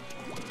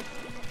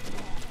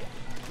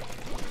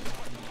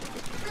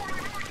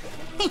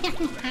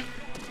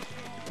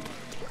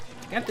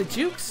 Got the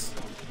jukes.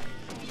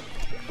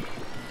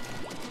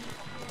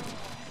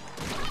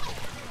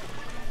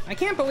 I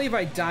can't believe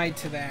I died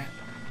to that.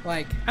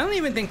 Like, I don't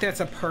even think that's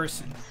a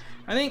person.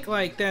 I think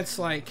like that's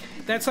like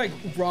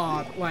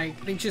Rob.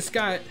 Like they just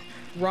got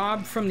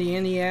Rob from the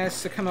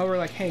NES to come over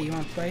like, hey, you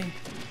wanna play?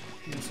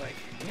 And he's like,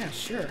 yeah,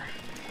 sure.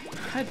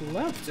 I'd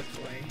love to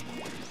play.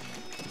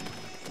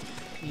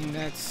 I mean,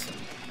 that's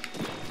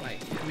like,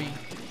 I mean,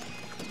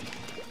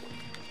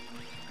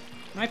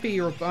 might be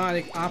your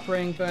robotic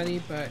operating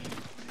buddy, but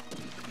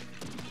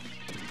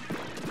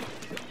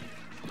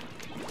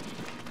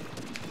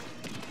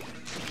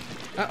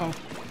uh-oh.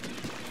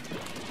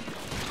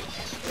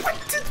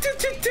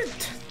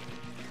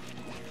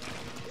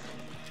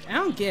 I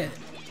don't get it.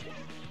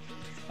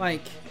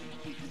 Like,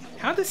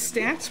 how the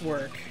stats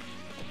work?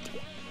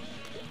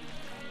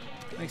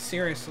 Like,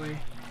 seriously.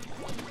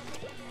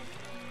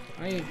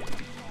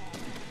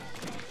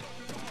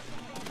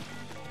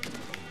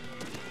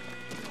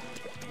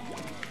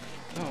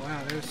 Oh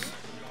wow, there's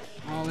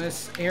all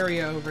this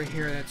area over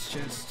here that's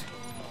just...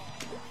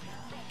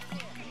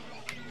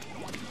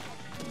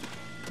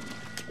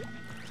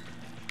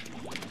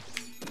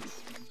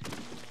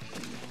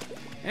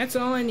 That's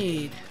all I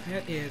need.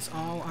 That is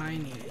all I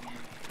need.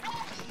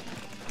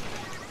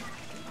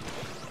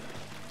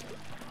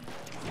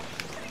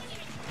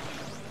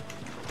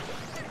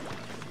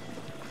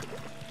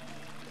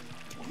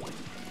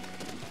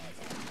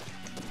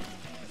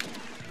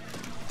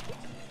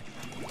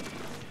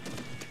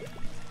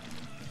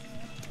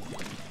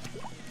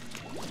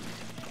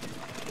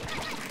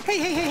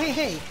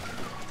 Hey!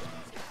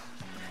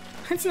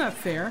 That's not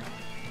fair.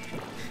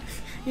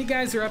 You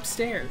guys are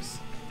upstairs.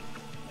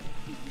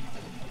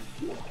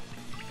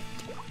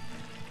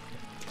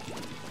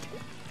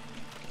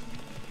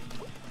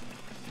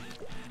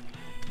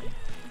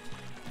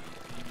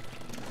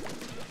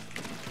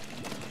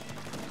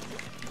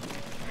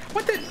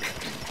 What the?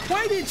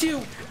 Why did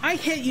you? I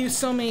hit you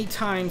so many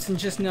times and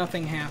just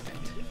nothing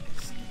happened.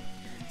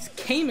 This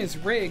game is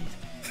rigged.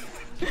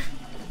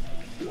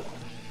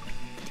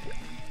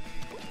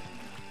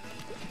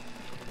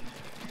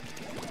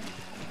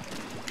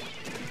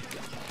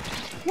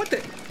 What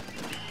the?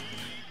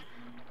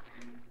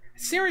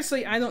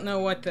 Seriously, I don't know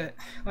what the...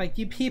 Like,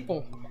 you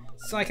people.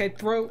 It's like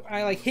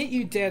I like hit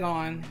you dead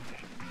on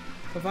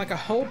with like a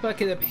whole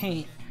bucket of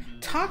paint.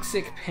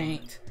 Toxic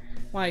paint.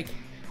 Like,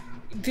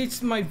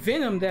 it's my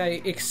venom that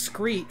I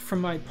excrete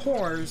from my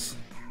pores.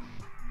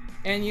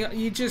 And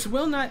you just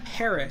will not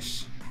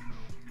perish.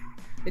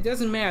 It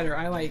doesn't matter.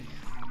 I like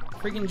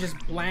freaking just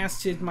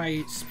blasted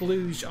my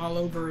splooge all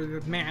over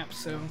the map,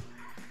 so...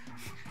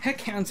 That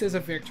counts as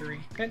a victory.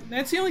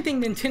 That's the only thing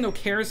Nintendo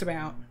cares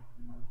about.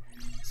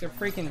 It's their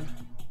freaking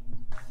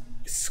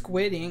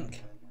squid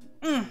ink.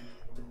 Oh,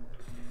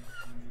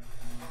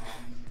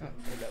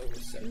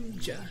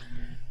 Soja.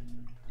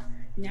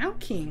 Now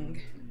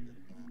King.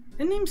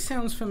 That name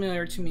sounds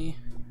familiar to me.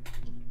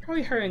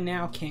 Probably heard of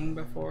Now King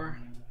before.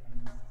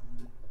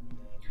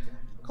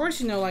 Of course,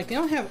 you know, like, they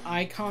don't have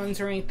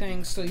icons or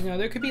anything, so, you know,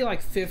 there could be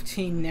like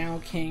 15 Now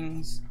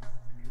Kings.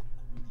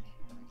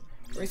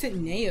 Or is it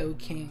Neo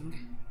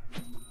King?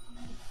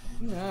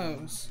 Who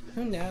knows?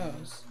 Who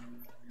knows?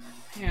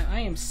 Man,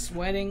 I am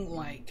sweating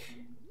like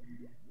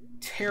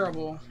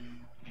terrible.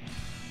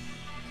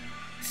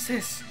 Is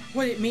this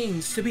what it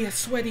means to be a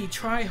sweaty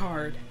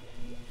tryhard?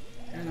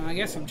 I don't know, I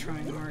guess I'm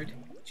trying hard.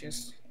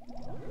 Just...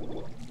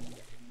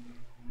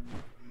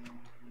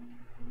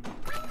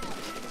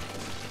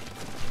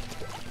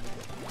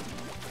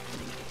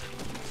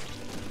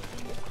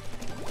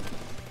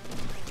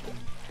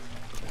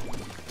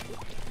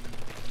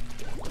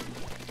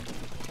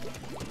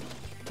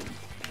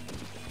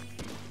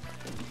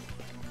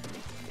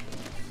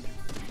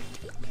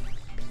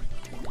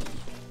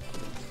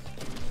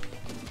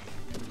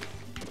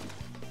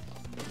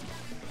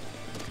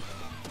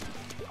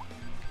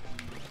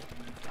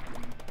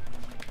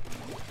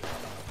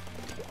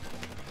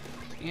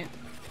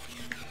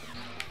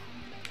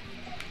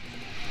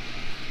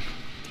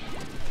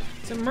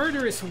 It's a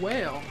murderous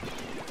whale.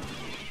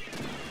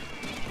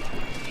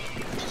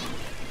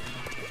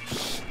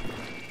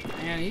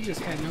 Man, he just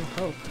had no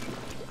hope.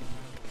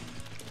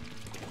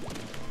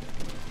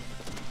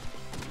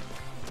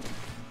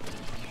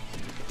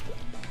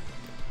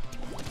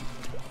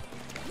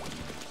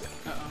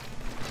 Uh-oh.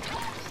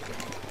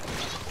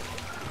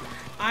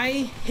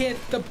 I hit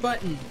the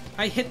button.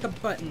 I hit the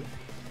button.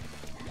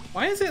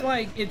 Why is it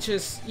like it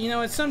just, you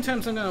know, it's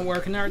sometimes I'm gonna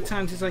work and other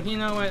times it's like, you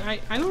know what, I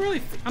don't really,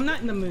 I'm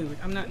not in the mood.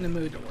 I'm not in the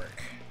mood to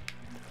work.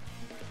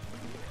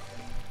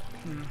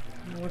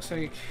 It looks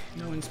like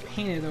no one's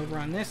painted over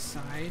on this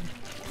side.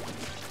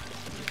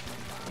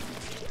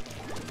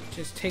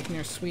 Just taking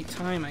their sweet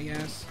time, I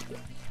guess.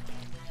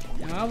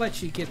 Now I'll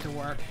let you get to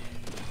work.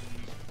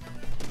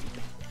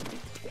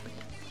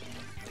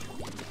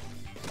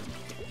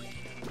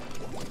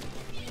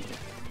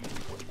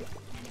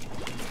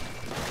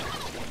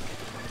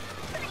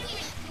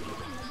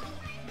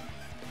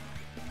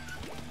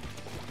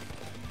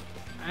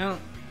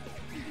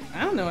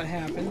 I don't know what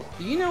happened.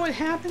 Do you know what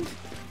happened?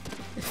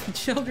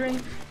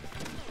 Children?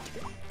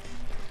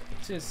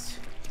 Just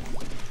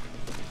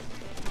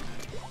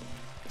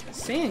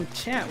say in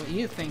chat what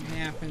you think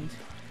happened,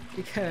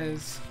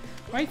 because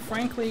quite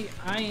frankly,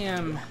 I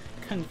am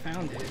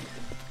confounded.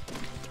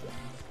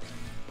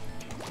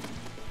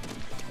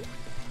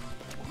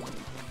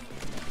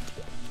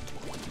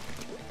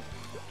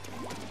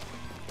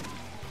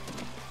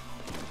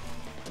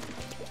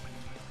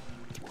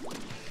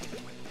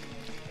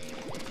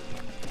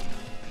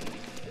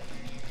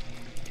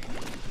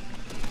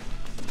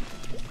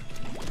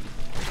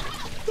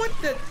 What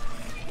the?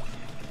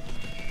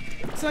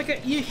 It's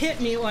like you hit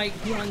me like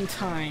one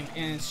time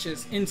and it's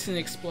just instant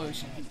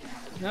explosion.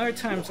 And other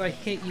times I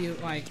hit you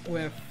like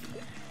with...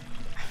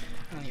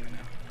 I don't even know.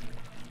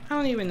 I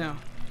don't even know.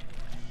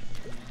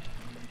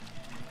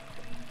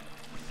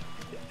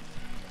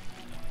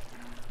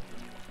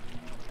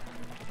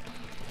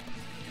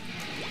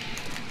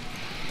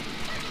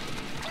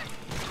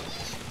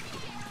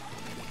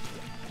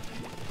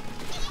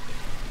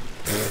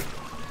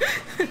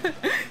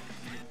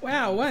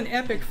 Wow, what an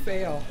epic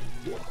fail.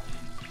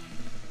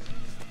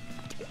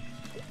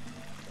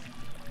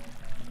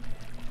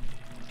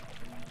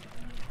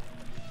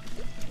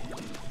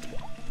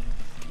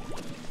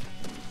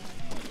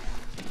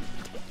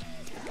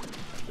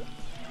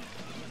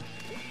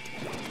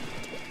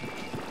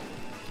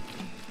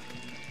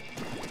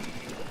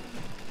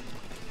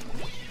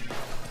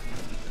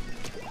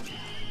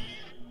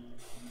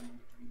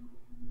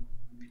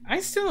 I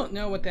still don't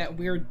know what that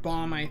weird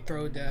bomb I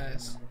throw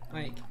does.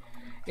 Like,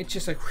 it's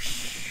just like,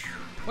 whoosh.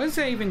 What does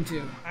that even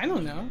do? I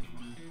don't know.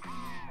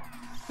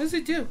 What does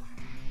it do?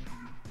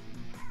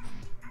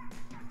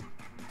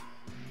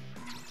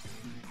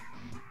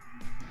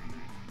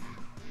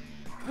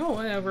 Oh,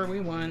 whatever, we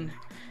won.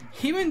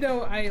 Even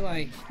though I,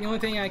 like, the only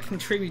thing I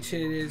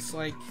contributed is,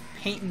 like,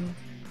 painting.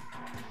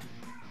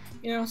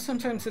 You know,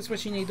 sometimes that's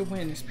what you need to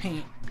win, is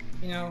paint.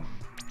 You know?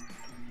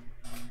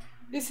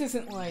 This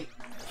isn't, like,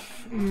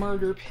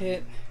 Murder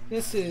Pit.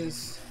 This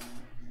is...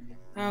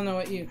 I don't know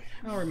what you...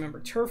 I don't remember.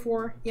 Turf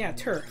War? Yeah,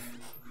 turf.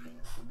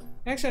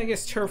 Actually, I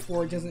guess turf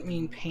war doesn't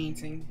mean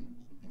painting.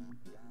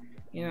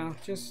 You know,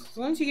 just as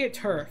long as you get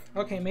turf.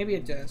 Okay, maybe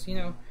it does. You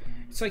know,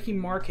 it's like you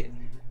mark it.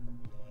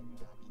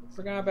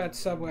 Forgot about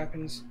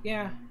sub-weapons.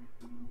 Yeah.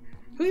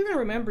 Who even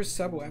remembers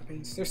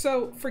sub-weapons? They're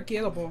so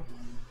forgettable.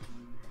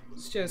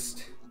 It's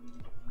just...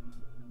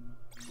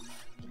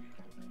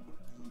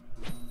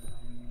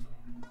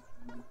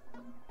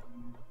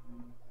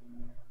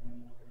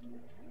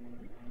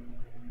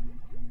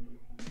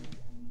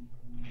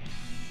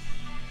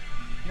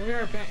 We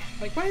are back.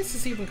 Like, why is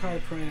this even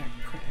called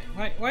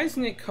why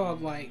isn't it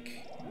called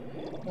like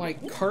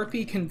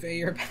Carpy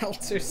conveyor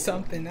belts or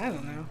something? I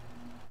don't know.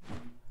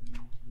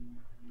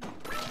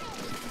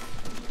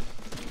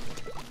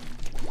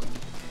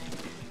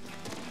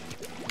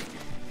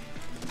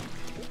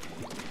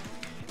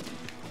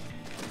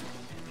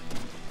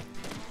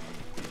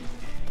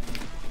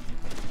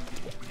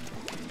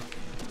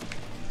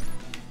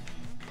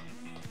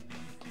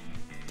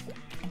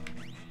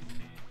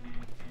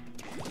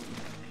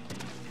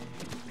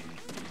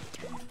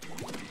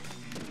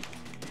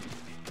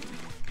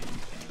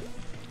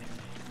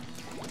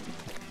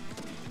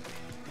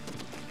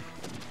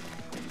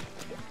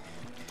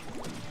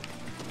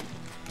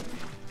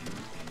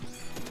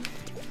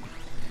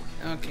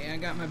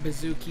 got my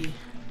bazooki.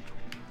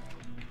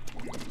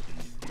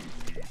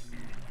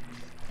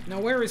 Now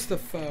where is the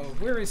foe?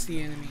 Where is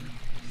the enemy?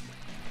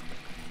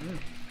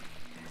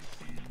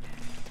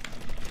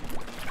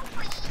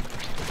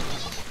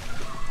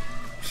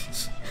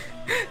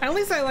 At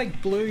least I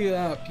like blew you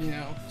up, you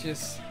know,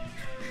 just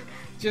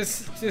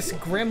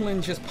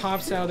gremlin just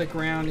pops out of the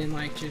ground and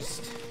like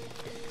just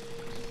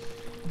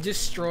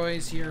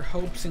destroys your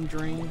hopes and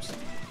dreams.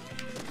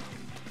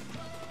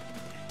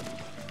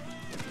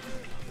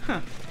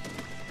 Huh.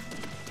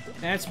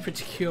 That's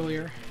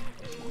peculiar.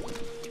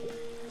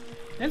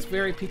 That's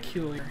very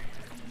peculiar.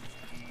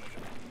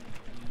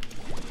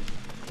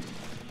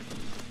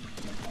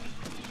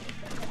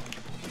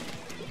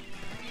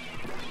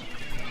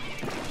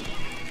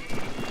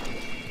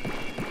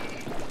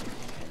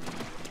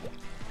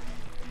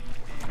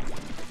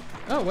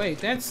 Oh wait,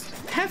 that's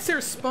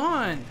their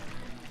spawn.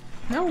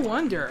 No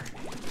wonder.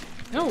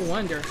 No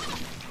wonder.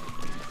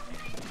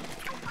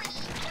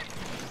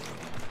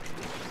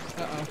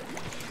 Uh-oh.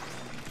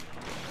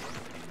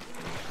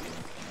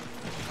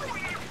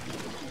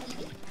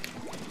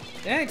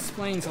 That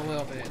explains a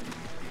little bit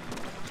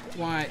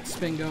what's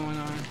been going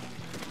on.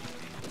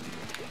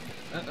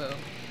 Uh-oh.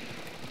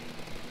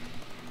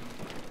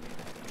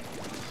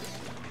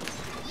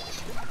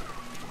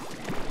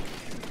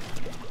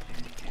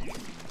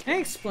 That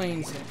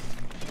explains it.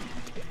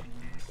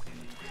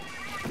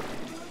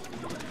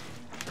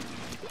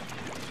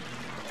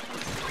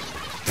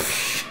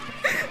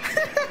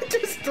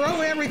 Just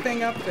throw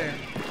everything up there.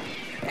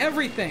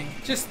 Everything.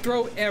 Just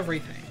throw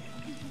everything.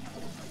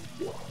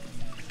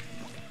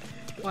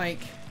 Like,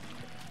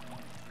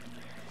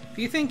 if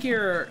you think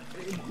you're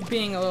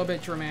being a little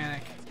bit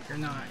dramatic, you're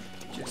not.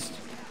 Just...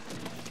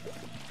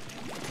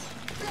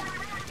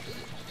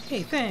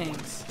 Hey,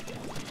 thanks.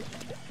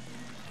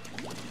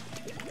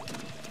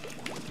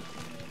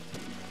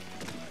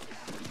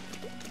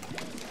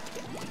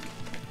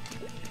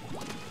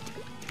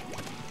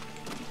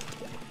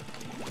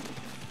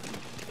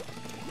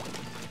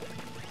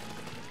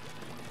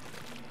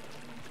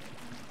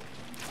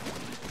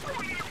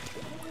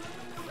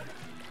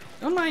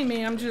 Don't mind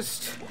me, I'm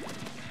just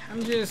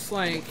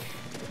like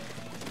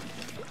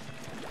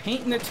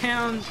painting the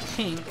town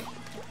pink.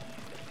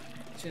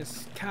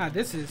 Just, God,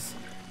 this is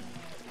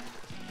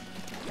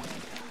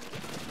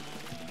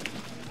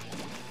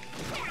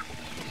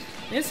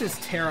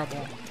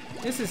terrible.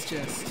 This is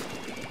just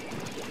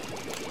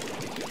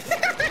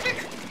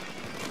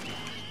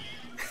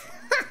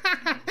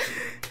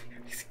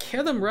just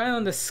kill them right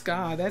on the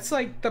ska. That's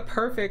like the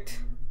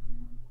perfect.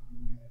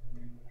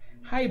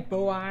 Hi,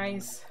 Bow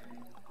Eyes.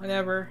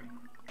 Whatever.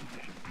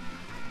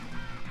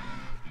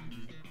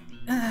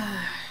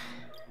 That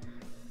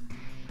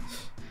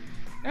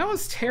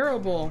was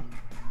terrible.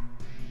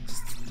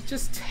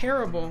 Just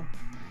terrible.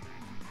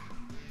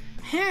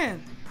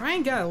 Man,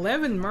 Ryan got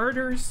 11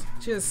 murders.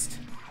 Just...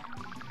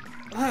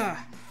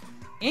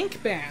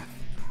 Ink bath.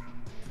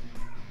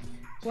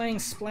 Playing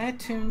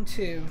Splatoon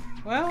 2.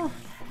 Well,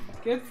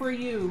 good for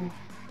you.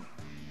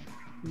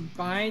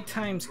 Buy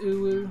times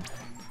uwu.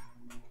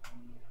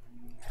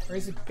 Or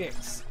is it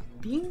Bix?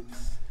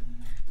 Beans?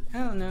 I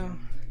don't know.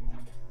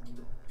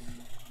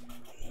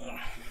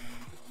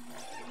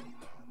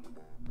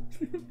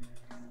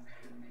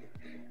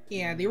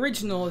 Yeah, the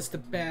original is the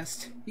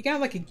best. You got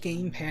like a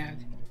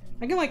gamepad.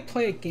 I can like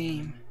play a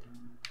game.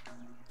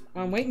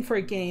 While I'm waiting for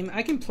a game,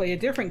 I can play a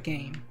different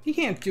game. You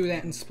can't do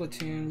that in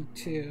Splatoon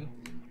 2.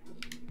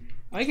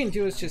 All I can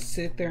do is just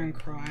sit there and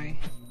cry.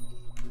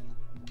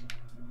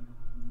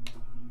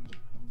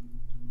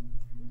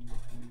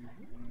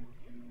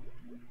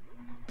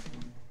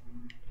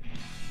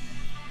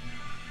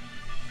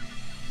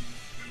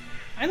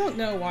 I don't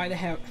know why they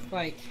have,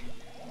 like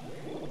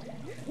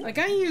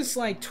I use,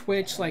 like,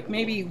 Twitch, like,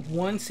 maybe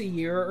once a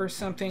year or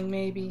something,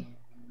 maybe.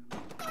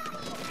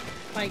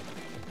 Like,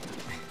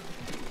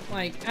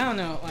 I don't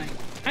know, like,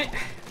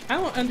 I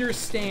don't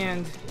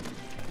understand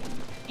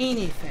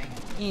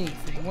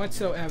anything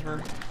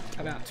whatsoever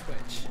about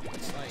Twitch.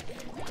 It's like,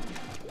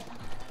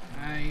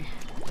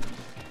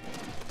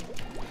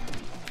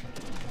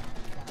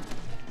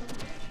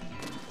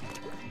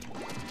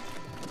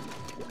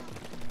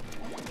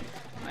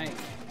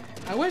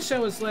 I wish I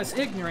was less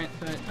ignorant,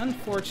 but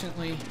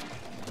unfortunately...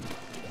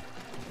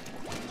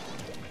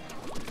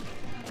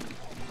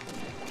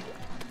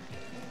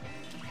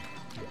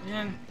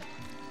 Man,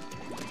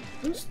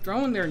 who's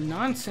throwing their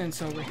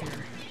nonsense over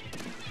here?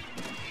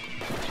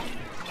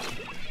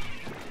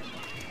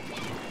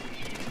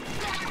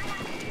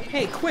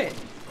 Hey, quit!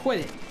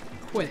 Quit it!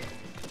 Quit it!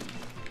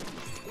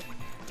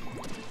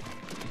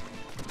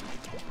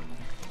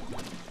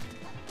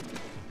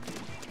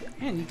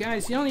 Man, you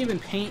guys, you don't even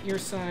paint your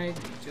side.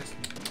 Just...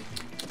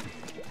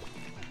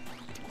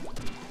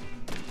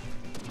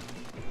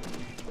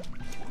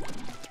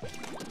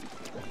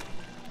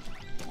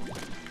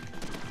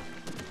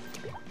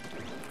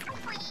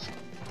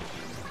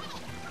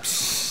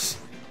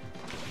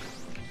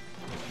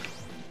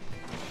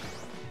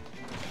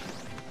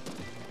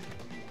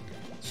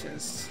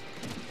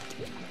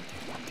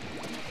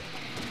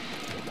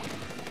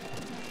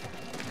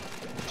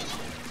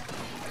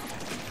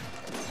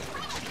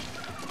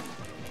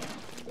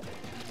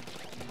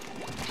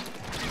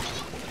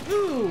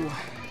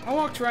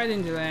 walked right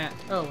into that.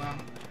 Oh well.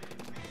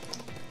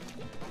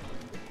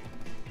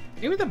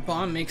 Maybe the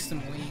bomb makes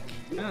them weak.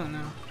 I don't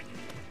know.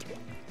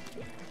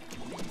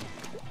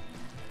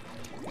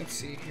 Let's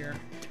see here.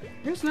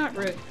 There's not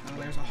red. Oh,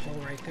 there's a hole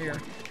right there.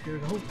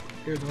 There's a hole.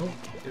 There's a hole.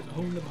 There's a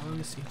hole in the bottom of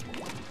the sea.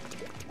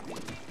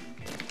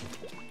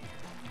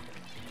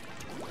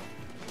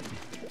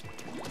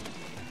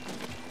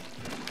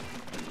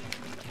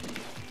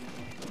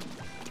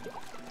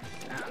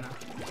 I don't know.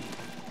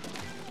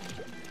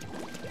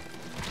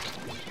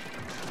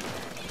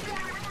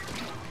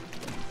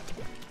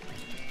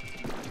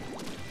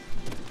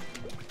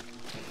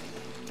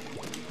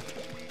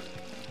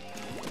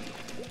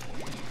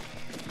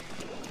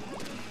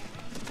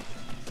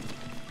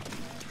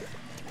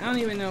 I don't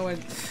even know what,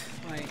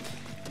 like...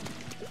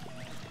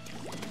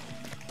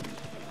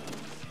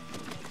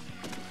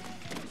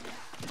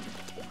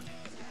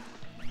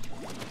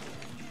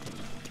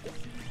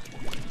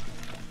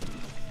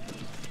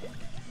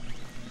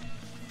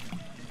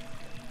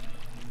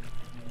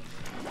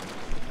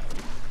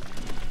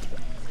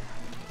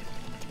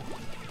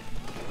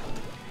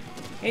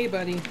 Hey,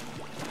 buddy. You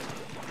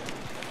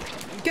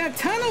got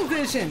tunnel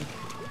vision!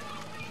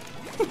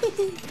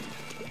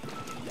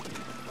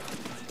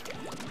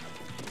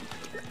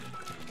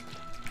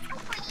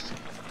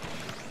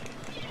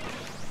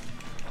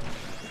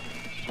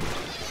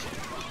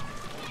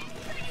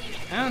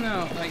 I don't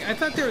know, like, I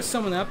thought there was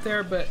someone up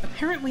there, but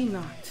apparently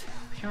not.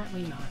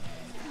 Apparently not.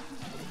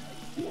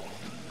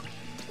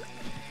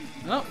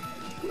 Oh.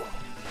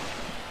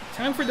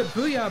 Time for the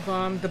Booyah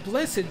Bomb, the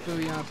blessed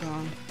Booyah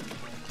Bomb.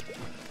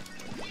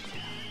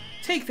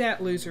 Take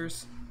that,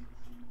 losers.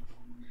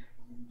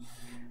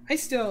 I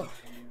still...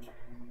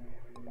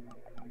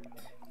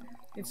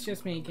 It's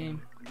just me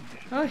game.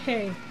 Oh,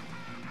 hey.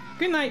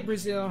 Good night,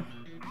 Brazil.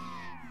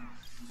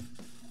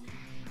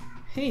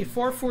 Hey,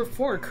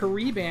 444,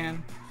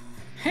 Caribbean.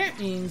 That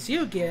means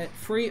you get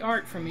free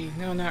art from me.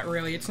 No, not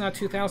really. It's not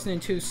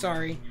 2002,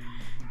 sorry.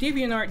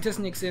 DeviantArt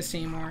doesn't exist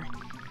anymore.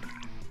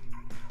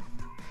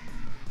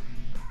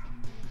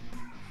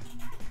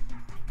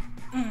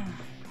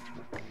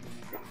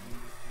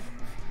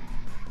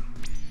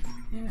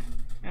 Yeah,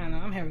 I don't know.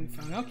 I'm having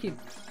fun. I'll keep...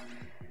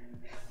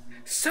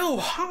 So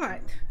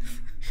hot!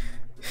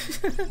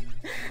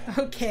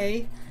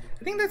 Okay.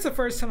 I think that's the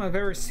first time I've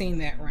ever seen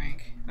that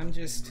rank. I'm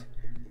just...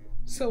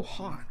 so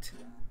hot.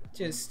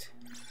 Just...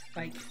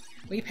 like,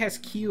 way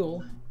past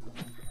Kuel.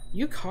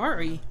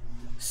 Yukari.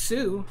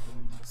 Sue.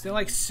 Is there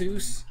like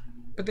Seuss?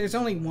 But there's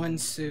only one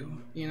Sue,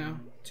 you know?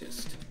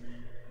 Just...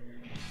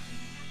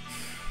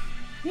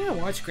 yeah,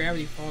 watch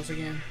Gravity Falls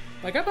again.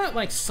 Like, I bought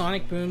like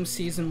Sonic Boom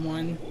Season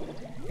 1.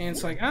 And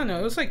it's like, I don't know,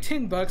 it was like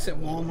 $10 at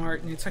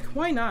Walmart. And it's like,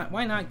 why not?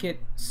 Why not get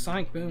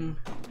Sonic Boom?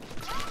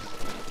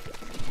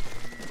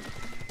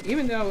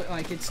 Even though,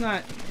 like, it's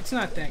not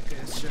that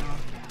good, so...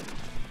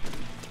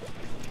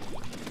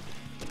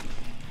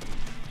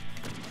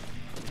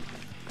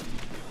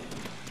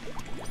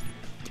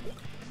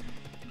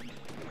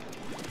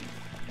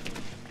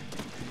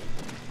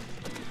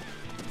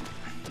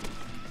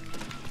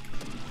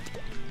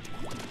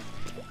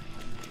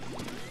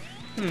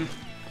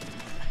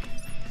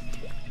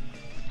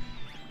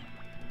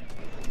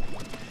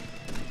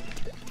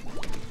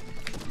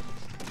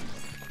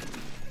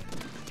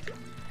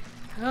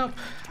 Oh,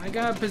 I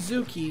got a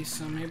bazooki,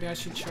 so maybe I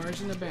should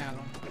charge in the battle.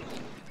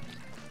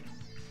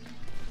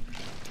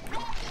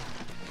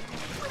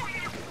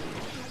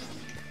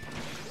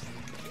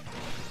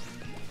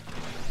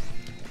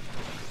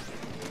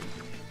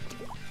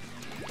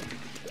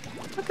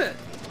 What the?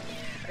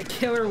 A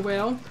killer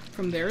whale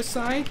from their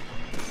side?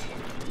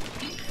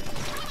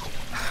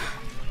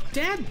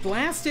 Dad,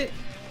 blast it!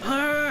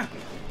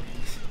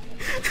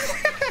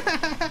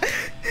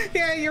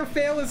 Yeah, your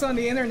fail is on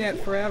the internet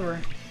forever.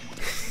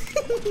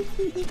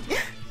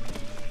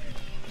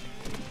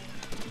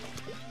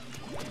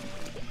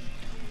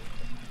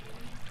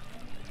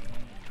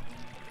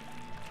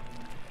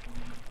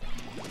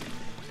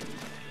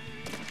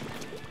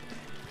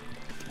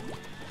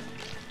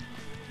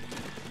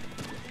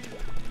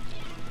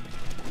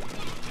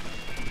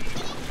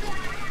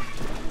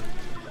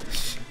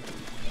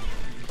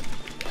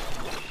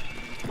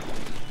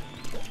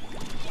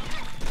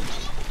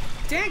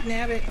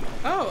 Dagnabbit!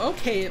 Oh,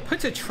 okay, it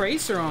puts a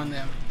tracer on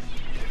them.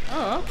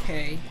 Oh,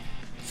 okay.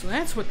 So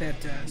that's what that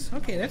does.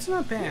 Okay, that's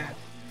not bad.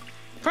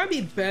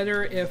 Probably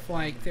better if,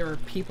 like, there were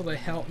people to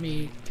help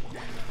me.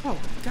 Oh,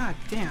 god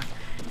damn.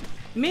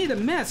 Made a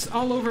mess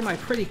all over my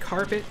pretty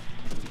carpet.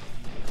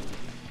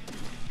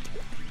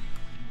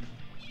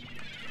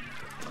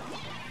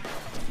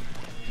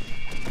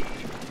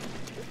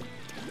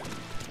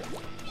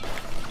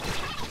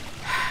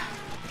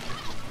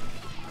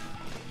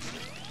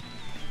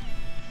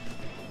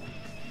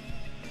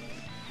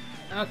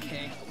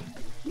 Okay.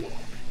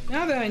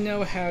 Now that I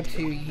know how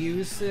to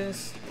use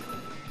this,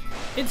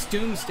 it's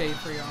doomsday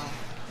for y'all.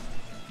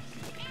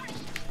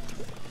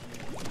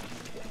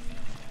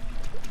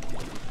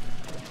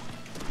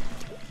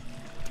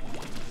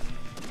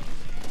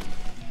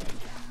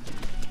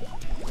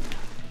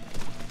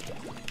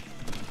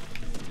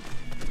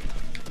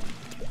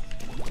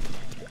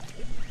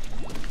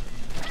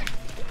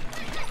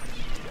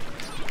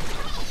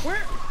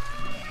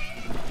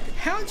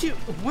 How'd you...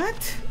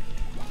 What?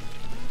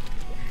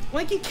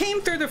 Like, he came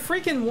through the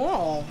freaking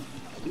wall.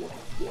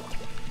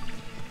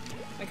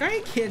 Like, are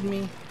you kidding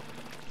me?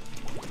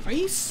 Are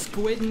you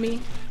squidding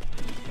me?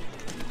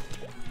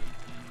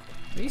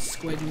 Are you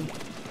squidding me?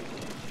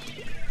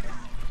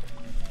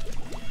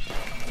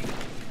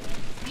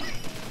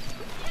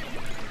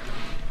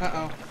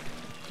 Uh-oh.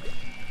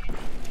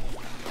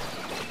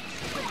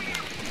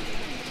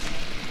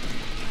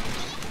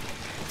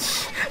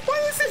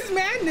 What is this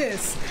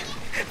madness?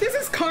 This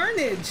is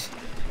carnage.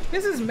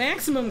 This is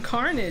maximum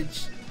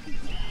carnage.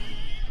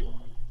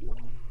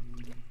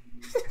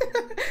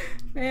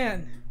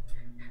 Man.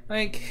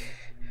 Like,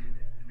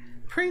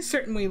 pretty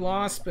certain we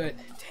lost, but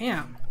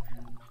damn.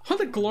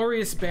 What a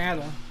glorious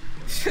battle.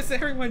 It's just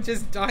everyone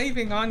just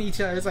diving on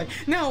each other. It's like,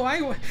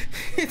 no,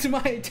 it's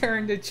my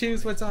turn to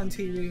choose what's on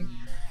TV.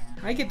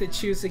 I get to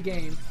choose the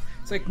game.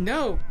 It's like,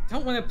 no,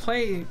 don't want to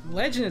play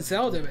Legend of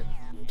Zelda, but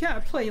you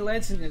gotta play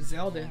Legend of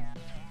Zelda.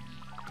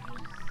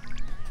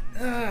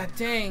 Ah,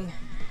 dang.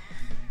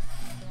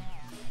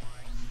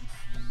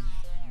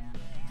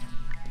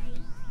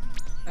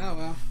 Oh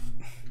well.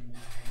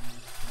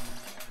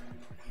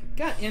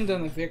 Got end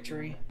on the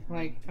victory.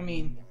 Like, I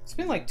mean, it's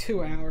been like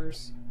 2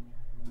 hours.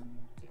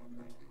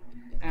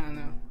 I don't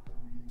know.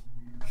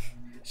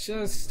 Should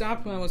have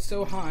stopped when I was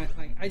so hot.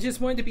 Like, I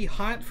just wanted to be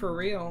hot for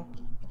real.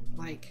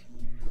 Like,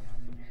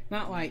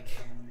 not like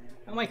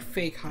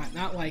fake hot.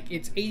 Not like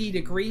it's 80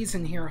 degrees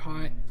in here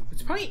hot.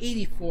 It's probably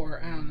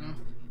 84. I don't know.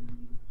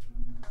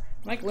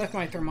 Like, left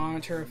my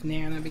thermometer of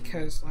Nana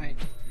because, like,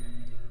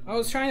 I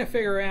was trying to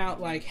figure out,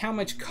 like, how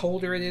much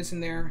colder it is in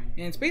there.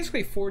 And it's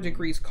basically 4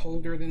 degrees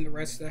colder than the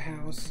rest of the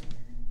house.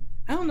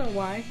 I don't know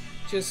why.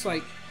 Just,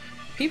 like,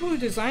 people who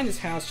design this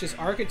house, just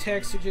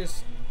architects are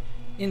just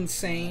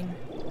insane.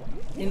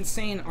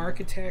 Insane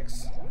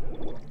architects.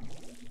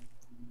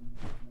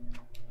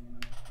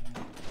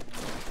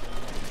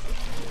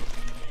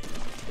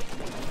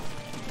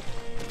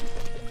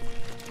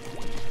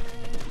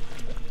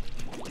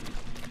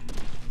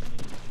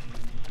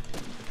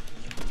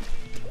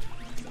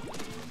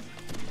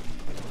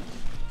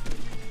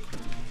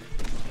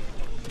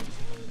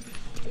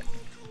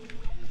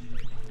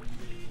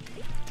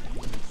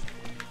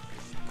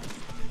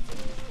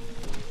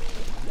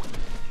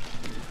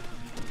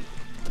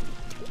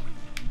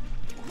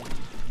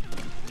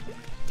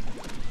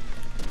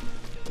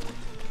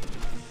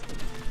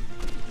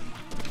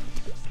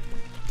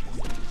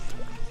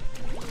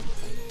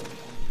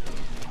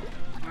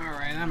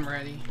 I'm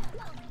ready.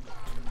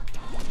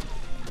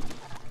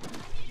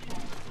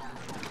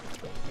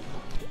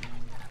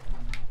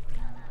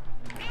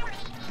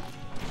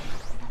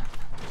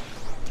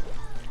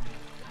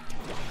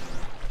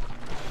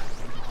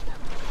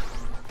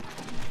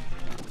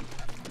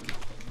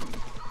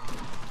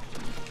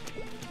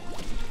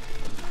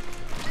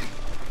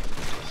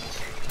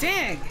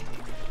 Dang!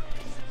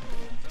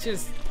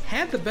 Just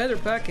had the better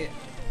bucket.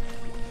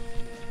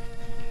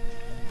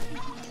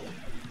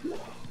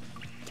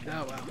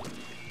 Oh well.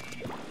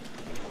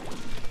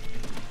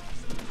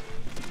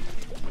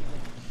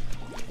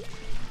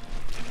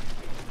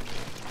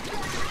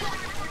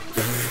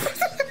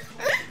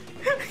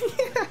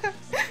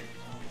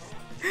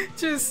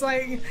 Just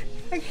like,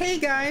 hey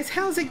guys,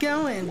 how's it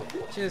going?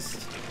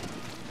 Just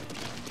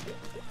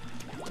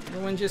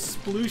everyone just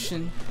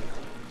splooshing.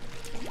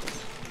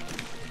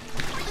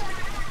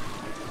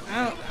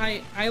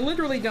 I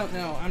literally don't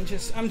know.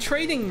 I'm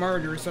trading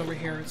murders over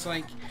here. It's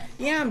like,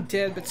 yeah, I'm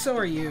dead, but so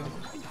are you.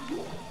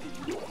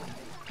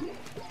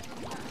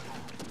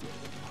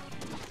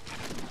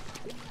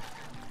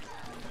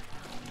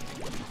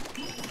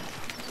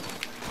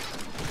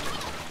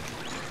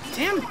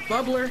 Damn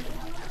bubbler.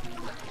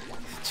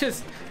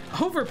 Just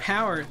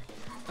overpowered.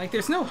 Like,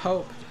 there's no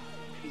hope.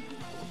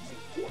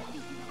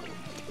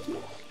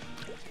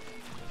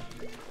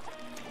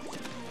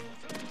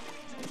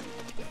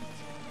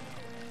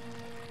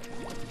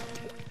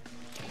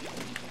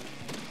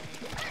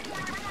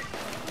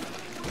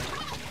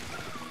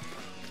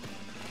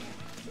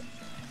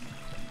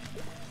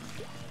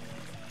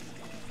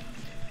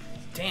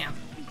 Damn.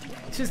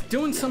 Just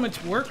doing so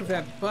much work with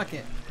that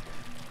bucket.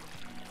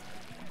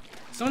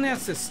 Someone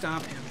has to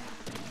stop him.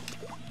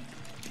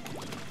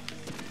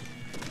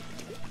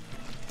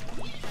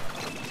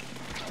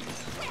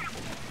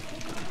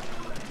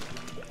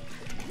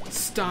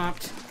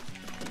 Stopped.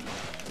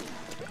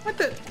 What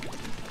the?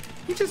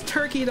 He just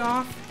turkeyed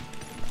off.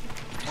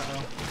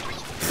 Uh-oh.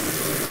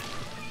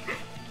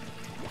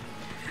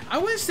 I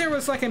wish there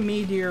was like a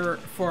meteor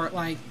for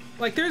like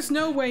there's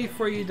no way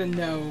for you to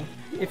know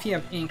if you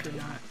have ink or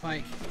not.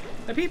 Like,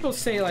 the people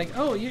say like,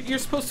 oh, you're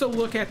supposed to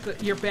look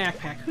at your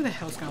backpack. Who the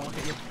hell's gonna look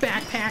at your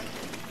backpack?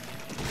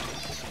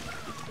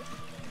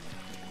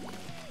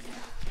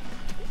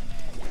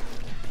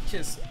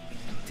 Just,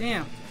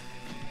 damn.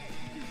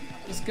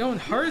 Just going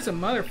hard as a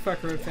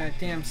motherfucker with that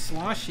damn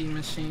sloshy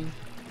machine.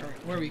 Or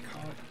what do we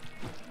call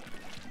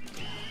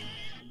it?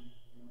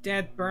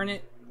 Dad, burn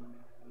it.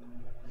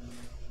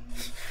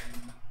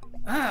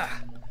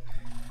 Ah!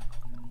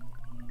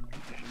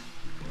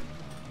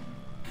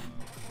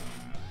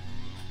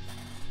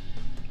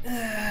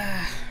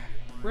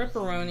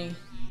 Ripperoni.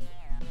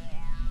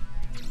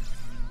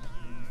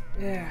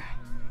 Yeah.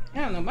 I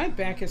don't know, my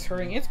back is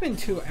hurting. It's been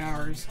 2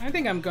 hours. I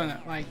think I'm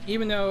gonna, like,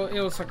 even though it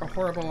was like a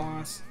horrible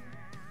loss.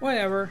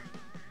 Whatever.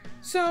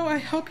 So, I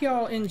hope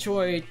y'all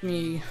enjoyed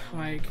me,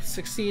 like,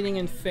 succeeding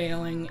and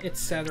failing,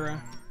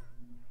 etc.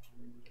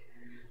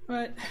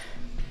 But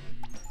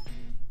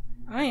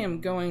I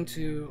am going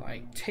to,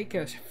 like, take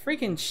a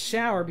freaking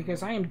shower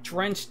because I am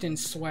drenched in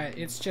sweat.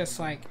 It's just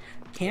like,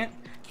 can't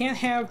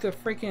have the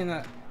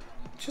freaking,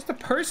 just a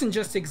person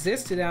just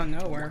existed out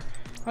of nowhere.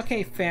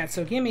 Okay, Fat,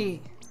 so give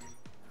me...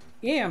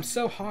 Yeah, I'm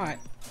so hot.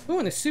 Ooh,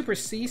 and a super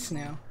cease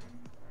now.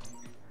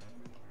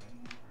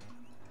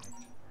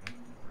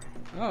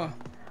 Oh,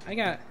 I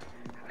got,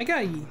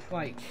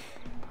 like,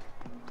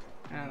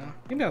 I don't know.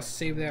 Maybe I'll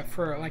save that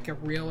for, like, a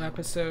real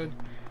episode.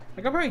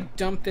 Like, I'll probably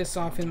dump this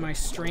off in my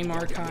stream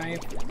archive.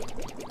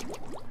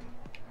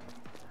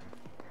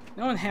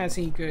 No one has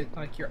any good,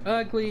 like, you're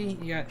ugly,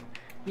 you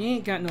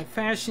ain't got no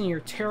fashion,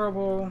 you're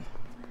terrible,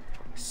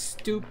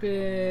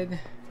 stupid.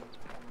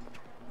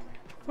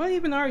 What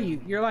even are you?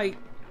 You're like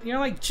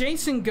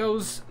Jason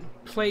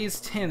plays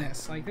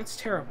tennis. Like, that's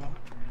terrible.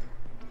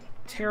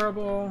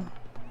 Terrible.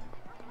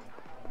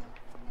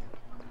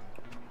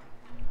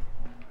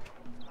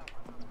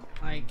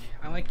 Like,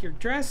 I like your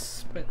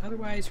dress, but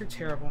otherwise you're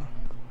terrible.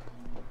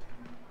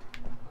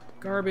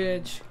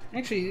 Garbage.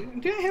 Actually,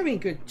 do I have any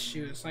good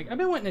shoes? Like, I've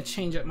been wanting to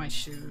change up my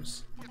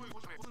shoes.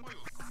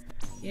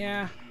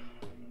 Yeah.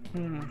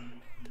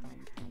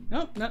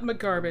 Nope, nothing but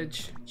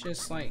garbage.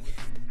 Just like,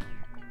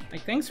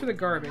 thanks for the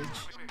garbage.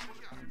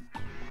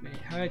 Wait,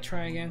 how do I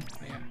try again?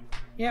 Oh, yeah.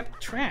 Yep,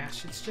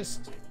 trash. It's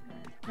just...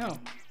 No.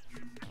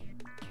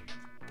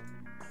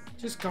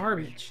 Just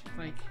garbage.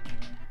 Like,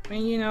 I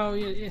mean, you know,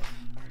 you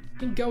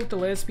can go with the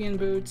lesbian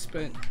boots,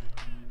 but...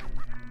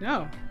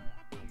 No.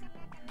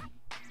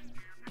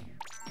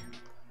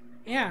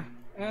 Yeah.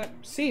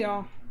 See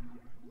y'all.